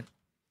this point.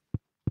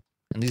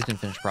 And these didn't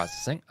finish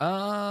processing.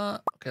 Okay,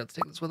 let's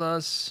take this with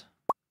us.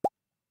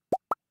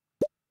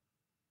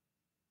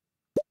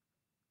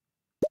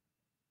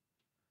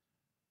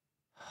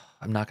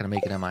 I'm not going to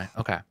make it, am I?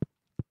 Okay. I'm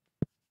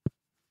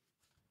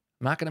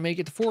not going to make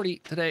it to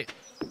 40 today.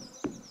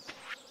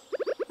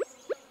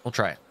 We'll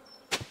try it.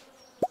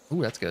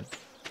 Ooh, that's good.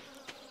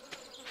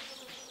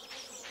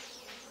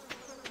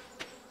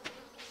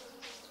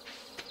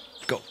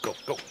 Go, go,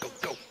 go, go,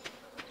 go.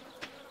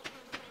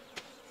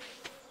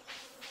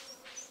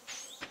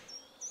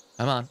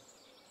 Come on.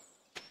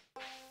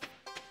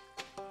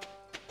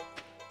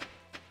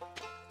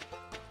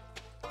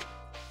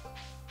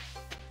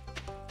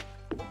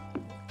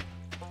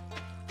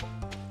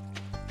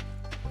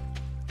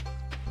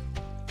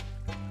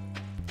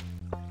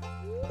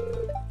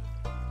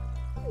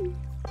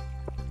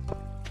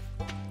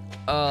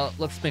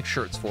 Let's make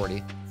sure it's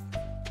 40.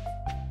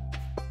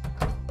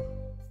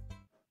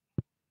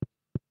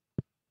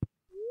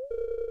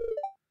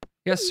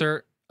 Yes,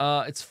 sir.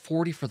 It's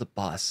 40 for the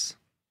bus.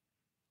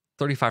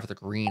 35 for the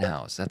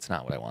greenhouse. That's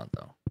not what I want,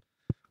 though.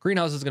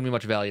 Greenhouse is going to be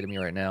much value to me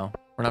right now.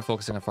 We're not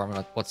focusing on farming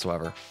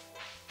whatsoever.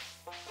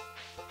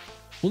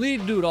 We'll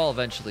need to do it all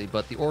eventually,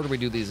 but the order we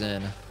do these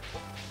in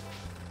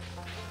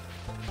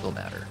will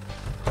matter.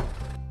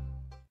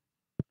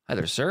 Hi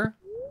there, sir.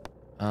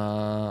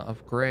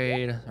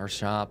 Upgrade our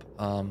shop.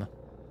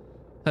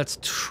 That's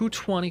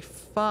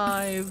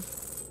 225.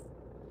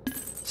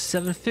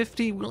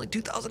 750. We only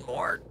 2,000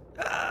 more.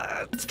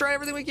 Let's try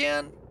everything we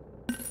can.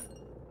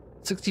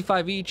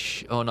 65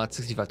 each. Oh, not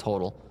 65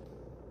 total.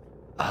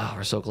 Oh,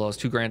 we're so close.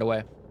 2 grand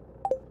away.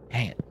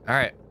 Dang it. All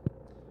right.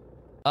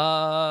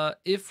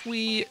 If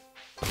we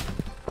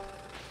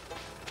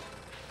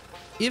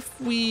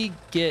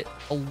get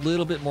a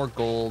little bit more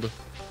gold,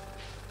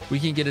 we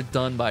can get it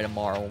done by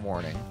tomorrow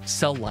morning.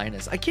 Sell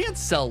Linus. I can't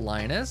sell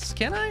Linus,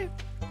 can I?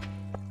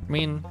 I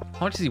mean,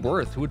 how much is he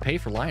worth? Who would pay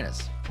for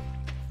Linus?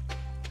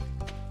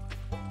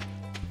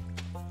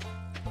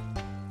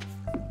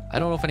 I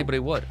don't know if anybody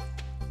would,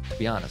 to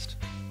be honest.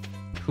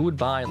 Who would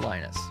buy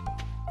Linus?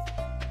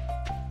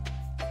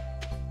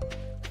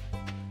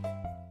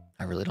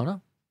 I really don't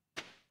know.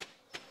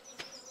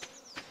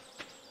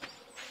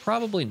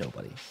 Probably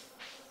nobody.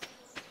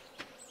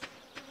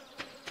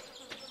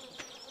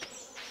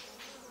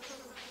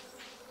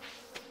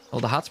 Oh,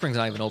 the hot spring's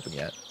not even open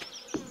yet.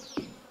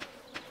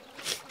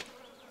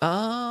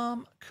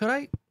 Could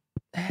I?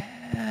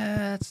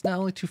 It's not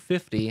only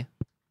 250.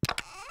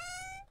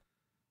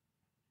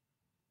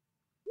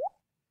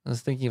 I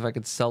was thinking if I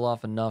could sell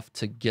off enough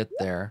to get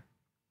there.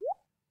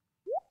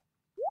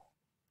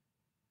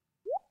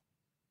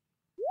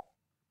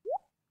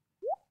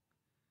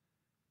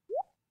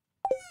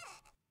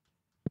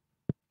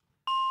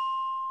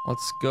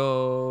 Let's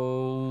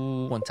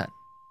go 110.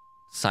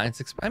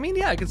 Science. I mean,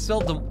 yeah, I could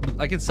sell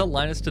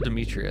Linus to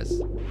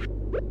Demetrius.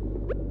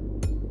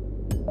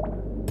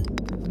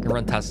 I can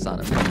run tests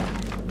on him.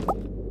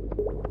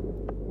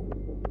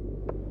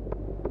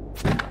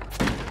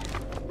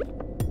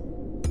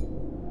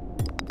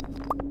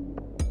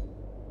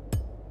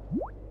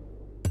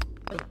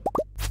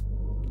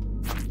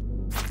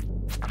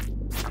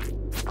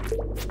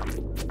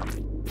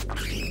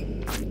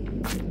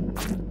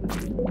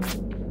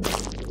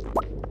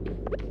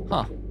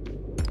 Huh.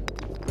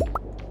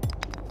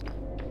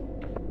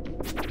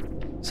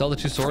 Sell the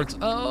 2 swords.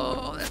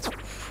 Oh, that's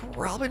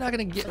probably not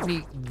gonna get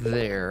me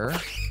there.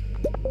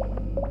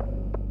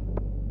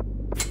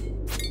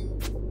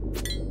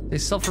 They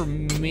sell for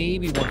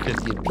maybe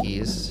 150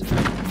 apiece.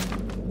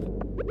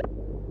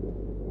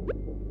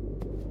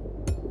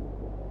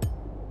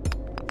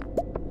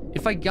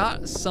 If I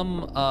got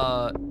some,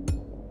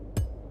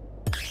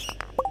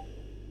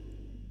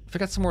 if I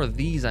got some more of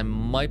these, I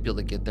might be able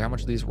to get there. How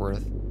much are these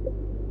worth?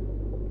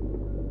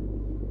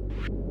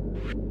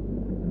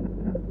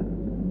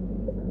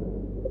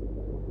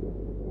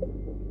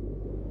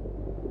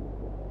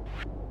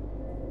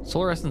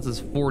 Solar Essence is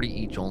 40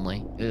 each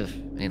only. Ugh,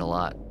 ain't a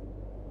lot.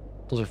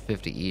 Those are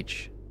 50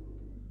 each.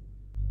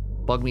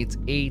 Bug Meat's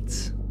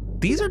 8.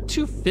 These are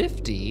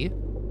 250.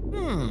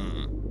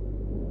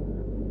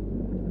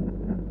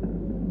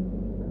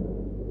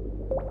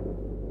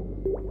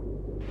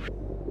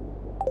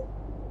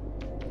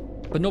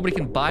 But nobody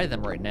can buy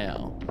them right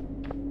now.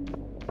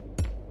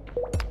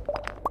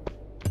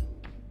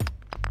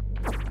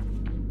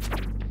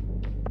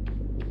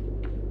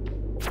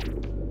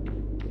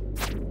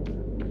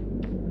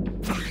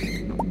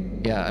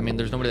 Yeah, I mean,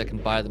 there's nobody that can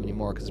buy them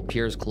anymore because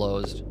Pierre's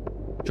closed.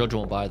 Joja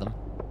won't buy them.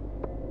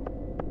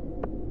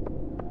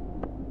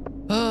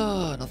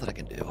 Nothing I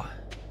can do.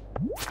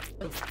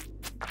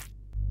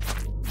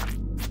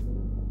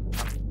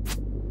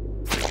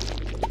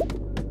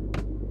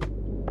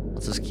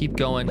 Let's just keep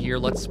going here.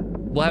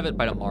 We'll have it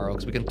by tomorrow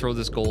because we can throw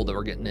this gold that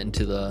we're getting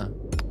into the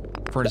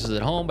furnaces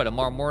at home. By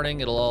tomorrow morning,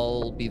 it'll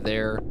all be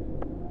there.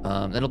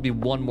 It'll be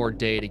one more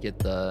day to get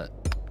the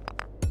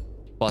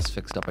bus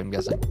fixed up, I'm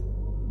guessing.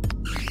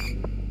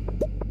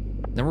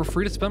 Then we're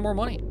free to spend more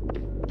money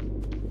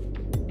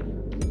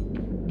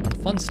on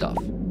fun stuff.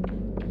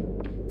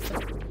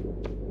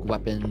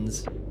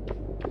 Weapons.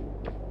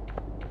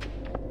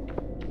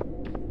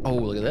 Oh,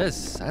 look at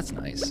this. That's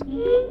nice.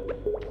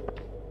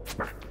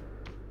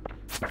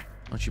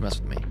 Don't you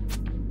mess with me.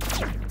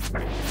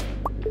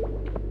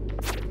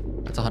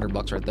 That's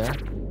 $100 right there.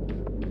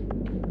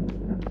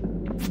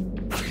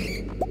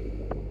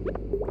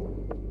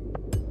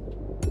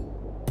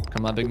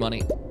 Come on, big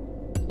money.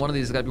 One of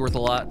these has got to be worth a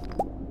lot.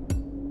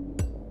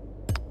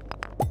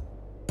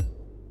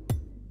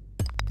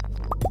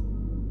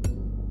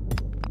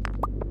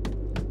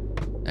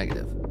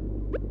 Negative.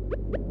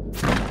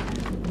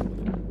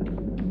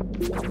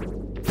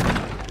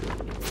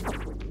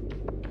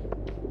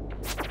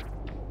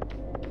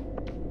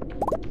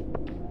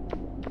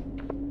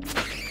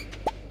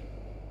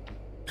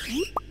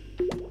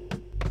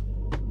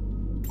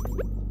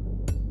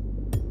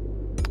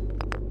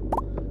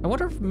 I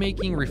wonder if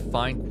making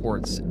refined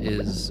quartz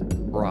is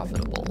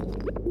profitable.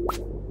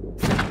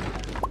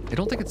 I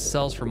don't think it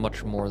sells for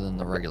much more than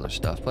the regular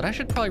stuff, but I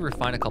should probably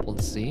refine a couple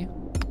and see.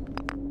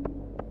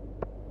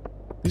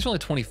 These are only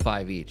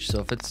 25 each, so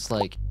if it's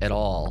like at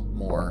all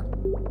more,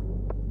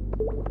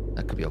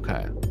 that could be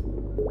okay.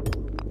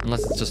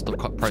 Unless it's just the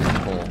price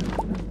of coal.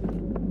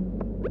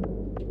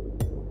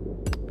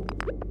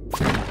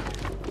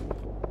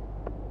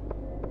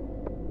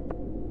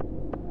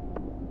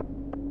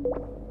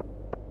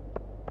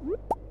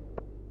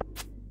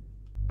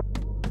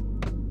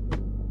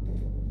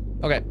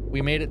 Okay,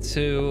 we made it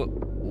to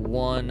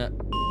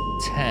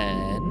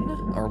 110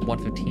 or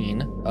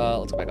 115.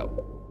 Let's go back up.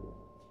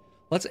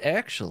 Let's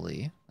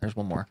actually, there's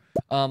one more.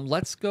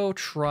 Let's go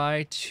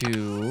try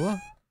to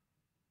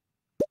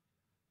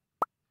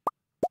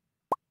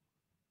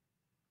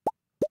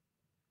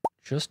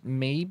just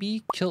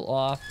maybe kill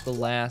off the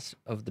last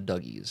of the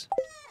Duggies.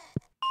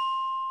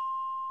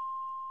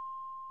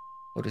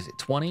 What is it,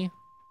 20?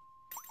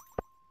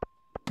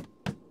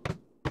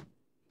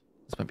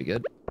 This might be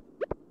good.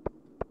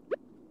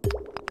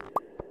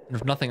 And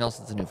if nothing else,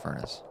 it's a new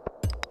furnace.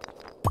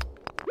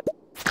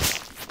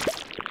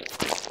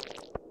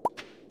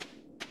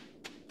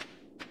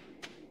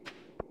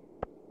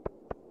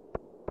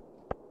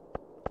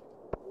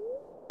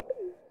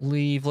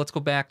 Leave. Let's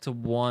go back to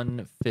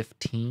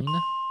 115.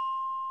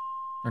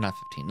 Or not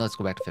 15. No, let's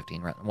go back to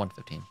 15. Right,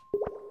 115.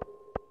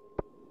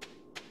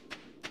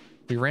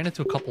 We ran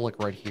into a couple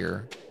like right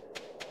here.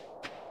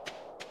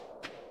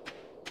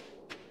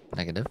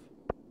 Negative.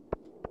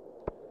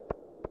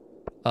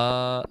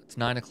 It's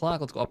 9 o'clock.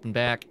 Let's go up and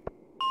back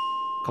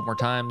a couple more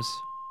times.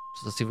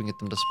 So let's see if we can get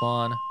them to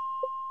spawn.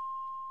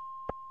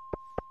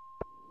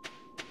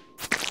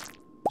 There's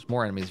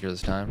more enemies here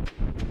this time.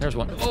 There's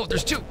one. Oh,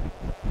 there's two.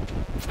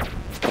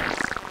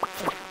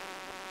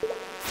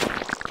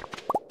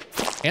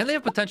 And they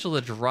have potential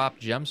to drop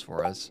gems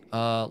for us.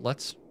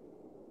 Let's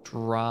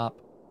drop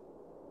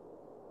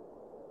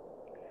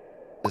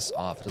this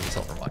off. It doesn't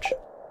sell for much.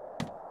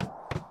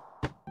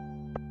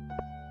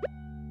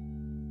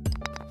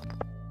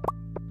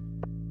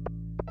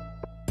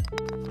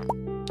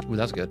 Ooh,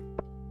 that's good.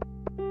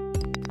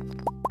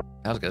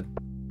 That was good.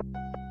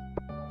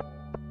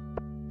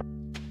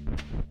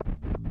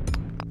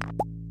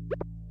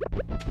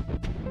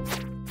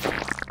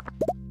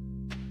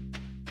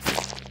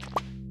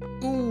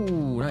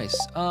 Ooh, nice.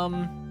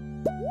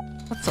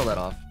 Let's sell that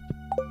off.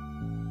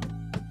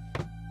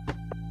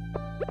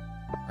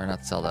 Or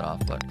not sell that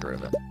off, but get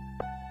rid of it.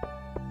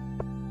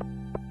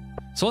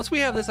 So once we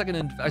have this, I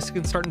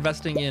can start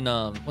investing in,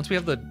 once we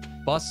have the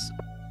bus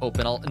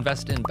open, I'll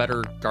invest in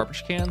better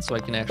garbage cans so I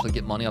can actually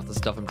get money off the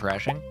stuff I'm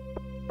trashing.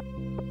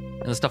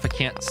 And the stuff I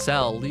can't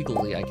sell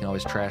legally, I can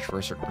always trash for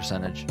a certain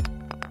percentage.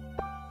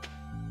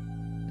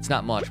 It's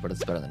not much, but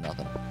it's better than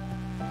nothing.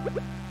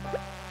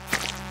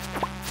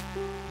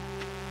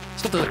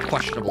 Stuff that's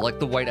questionable, like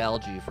the white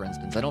algae, for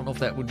instance. I don't know if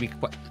that would be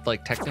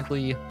like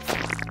technically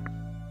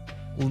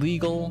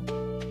legal.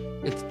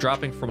 It's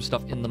dropping from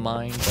stuff in the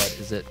mine, but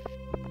is it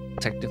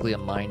technically a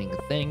mining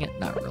thing?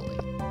 Not really.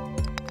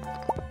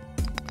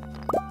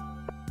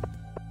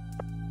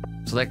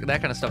 So that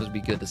kind of stuff would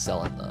be good to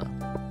sell in the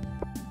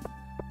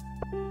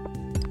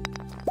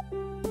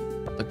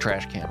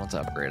trash can once I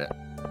upgrade it.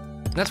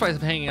 And that's why I'm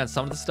hanging on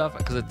some of the stuff,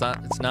 because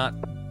it's not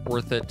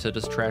worth it to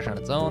just trash on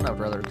its own. I would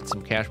rather get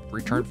some cash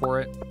return for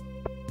it.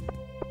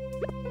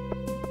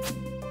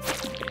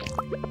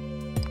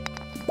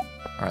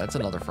 All right, that's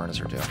another furnace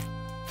or two.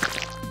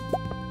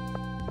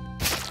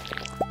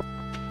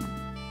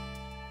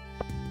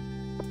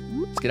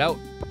 Let's get out,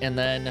 and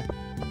then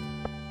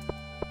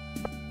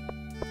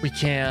we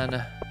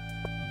can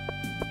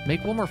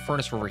make one more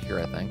furnace over here,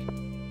 I think.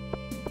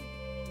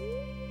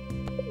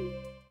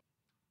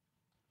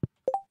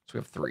 So we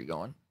have 3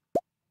 going.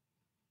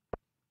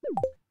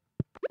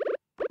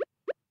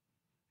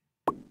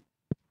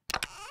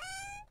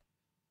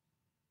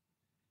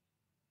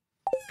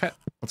 Okay,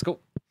 let's go.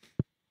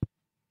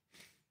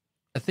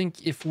 I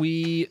think if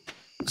we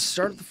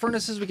start the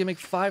furnaces, we can make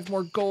 5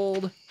 more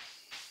gold.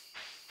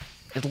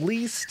 At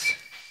least.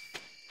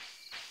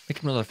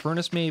 Make another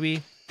furnace,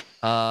 maybe.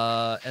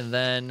 And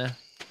then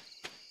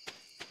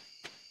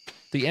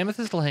the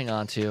amethyst I'll hang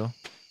on to at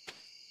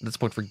this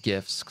point for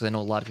gifts, because I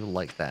know a lot of people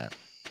like that.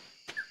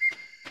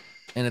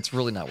 And it's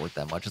really not worth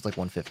that much. It's like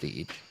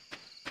 150 each.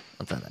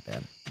 That's not that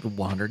bad.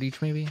 100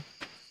 each, maybe?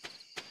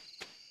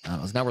 I don't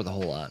know. It's not worth a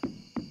whole lot.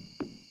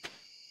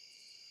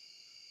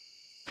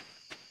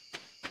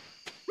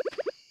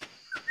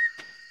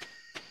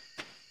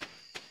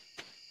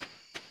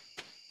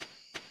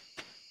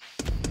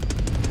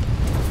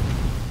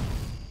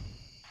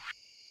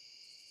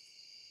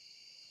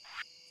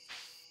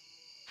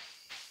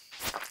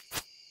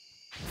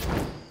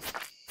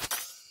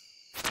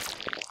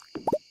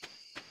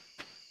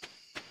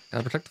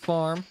 Gotta protect the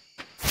farm.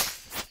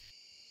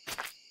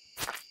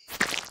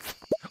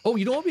 Oh,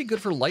 you know what would be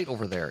good for light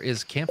over there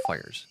is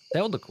campfires.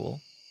 That would look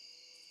cool.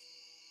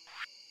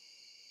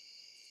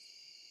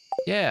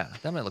 Yeah,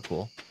 that might look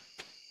cool.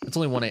 It's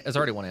only 1 a.m. It's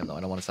already 1 a.m. though. I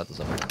don't want to set those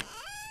up right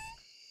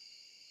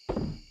now.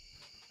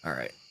 All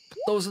right, put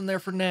those in there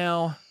for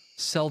now.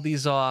 Sell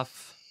these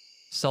off.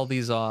 Sell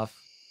these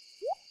off.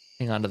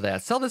 Hang on to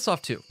that. Sell this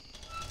off too.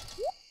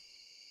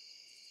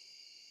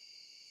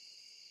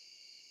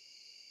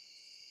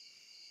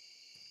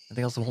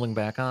 Anything else I'm holding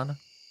back on?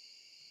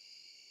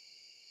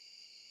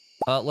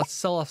 Let's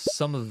sell off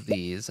some of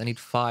these. I need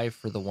 5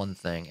 for the one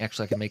thing.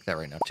 Actually, I can make that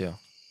right now, too.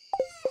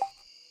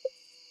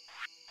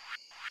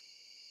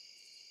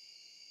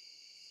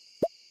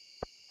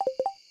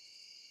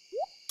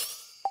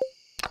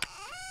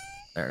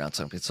 There, now it's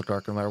gonna be so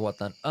dark no matter what,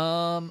 then.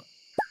 Gonna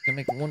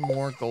make 1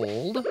 more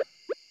gold.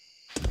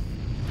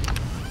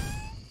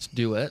 Let's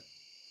do it.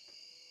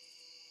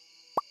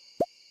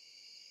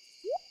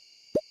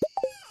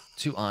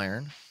 2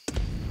 iron.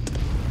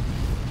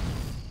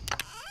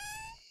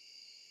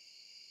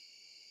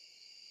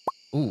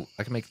 Ooh,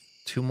 I can make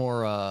 2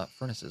 more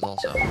furnaces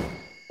also. All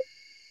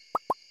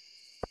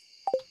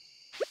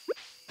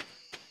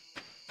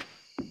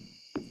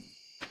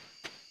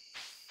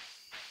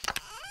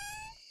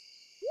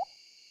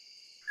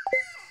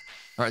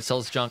right,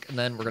 sell this junk, and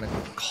then we're gonna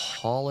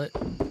call it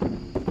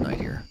night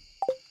here.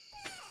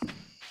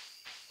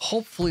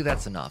 Hopefully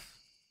that's enough.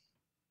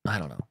 I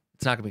don't know.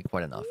 It's not gonna be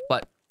quite enough,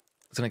 but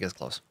it's gonna get us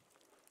close.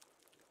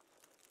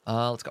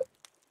 Let's go.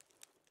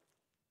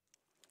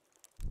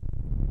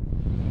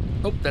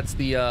 Oh, that's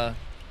the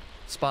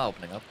spa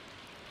opening up.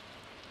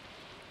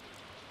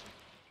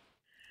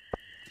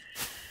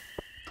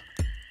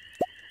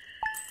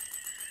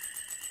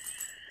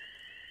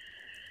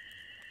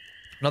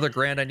 Another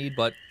grand I need,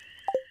 but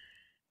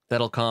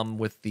that'll come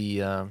with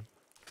the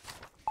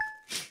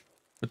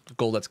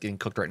gold that's getting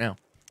cooked right now.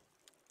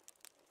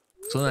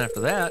 So then after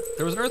that,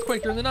 there was an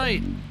earthquake during the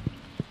night.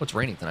 What's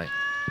raining tonight?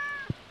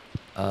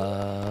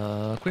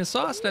 Queen of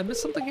sauce, did I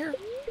miss something here?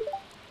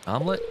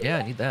 Omelet? Yeah,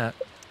 I need that.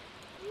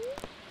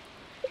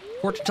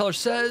 Fortune teller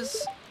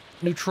says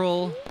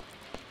neutral.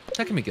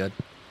 That can be good.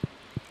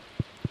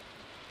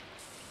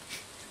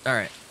 All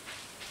right.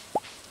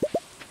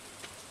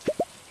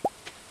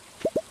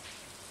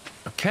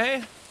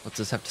 Okay. What's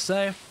this have to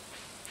say?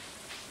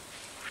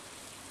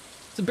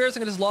 It's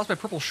embarrassing I just lost my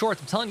purple shorts.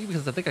 I'm telling you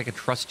because I think I can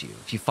trust you.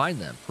 If you find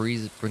them,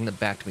 please bring them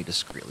back to me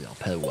discreetly. I'll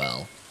pay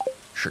well.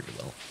 Sure you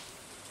will.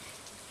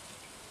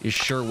 You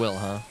sure will,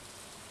 huh?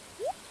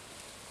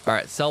 All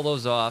right, sell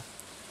those off.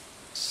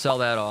 Sell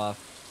that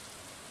off.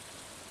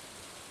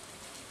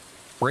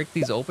 Break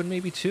these open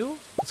maybe too?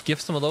 Let's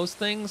gift some of those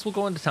things. We'll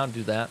go into town to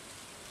do that.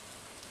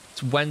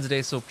 It's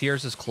Wednesday, so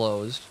Pierre's is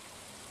closed.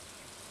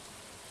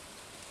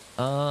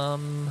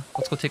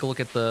 Let's go take a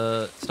look at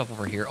the stuff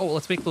over here. Oh,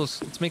 let's make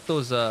those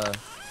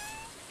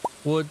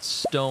wood,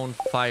 stone,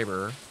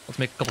 fiber. Let's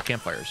make a couple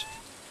campfires.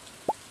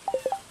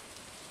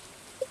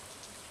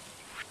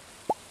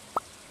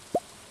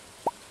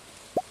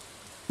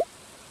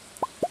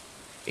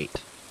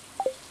 Eight.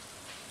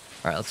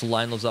 All right, let's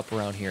line those up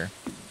around here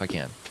if I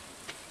can.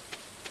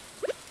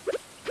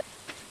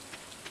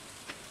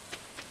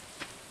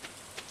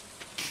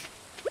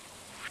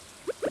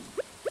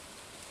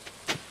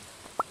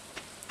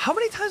 How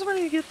many times am I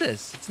going to get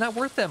this? It's not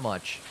worth that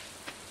much.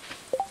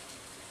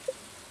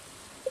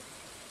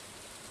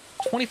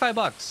 25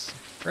 bucks.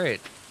 Great.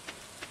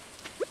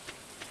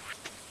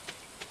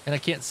 And I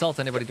can't sell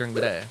to anybody during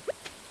the day.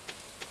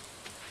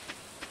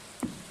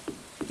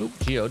 Oop,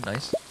 geode,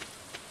 nice.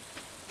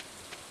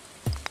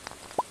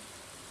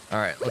 All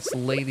right, let's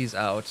lay these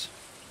out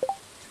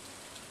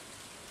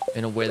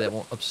in a way that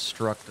won't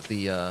obstruct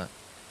the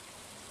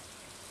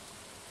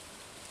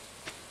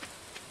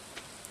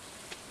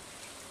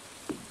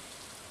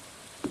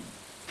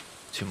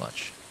too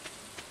much.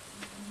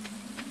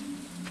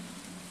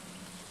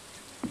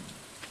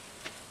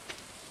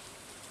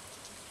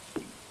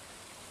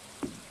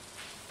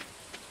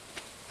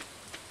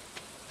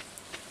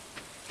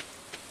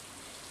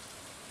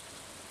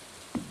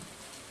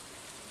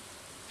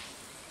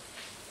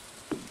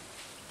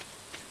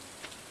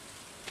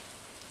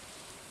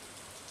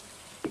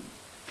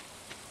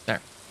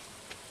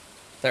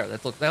 There,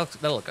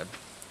 that'll look good.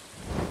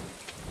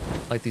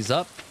 Light these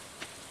up.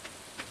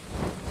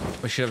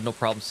 We should have no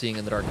problem seeing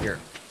in the dark here.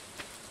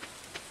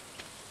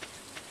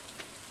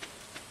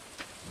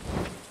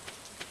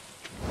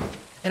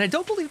 And I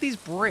don't believe these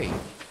break.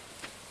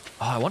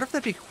 Oh, I wonder if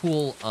that'd be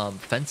cool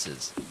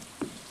fences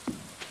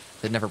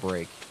that never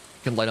break.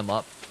 You can light them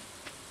up.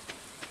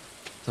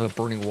 So a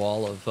burning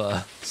wall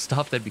of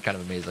stuff, that'd be kind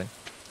of amazing.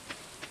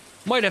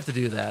 Might have to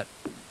do that.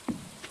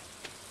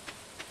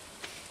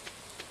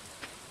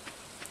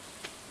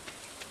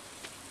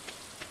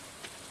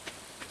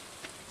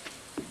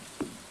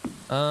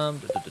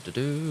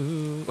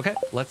 Okay,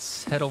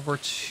 let's head over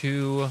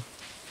to...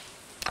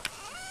 Let's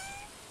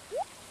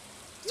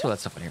throw that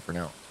stuff in here for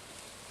now.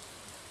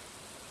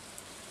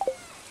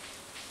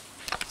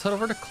 Let's head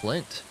over to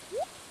Clint.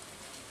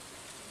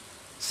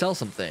 Sell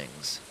some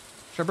things.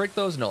 Should I break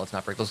those? No, let's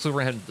not break those. So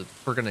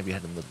we're gonna be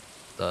heading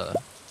the...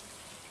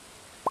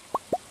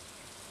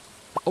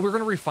 Oh, we're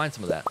gonna refine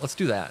some of that. Let's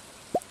do that.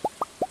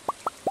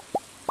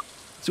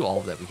 Let's do all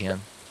of that we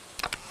can.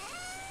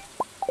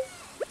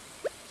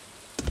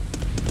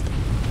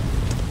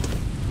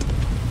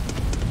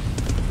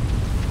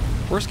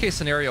 Worst case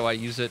scenario, I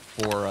use it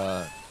for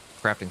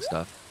crafting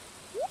stuff.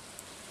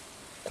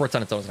 Quartz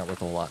on its own is not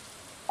worth a whole lot.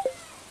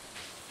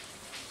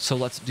 So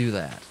let's do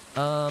that.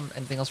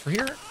 Anything else for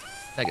here?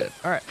 Negative.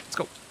 All right, let's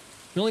go.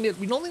 We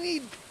only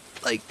need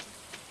like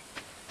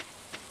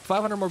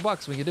 500 more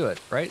bucks. We can do it,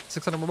 right?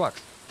 600 more bucks.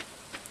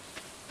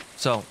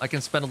 So I can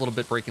spend a little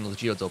bit breaking those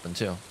geodes open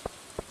too.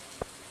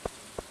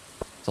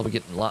 So I'll be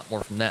getting a lot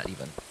more from that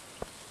even.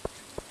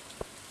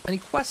 Any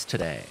quests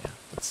today?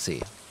 Let's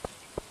see.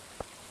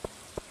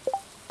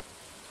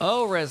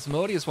 Oh,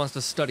 Rasmodius wants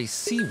to study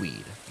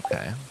seaweed.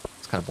 Okay.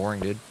 It's kind of boring,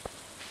 dude.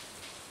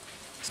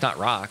 It's not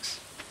rocks.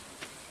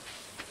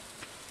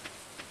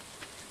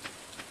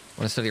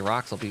 When I study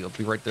rocks, I'll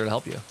be right there to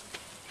help you.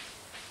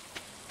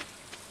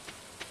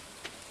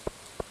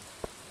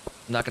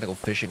 I'm not going to go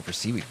fishing for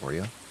seaweed for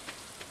you.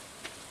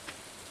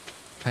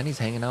 Penny's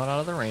hanging out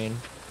of the rain.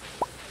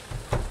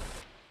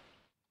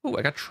 Ooh,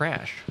 I got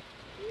trash.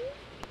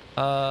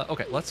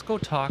 Okay, let's go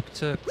talk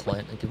to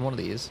Clint and give him one of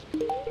these.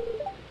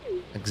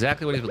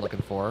 Exactly what he's been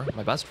looking for.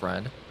 My best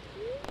friend.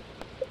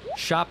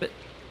 Shop it.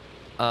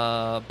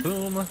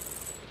 Boom.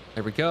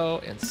 There we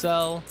go. And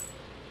sell.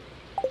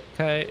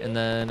 Okay, and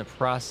then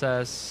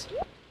process.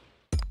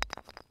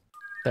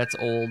 That's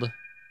old.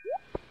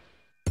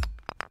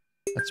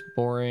 That's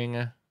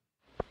boring.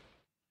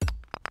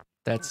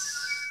 That's,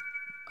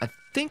 I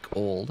think,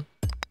 old.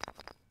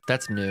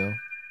 That's new.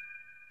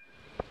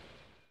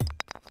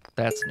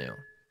 That's new.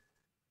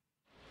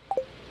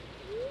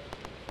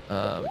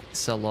 We can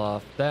sell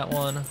off that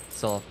one.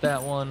 Sell off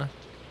that one.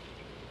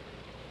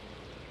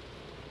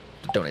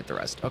 Donate the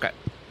rest. Okay.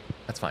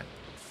 That's fine.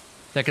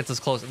 That gets us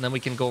close. And then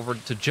we can go over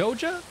to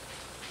Joja.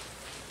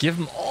 Give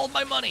him all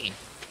my money.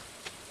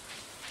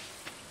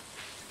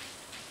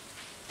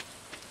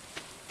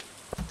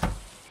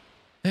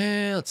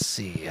 Let's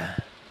see.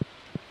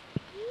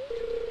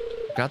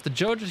 Got the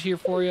Joja here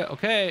for you.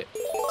 Okay,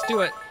 let's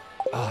do it.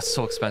 Oh, it's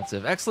so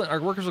expensive. Excellent. Our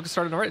workers will get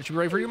started already. It should be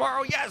ready for you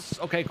tomorrow. Yes.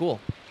 Okay, cool.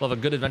 We'll have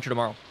a good adventure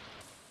tomorrow.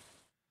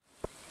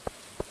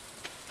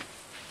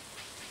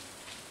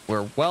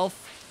 Where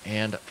wealth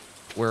and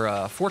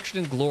where fortune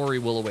and glory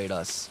will await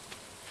us.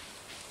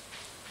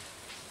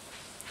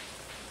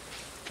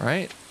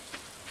 Right?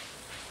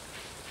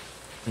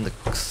 In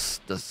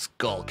the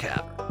skull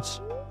caverns.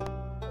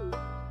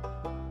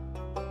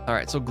 All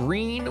right, so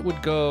green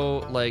would go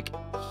like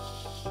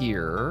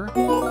here.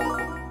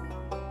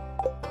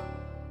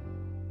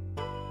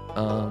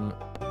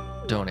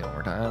 Donate one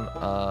more time.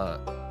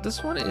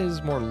 This one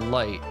is more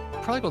light.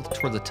 Probably go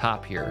toward the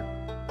top here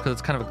because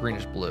it's kind of a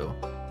greenish blue.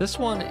 This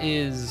one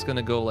is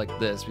gonna go like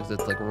this because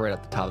it's like right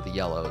at the top of the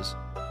yellows.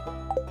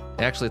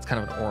 Actually, it's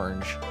kind of an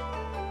orange.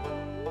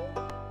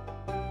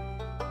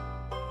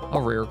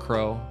 A rare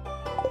crow.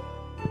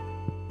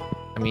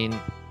 I mean,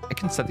 I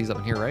can set these up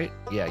in here, right?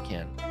 Yeah, I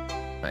can.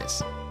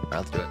 Nice. All right,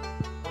 let's do it.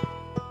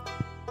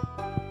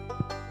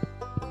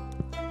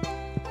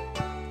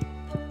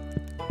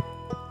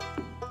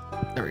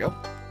 There we go.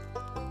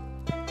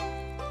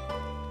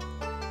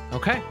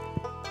 Okay.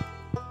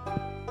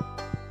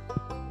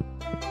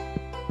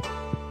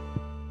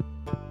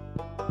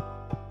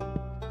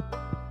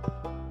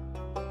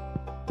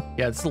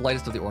 Yeah, it's the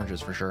lightest of the oranges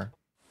for sure.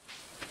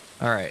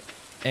 All right.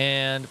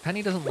 And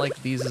Penny doesn't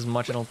like these as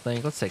much, I don't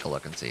think. Let's take a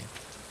look and see.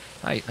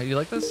 Hi, how do you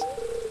like this?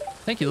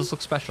 Thank you, this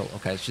looks special.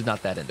 Okay, she's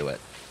not that into it.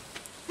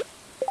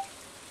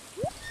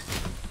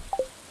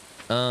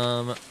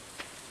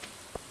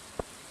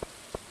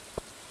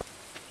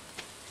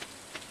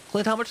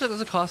 Clint, how much does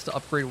it cost to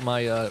upgrade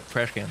my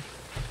trash can?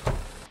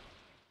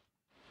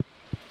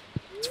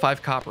 It's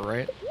 5 copper,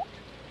 right?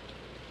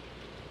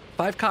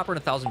 5 copper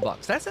and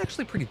 $1,000. That's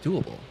actually pretty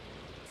doable.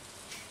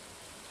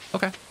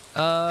 Okay.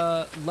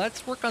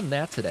 Let's work on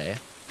that today.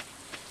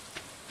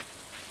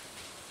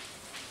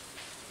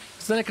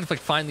 Because then I can like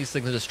find these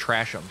things and just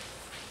trash them.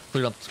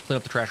 Clean up the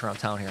trash around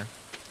town here.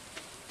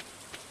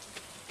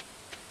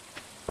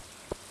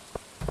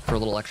 For a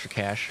little extra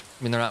cash.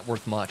 I mean, they're not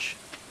worth much,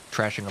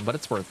 trashing them, but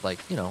it's worth like,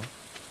 you know,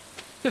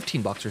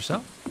 $15 or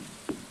so.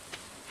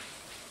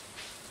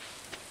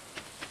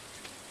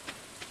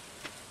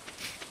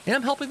 And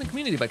I'm helping the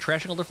community by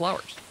trashing all their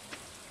flowers.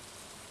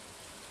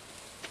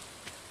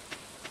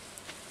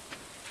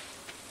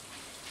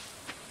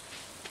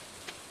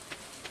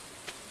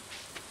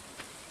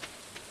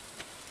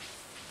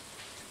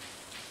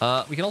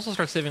 We can also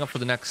start saving up for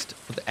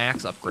the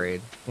axe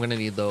upgrade. I'm gonna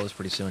need those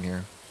pretty soon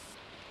here.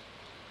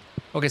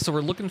 Okay, so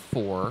we're looking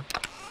for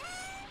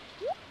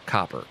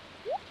copper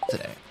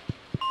today.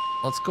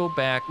 Let's go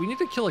back. We need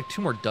to kill like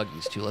 2 more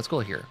Duggies too. Let's go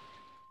here.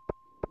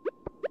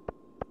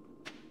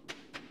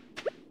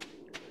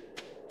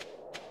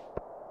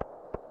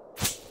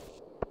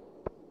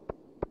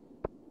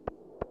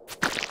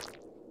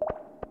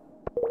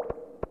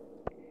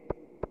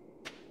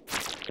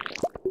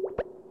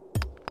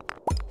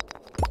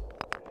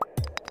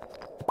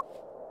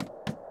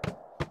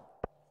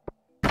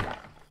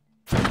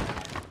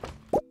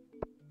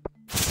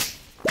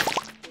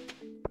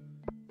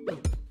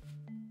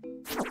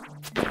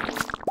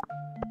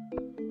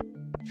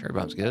 Cherry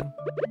bomb's good.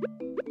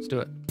 Let's do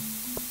it.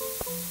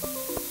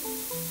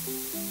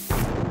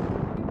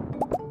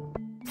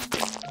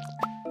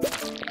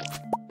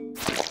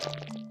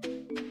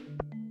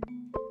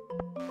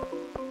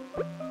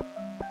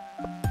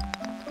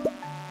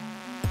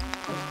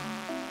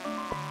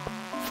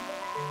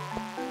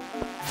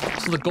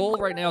 So the goal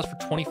right now is for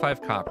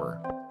 25 copper.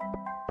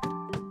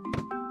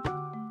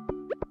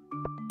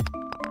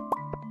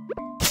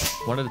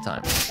 One at a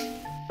time.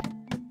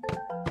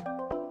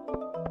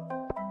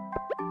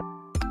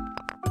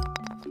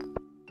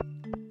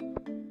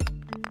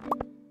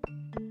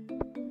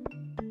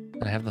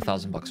 And I have the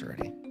 $1,000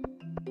 already.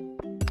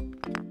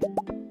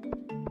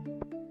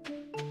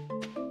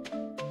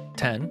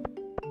 10.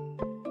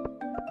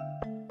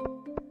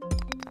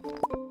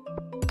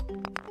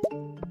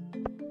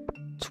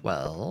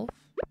 $12.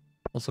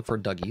 Let's look for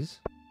Duggies.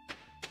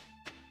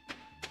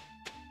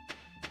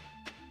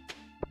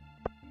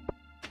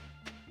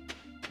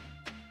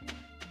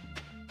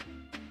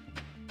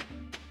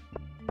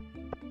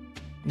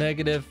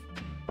 Negative.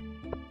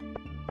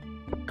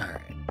 All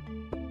right.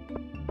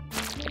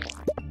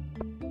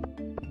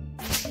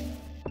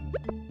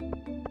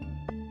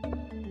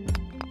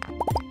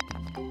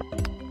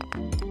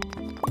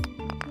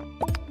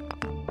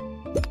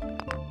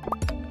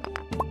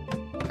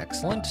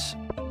 Excellent.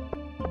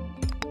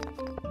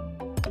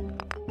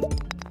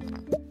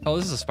 Oh,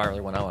 this is a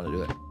spiraler one. I want to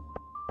do it. I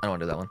don't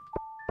want to do that one.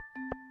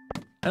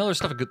 I know there's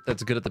stuff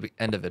that's good at the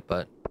end of it,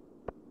 but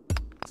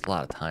it's a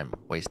lot of time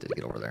wasted to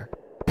get over there.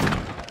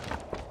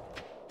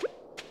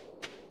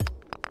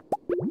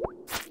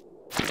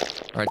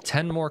 All right,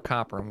 10 more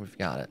copper and we've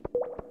got it.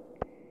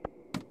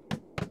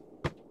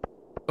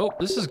 Oh,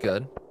 this is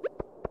good.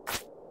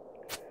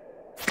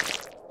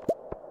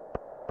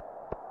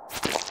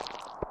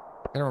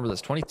 I remember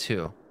this,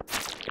 22.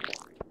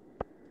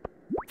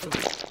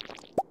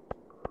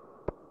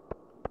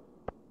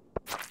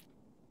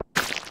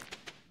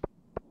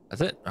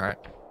 That's it? All right.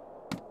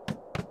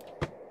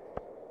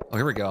 Oh,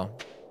 here we go.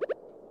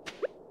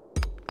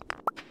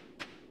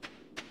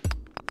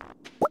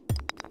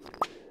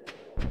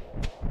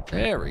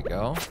 There we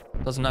go.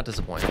 Does not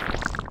disappoint.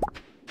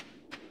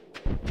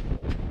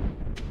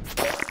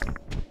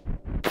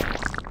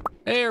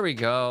 There we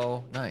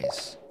go.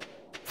 Nice.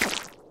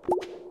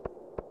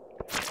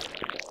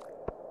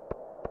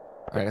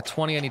 All right, I got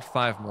 20. I need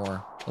 5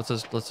 more. Let's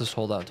just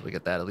hold out until we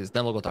get that at least.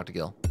 Then we'll go talk to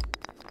Gil.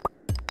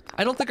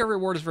 I don't think our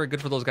reward is very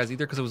good for those guys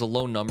either because it was a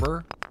low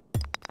number.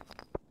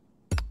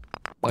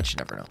 But you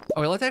never know.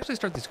 Okay, let's actually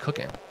start these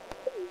cooking.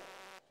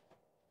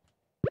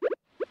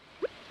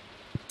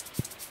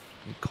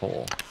 Need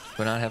coal.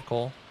 Do I not have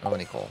coal? I don't have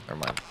any coal. Never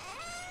mind.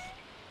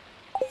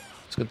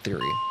 It's a good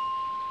theory.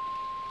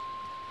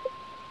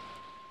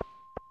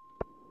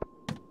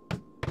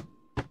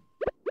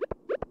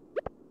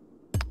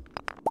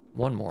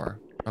 One more.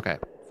 Okay,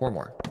 4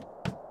 more.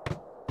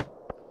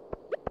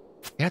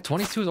 Yeah,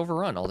 22 is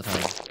overrun all the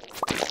time.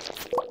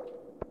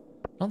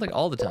 I don't think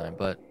all the time,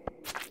 but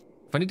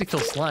if I need to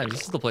kill slimes,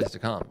 this is the place to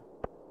come.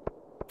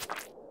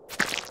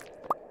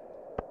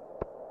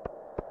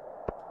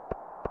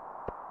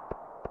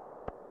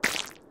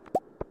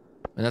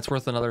 And that's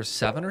worth another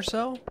 7 or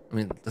so? I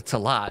mean, that's a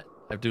lot.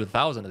 I have to do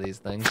 1,000 of these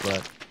things,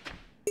 but...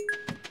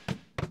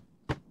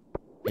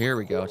 Here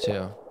we go,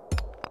 too.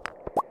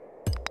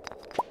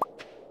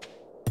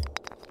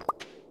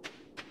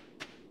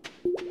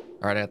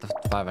 All right, I got the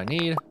 5 I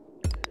need.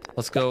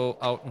 Let's go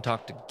out and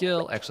talk to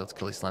Gil. Actually, let's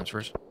kill these slimes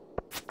first.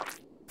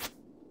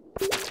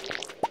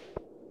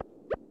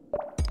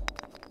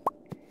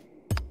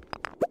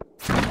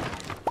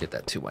 Get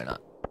that too, why not?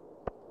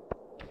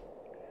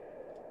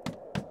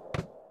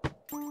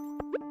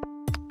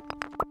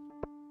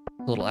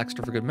 A little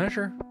extra for good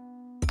measure.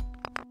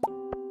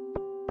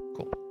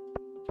 Cool.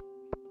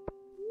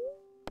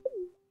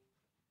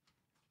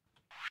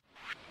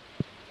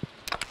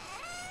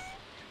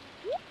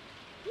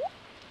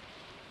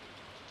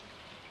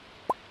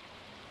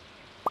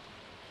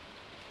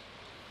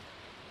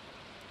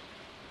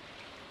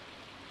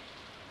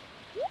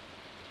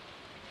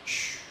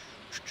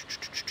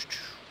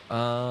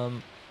 I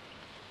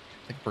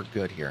think we're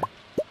good here.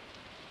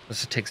 Let's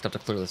just take stuff to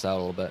clear this out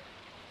a little bit.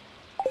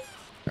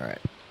 All right.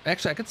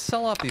 Actually, I could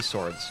sell off these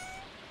swords.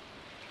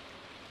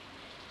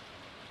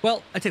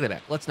 Well, I take that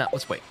back. Let's not.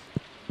 Let's wait.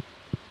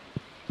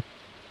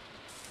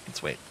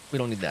 Let's wait. We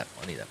don't need that.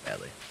 I need that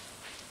badly.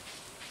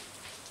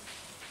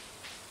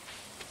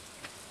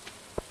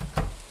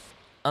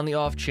 On the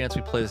off chance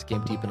we play this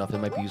game deep enough, it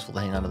might be useful to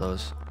hang on to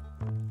those.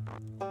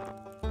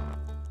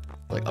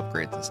 Like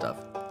upgrades and stuff.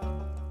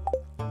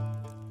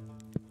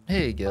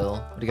 Hey, Gil.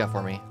 What do you got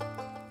for me?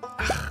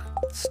 Ugh,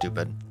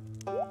 stupid.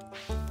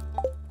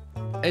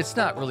 It's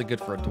not really good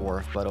for a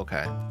dwarf, but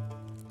okay.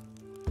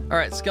 All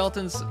right,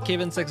 skeletons,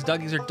 cave insects,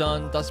 duggies are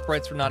done. Dust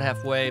sprites were not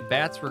halfway.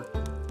 Bats were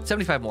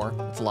 75 more.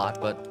 It's a lot,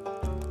 but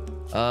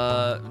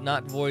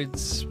not void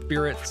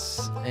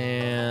spirits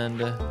and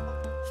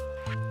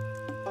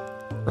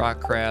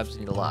rock crabs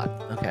need a lot.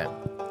 Okay.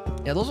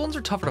 Yeah, those ones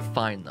are tougher to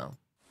find though.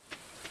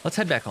 Let's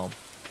head back home.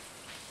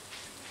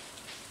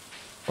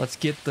 Let's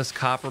get this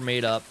copper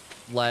made up.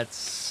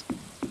 Let's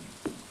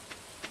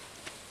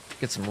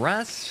get some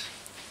rest.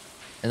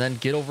 And then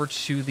get over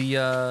to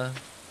the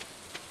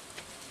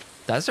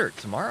desert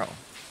tomorrow.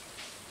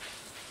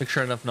 Make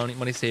sure enough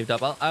money saved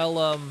up.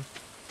 I'll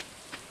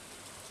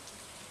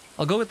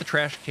go get the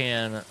trash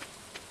can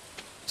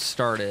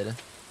started.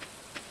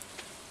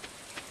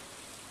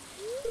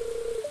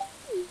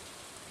 Do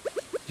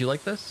you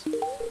like this?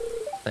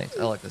 Thanks.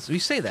 I like this. You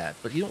say that,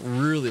 but you don't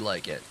really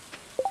like it.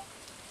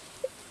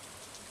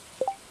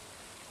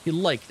 He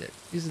liked it.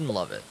 He doesn't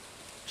love it.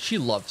 She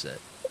loves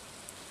it.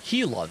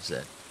 He loves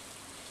it.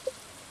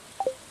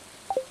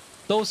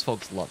 Those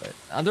folks love it.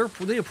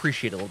 They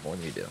appreciate it a little more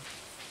than you do.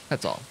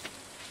 That's all.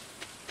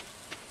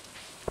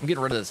 I'm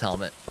getting rid of this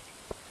helmet.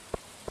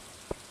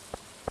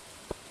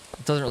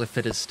 It doesn't really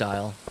fit his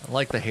style. I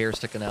like the hair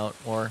sticking out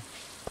more.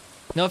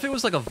 Now, if it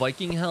was like a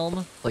Viking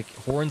helm, like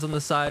horns on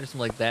the side or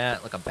something like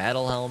that, like a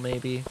battle helm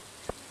maybe.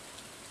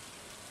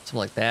 Something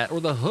like that.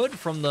 Or the hood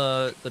from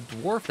the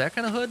dwarf, that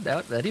kind of hood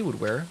that he would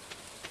wear.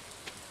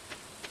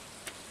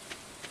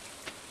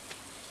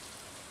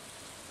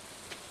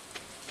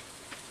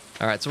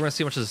 All right, so we're gonna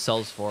see how much this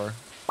sells for.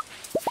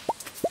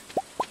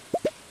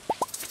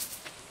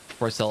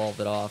 Before I sell all of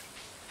it off.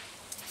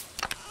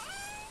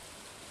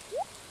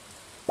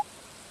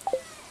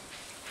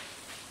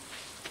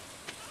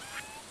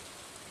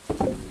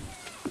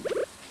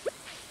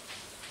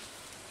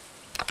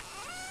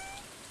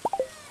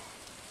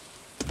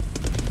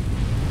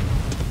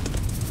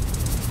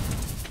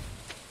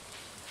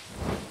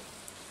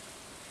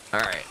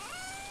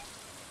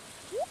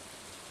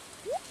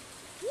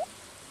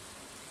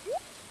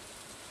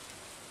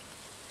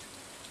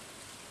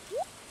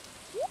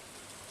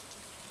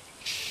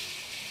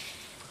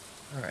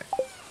 All right.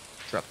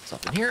 Drop this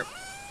up in here.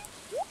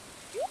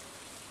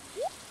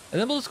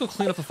 And then we'll just go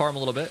clean up the farm a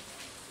little bit.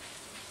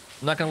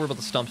 I'm not going to worry about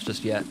the stumps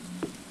just yet.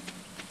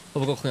 But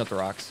we'll go clean up the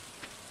rocks.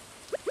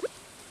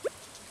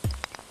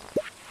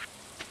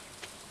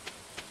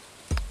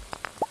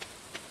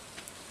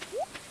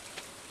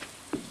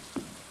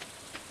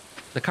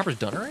 The copper's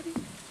done already?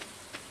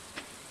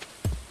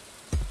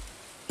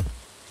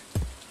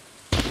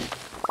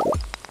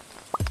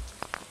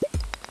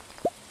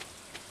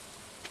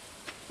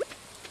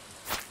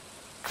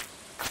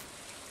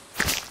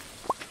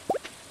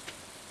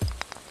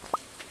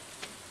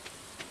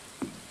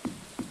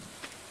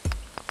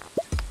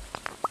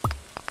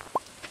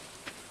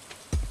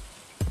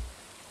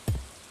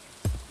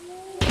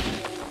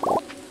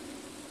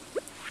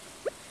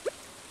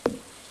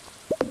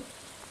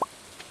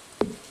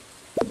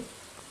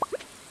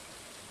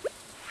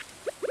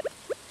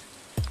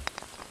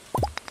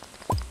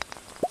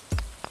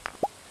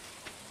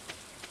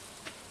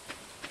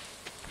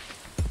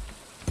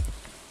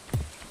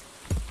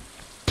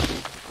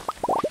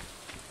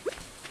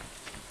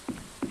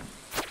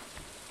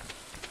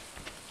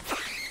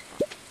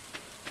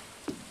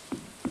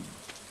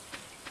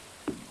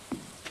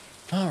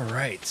 All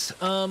right.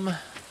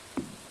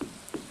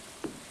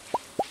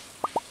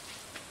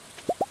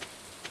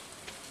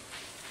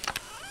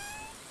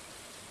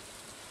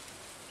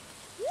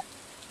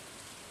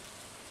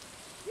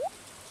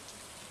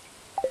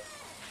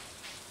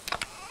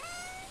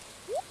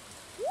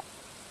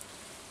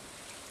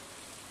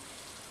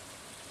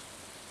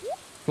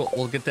 Cool.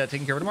 We'll get that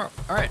taken care of tomorrow.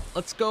 All right,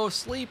 let's go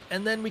sleep,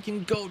 and then we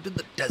can go to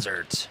the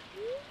desert.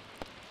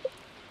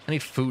 I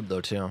need food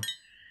though too.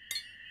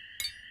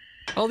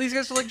 Oh, these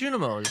guys are like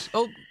Junimos.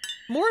 Oh,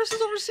 Morris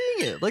is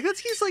overseeing it. Like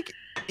he's like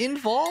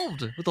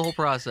involved with the whole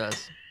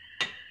process.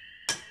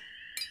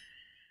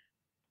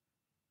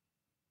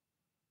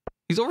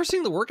 He's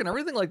overseeing the work and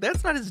everything. Like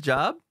that's not his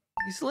job.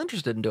 He's still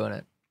interested in doing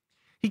it.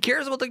 He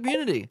cares about the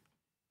community.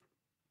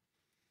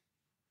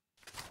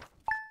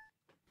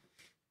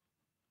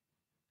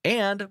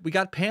 And we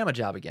got Pam a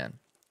job again.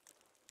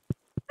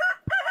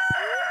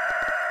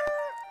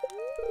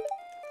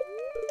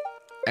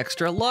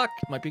 Extra luck.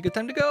 Might be a good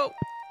time to go.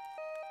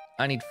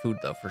 I need food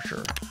though, for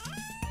sure.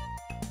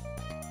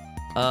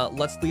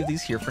 Let's leave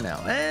these here for now.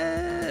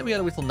 We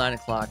gotta wait till 9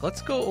 o'clock.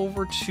 Let's go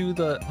over to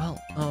the,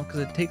 well, oh, because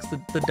it takes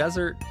the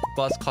desert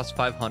bus costs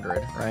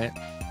 500, right?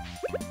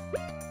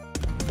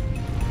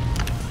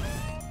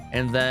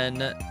 And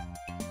then,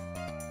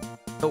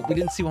 oh, we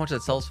didn't see how much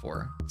that sells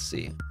for. Let's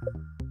see.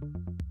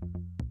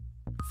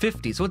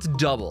 50, so it's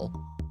double.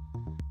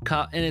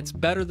 And it's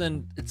better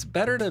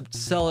to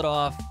sell it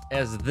off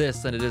as this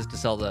than it is to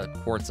sell the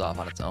quartz off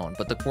on its own.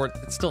 But the quartz,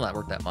 it's still not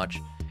worth that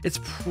much. It's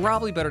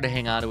probably better to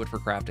hang on to it for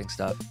crafting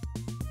stuff.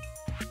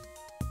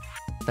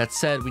 That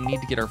said, we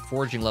need to get our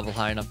foraging level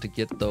high enough to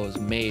get those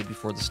made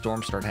before the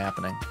storms start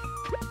happening.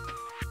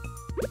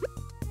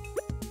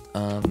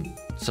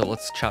 So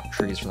let's chop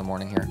trees for the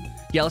morning here.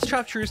 Yeah, let's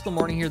chop trees for the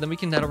morning here. Then we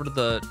can head over to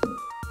the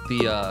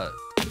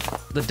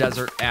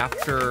desert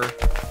after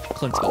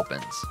Clint's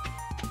opens.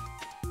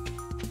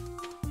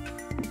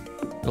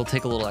 It'll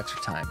take a little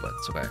extra time, but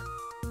it's okay.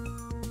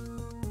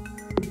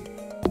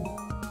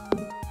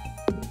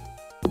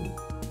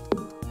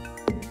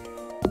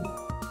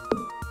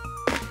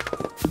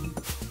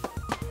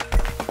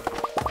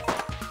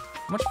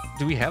 How much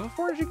do we have a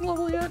foraging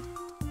level yet?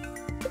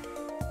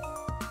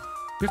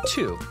 We have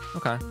 2.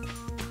 Okay.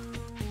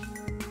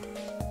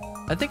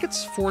 I think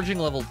it's foraging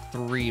level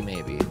 3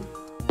 maybe.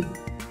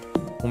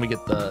 When we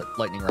get the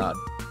lightning rod.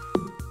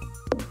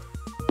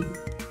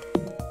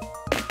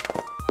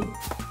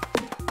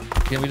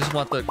 Yeah, we just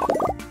want the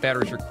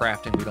batteries for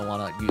crafting. We don't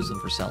want to use them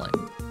for selling.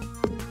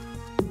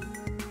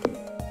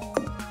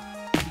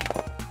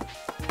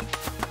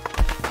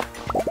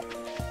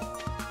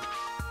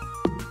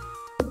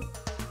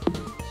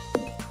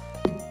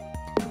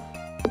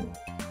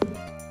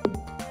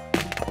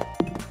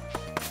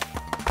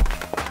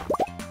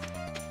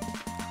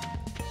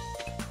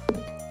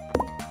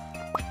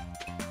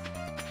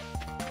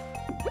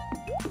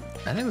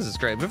 I think this is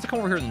great. We have to come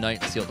over here in the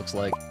night and see what it looks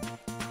like.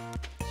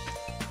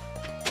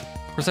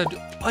 Of course, I do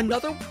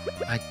another.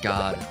 My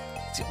God,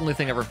 it's the only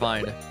thing I ever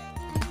find.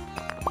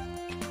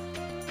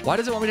 Why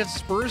does it want me to have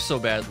spurs so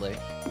badly?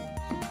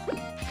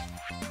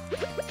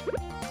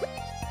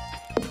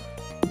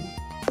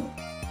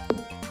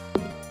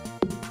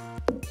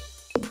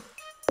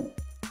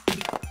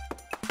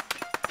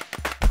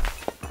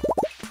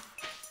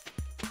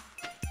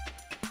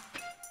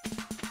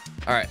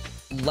 All right,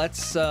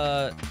 let's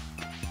head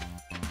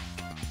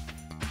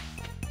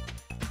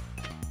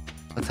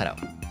out.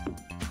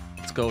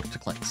 Let's go to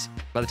Clint's.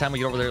 By the time we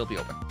get over there, it'll be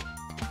open.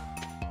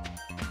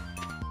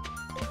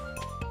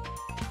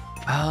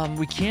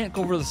 We can't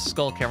go over the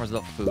skull cameras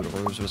without food,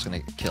 or we're just gonna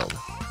get killed.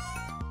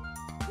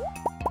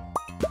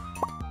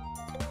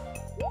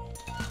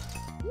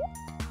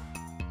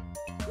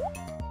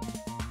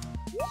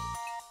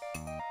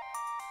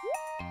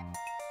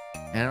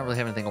 And I don't really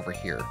have anything over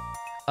here.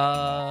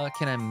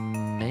 Can I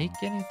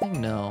make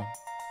anything? No.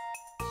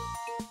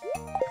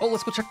 Oh,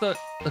 let's go check the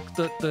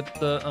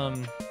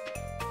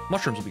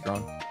mushrooms will be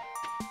grown.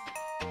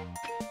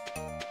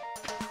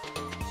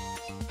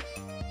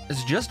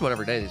 It's just about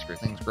every day these great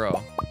things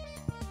grow.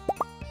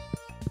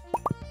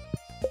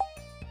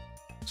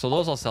 So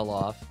those I'll sell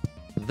off.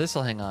 This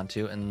I'll hang on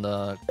to, and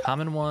the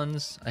common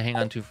ones I hang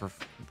on to for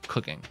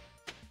cooking.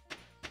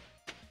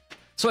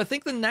 So I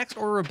think the next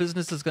order of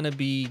business is going to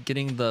be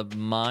getting the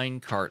mine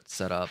cart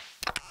set up.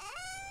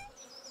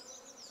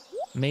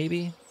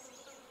 Maybe.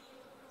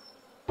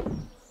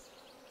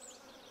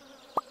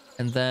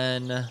 And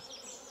then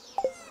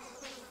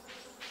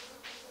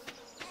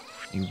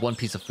one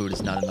piece of food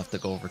is not enough to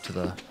go over to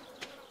the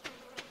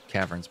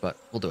caverns, but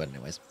we'll do it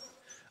anyways.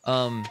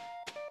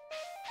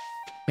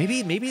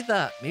 Maybe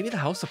the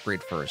house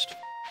upgrade first.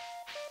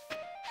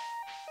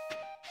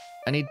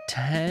 I need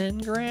 10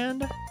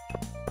 grand.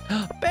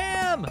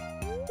 Bam!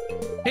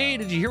 Hey,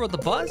 did you hear about the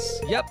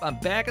bus? Yep, I'm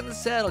back in the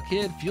saddle,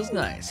 kid. Feels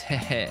nice.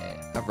 Heh.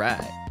 All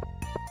right.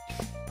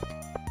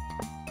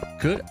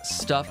 Good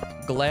stuff.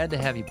 Glad to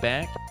have you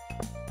back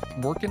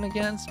working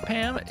again,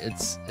 Pam.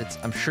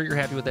 I'm sure you're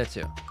happy with that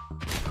too.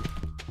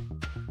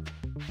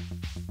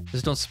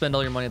 Just don't spend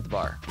all your money at the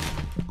bar.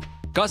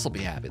 Gus will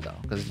be happy though,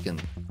 because you can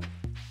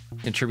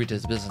contribute to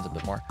his business a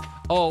bit more.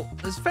 Oh,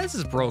 this fence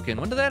is broken.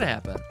 When did that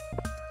happen?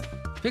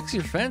 Fix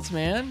your fence,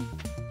 man.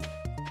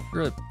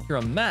 You're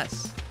a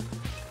mess.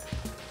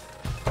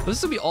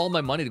 This would be all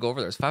my money to go over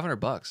there. It's 500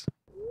 bucks.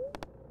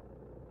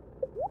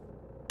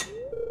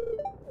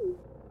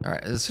 All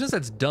right, as soon as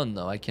that's done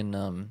though, I can,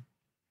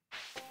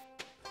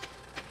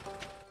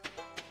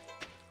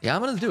 yeah,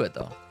 I'm gonna do it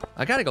though.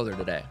 I gotta go there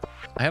today.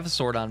 I have a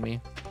sword on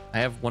me. I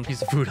have one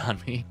piece of food on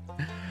me.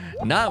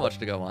 Not much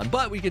to go on,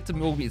 but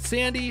we'll meet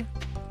Sandy.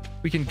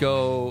 We can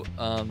go,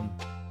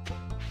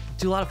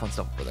 do a lot of fun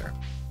stuff over there.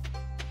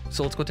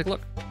 So let's go take a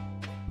look.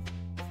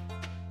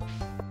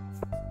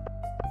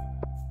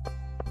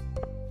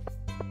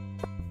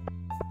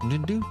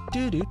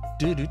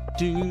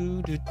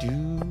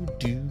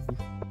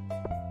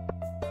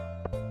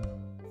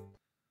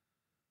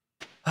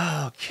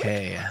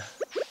 Okay.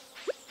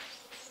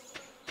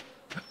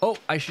 Oh,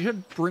 I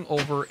should bring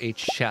over a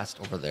chest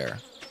over there.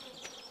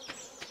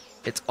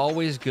 It's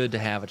always good to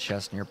have a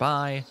chest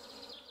nearby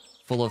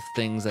full of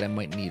things that I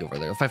might need over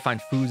there. If I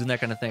find foods and that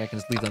kind of thing, I can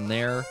just leave them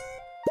there.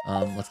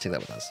 Let's take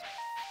that with us.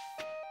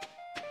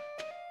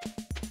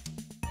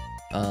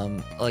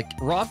 Like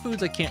raw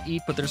foods I can't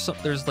eat, but there's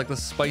like the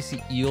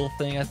spicy eel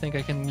thing I think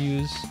I can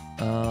use.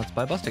 Let's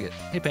buy a bus ticket.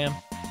 Hey Pam.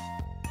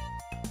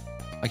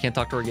 I can't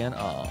talk to her again.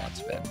 Oh,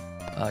 that's bad.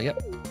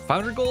 Yep.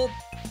 500 gold.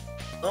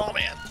 Oh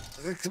man,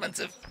 this is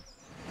expensive.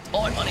 It's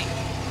all my money.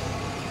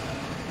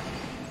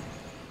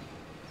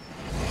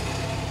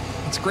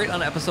 It's great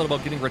on an episode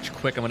about getting rich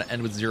quick. I'm gonna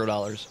end with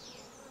 $0.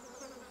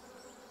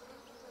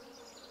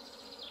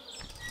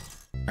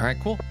 All right,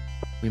 cool.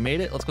 We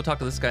made it. Let's go talk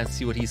to this guy and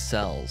see what he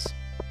sells.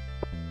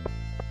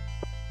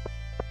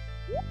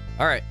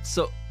 All right,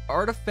 so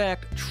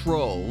artifact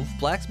trove.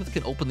 Blacksmith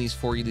can open these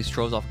for you. These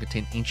troves often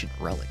contain ancient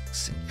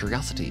relics and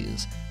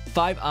curiosities.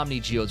 5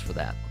 Omni Geodes for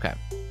that. Okay.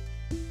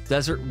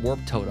 Desert Warp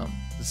Totem.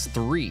 It's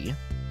 3.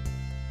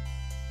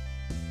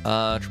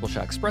 Triple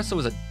Shot Espresso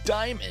is a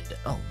diamond.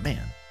 Oh,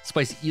 man.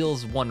 Spicy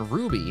Eels, 1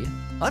 ruby.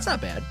 Oh, that's not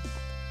bad.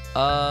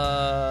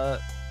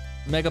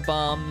 Mega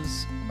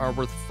Bombs are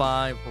worth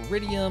 5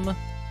 iridium.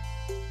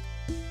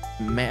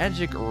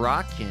 Magic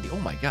Rock Candy. Oh,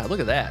 my God.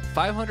 Look at that.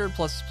 500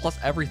 plus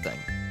everything.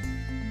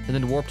 And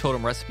then Warp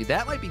Totem Recipe.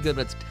 That might be good,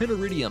 but it's 10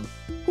 iridium.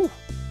 Whew.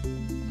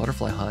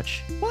 Butterfly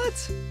Hutch.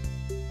 What?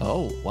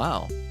 Oh,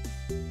 wow.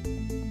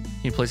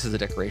 You place as a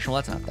decoration.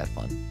 Well, that's not that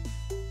fun.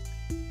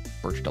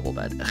 Birch double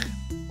bed. Ugh,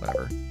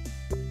 whatever.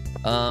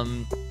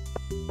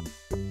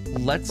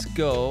 Let's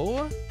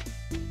go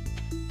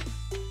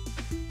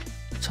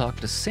talk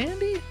to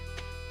Sandy.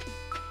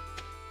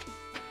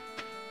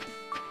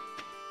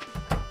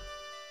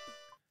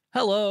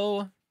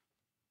 Hello.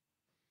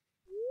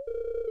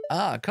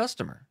 Ah, a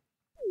customer.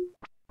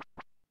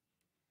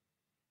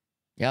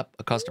 Yep,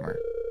 a customer.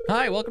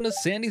 Hi, welcome to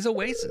Sandy's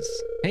Oasis.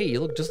 Hey, you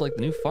look just like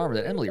the new farmer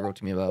that Emily wrote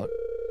to me about.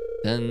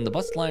 Then the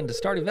bus line to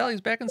Stardew Valley is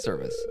back in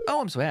service.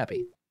 Oh, I'm so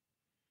happy.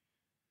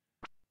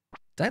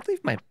 Did I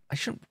leave my...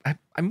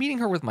 I'm meeting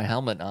her with my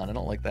helmet on. I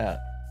don't like that.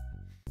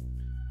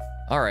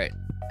 All right.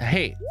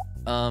 Hey,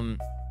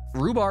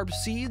 rhubarb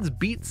seeds,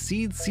 beet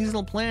seeds,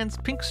 seasonal plants,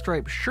 pink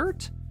striped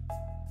shirt,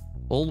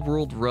 old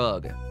world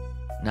rug.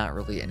 Not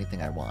really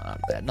anything I want out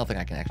of that. Nothing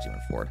I can actually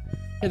afford.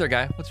 Hey there,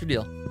 guy. What's your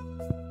deal?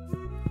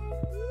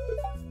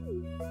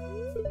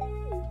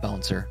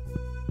 Bouncer.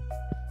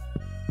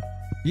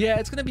 Yeah,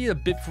 it's gonna be a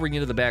bit before we get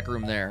into the back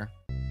room there.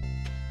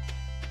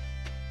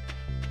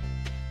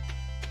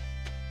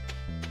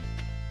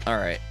 All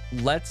right,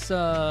 let's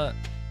should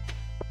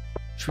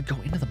we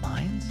go into the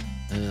mines?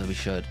 We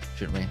should,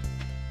 shouldn't we?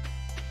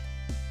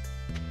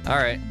 All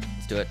right,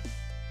 let's do it.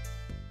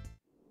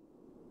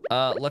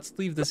 Let's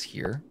leave this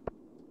here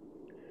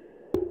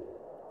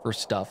for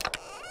stuff.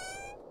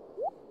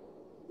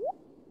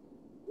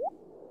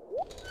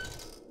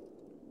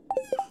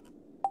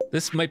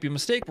 This might be a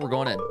mistake, but we're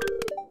going in.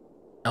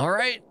 All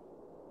right,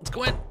 let's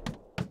go in.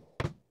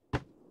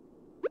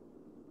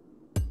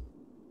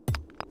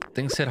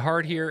 Things hit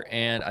hard here,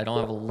 and I don't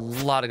have a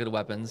lot of good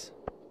weapons.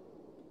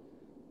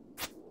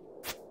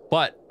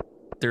 But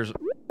there's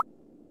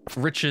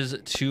riches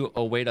to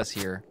await us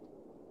here.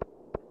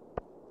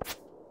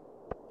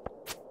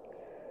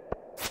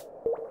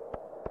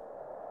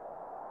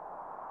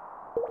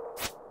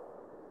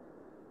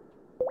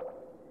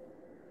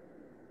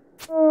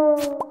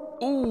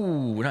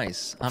 Ooh,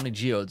 nice. Omni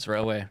geodes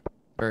right away.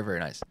 Very, very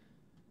nice.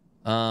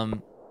 Oh!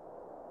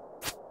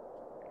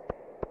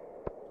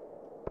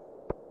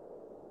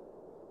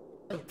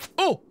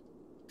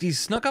 He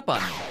snuck up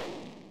on me.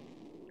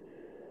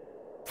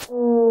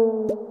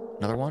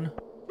 Another one?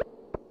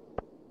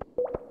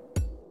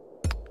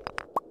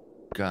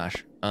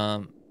 Gosh. Why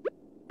am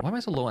I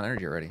so low on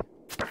energy already?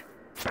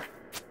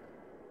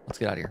 Let's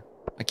get out of here.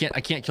 I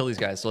can't kill these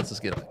guys, so let's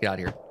just get out of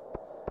here.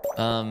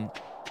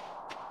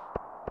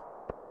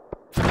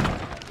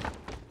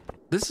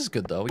 This is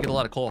good though. We get a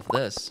lot of coal off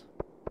this.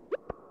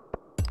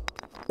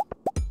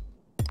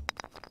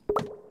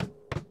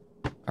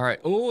 All right.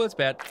 Oh, that's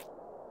bad.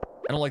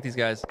 I don't like these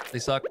guys. They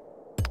suck.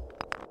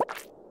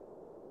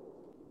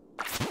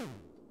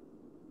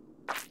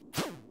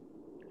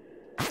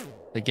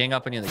 They gang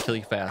up on you and they kill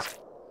you fast.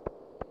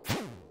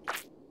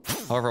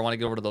 However, I want to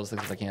get over to those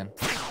things if I can.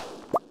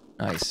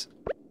 Nice.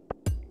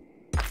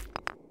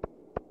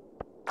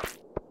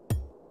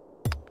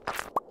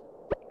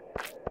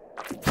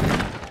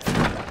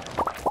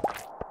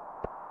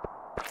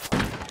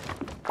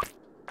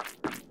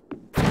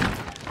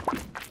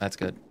 That's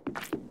good.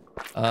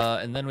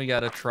 And then we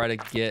gotta try to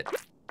get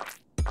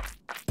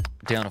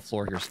down a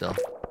floor here still.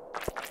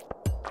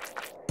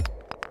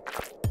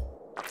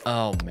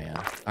 Oh man.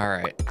 All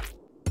right.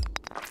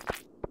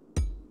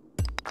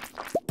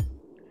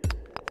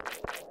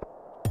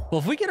 Well,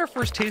 if we get our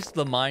first taste of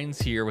the mines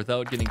here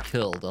without getting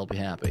killed, I'll be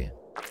happy.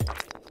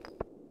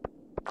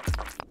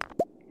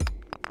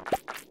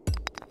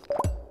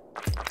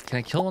 Can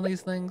I kill one of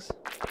these things?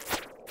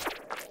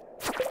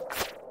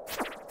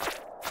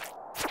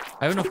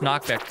 I have enough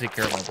knockback to take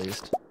care of one at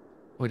least.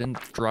 We didn't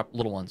drop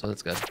little ones, so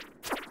that's good.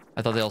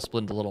 I thought they all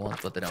split into little ones,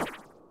 but they don't.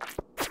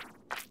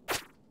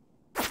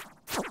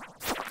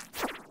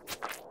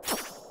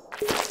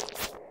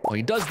 Well,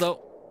 he does,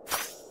 though.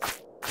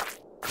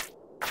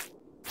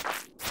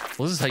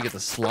 Well, this is how you get the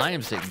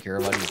slimes taken care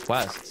of out of your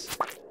quests.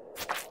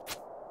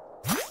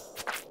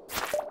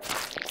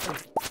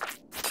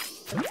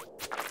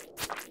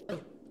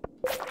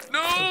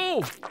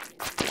 No!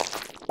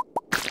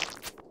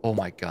 Oh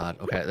my god.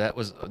 Okay, that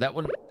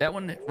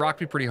one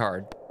rocked me pretty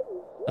hard.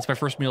 That's my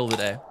first meal of the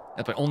day.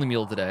 That's my only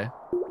meal of the day.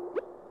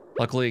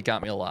 Luckily, it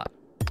got me a lot.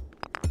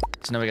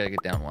 So now we gotta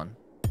get down one.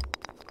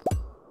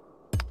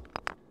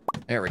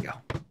 There we go.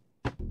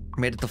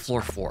 Made it to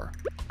floor 4.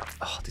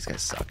 Oh, these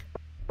guys suck.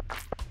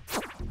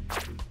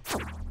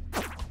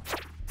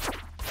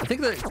 I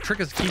think the trick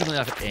is keeping them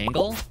off an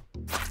angle.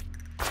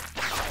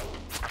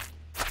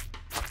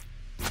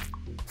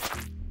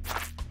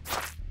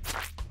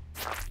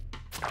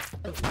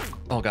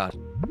 Oh god,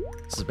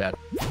 this is bad.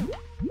 We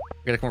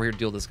gotta come over here and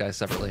deal with this guy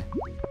separately.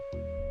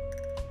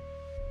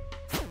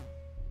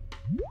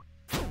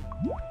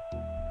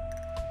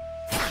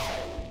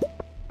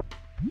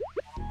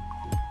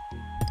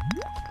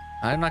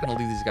 I'm not gonna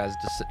leave these guys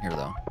just sitting here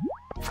though.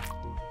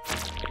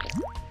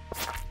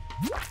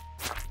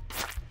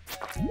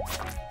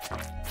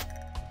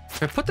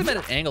 If I put them at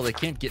an angle, they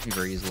can't get me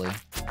very easily.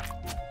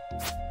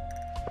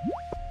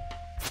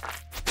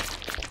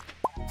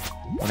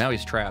 Well, now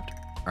he's trapped.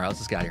 All right, let's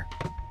just get out of here.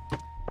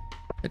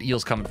 That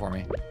eel's coming for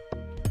me.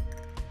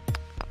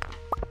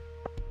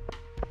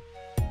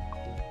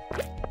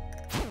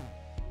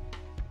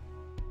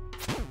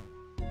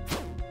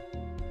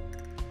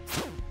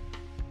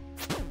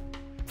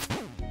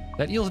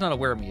 That eel's not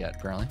aware of me yet,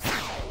 apparently.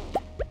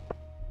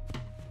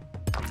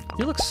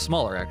 He looks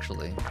smaller,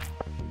 actually.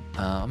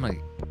 I'm gonna...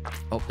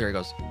 Oh, there he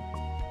goes.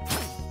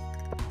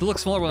 He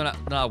looks smaller when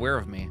not aware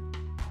of me.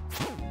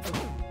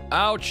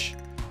 Ouch!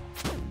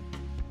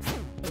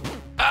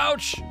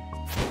 Ouch!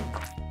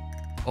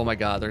 Oh my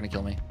god, they're gonna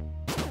kill me.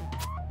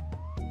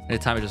 I need to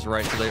time it just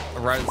right so they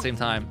arrive at the same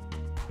time.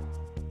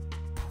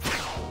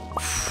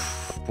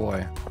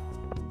 Boy.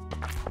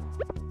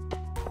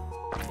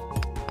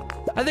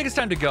 I think it's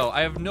time to go.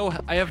 I have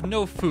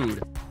no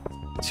food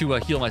to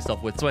heal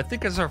myself with, so I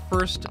think as our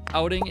first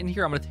outing in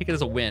here, I'm gonna take it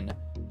as a win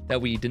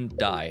that we didn't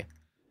die.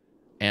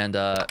 And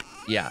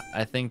yeah,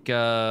 I think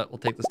we'll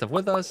take this stuff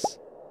with us.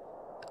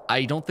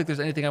 I don't think there's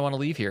anything I want to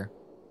leave here.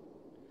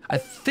 I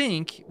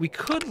think we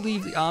could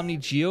leave the Omni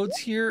Geodes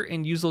here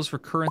and use those for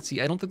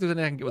currency. I don't think there's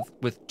anything I can get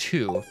with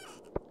 2.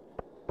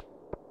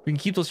 We can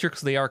keep those here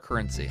because they are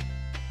currency.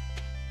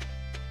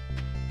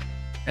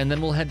 And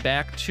then we'll head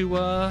back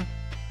to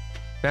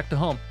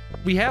home.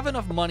 We have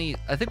enough money.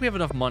 I think we have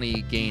enough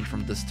money gained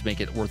from this to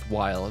make it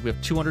worthwhile. We have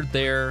 200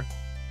 there.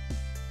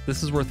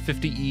 This is worth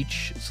 50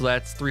 each, so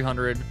that's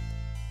 300.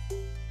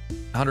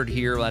 100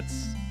 here.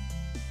 That's...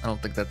 I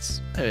don't think that's...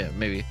 Yeah,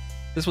 maybe.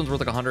 This one's worth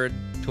like 100,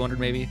 200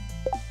 maybe.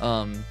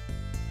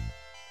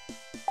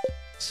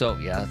 So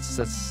yeah,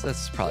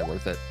 that's probably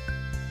worth it.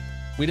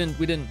 We didn't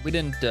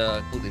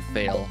completely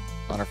fail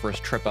on our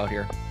first trip out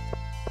here.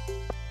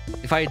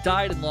 If I had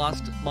died and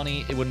lost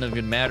money, it wouldn't have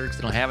even mattered because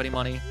I don't have any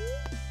money.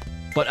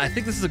 But I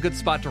think this is a good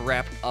spot to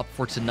wrap up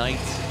for tonight.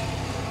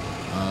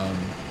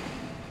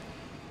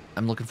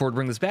 I'm looking forward to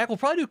bringing this back. We'll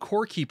probably do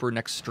Core Keeper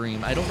next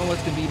stream. I don't know what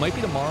it's going to be. It might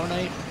be tomorrow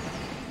night.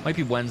 Might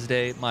be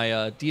Wednesday.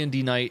 My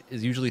D&D night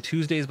is usually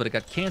Tuesdays, but it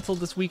got canceled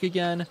this week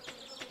again.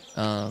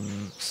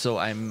 So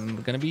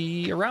I'm going to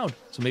be around.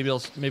 So maybe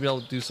I'll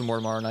do some more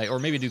tomorrow night, or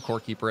maybe do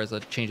Core Keeper as a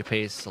change of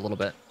pace a little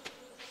bit.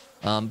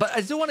 But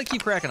I still want to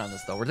keep cracking on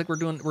this though.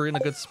 We're in a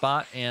good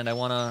spot, and I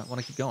want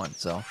to keep going.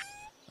 So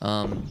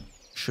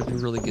should be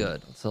really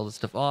good. Let's sell this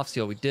stuff off. See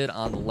how we did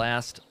on the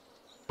last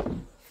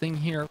thing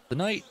here of the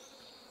night.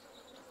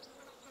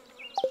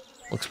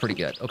 Looks pretty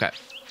good. Okay,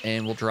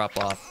 and we'll drop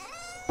off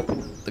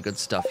the good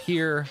stuff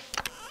here.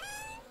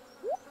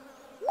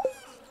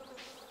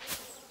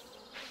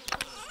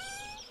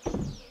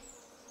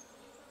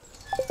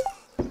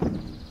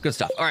 Good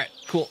stuff. All right,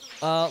 cool.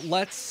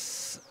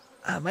 Let's.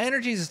 My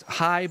energy's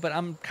high, but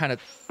I'm kind of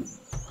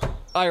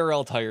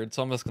IRL tired,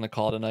 so I'm just gonna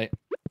call it a night.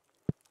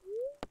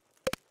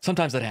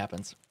 Sometimes that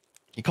happens.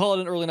 You call it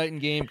an early night in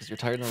game because you're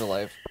tired in real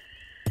life.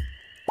 You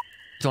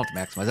don't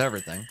have to maximize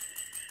everything.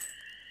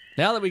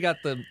 Now that we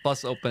got the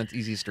bus open, it's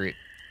easy street.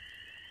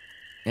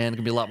 And it's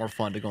gonna be a lot more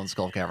fun to go in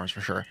Skull Caverns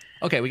for sure.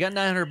 Okay, we got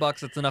 900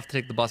 bucks. That's enough to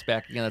take the bus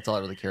back again. That's all I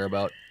really care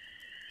about.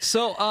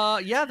 So,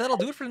 yeah, that'll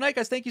do it for tonight,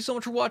 guys. Thank you so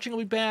much for watching. I'll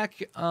be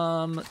back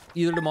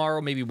either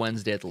tomorrow, maybe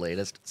Wednesday at the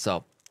latest.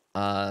 So,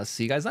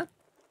 see you guys then.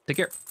 Take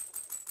care.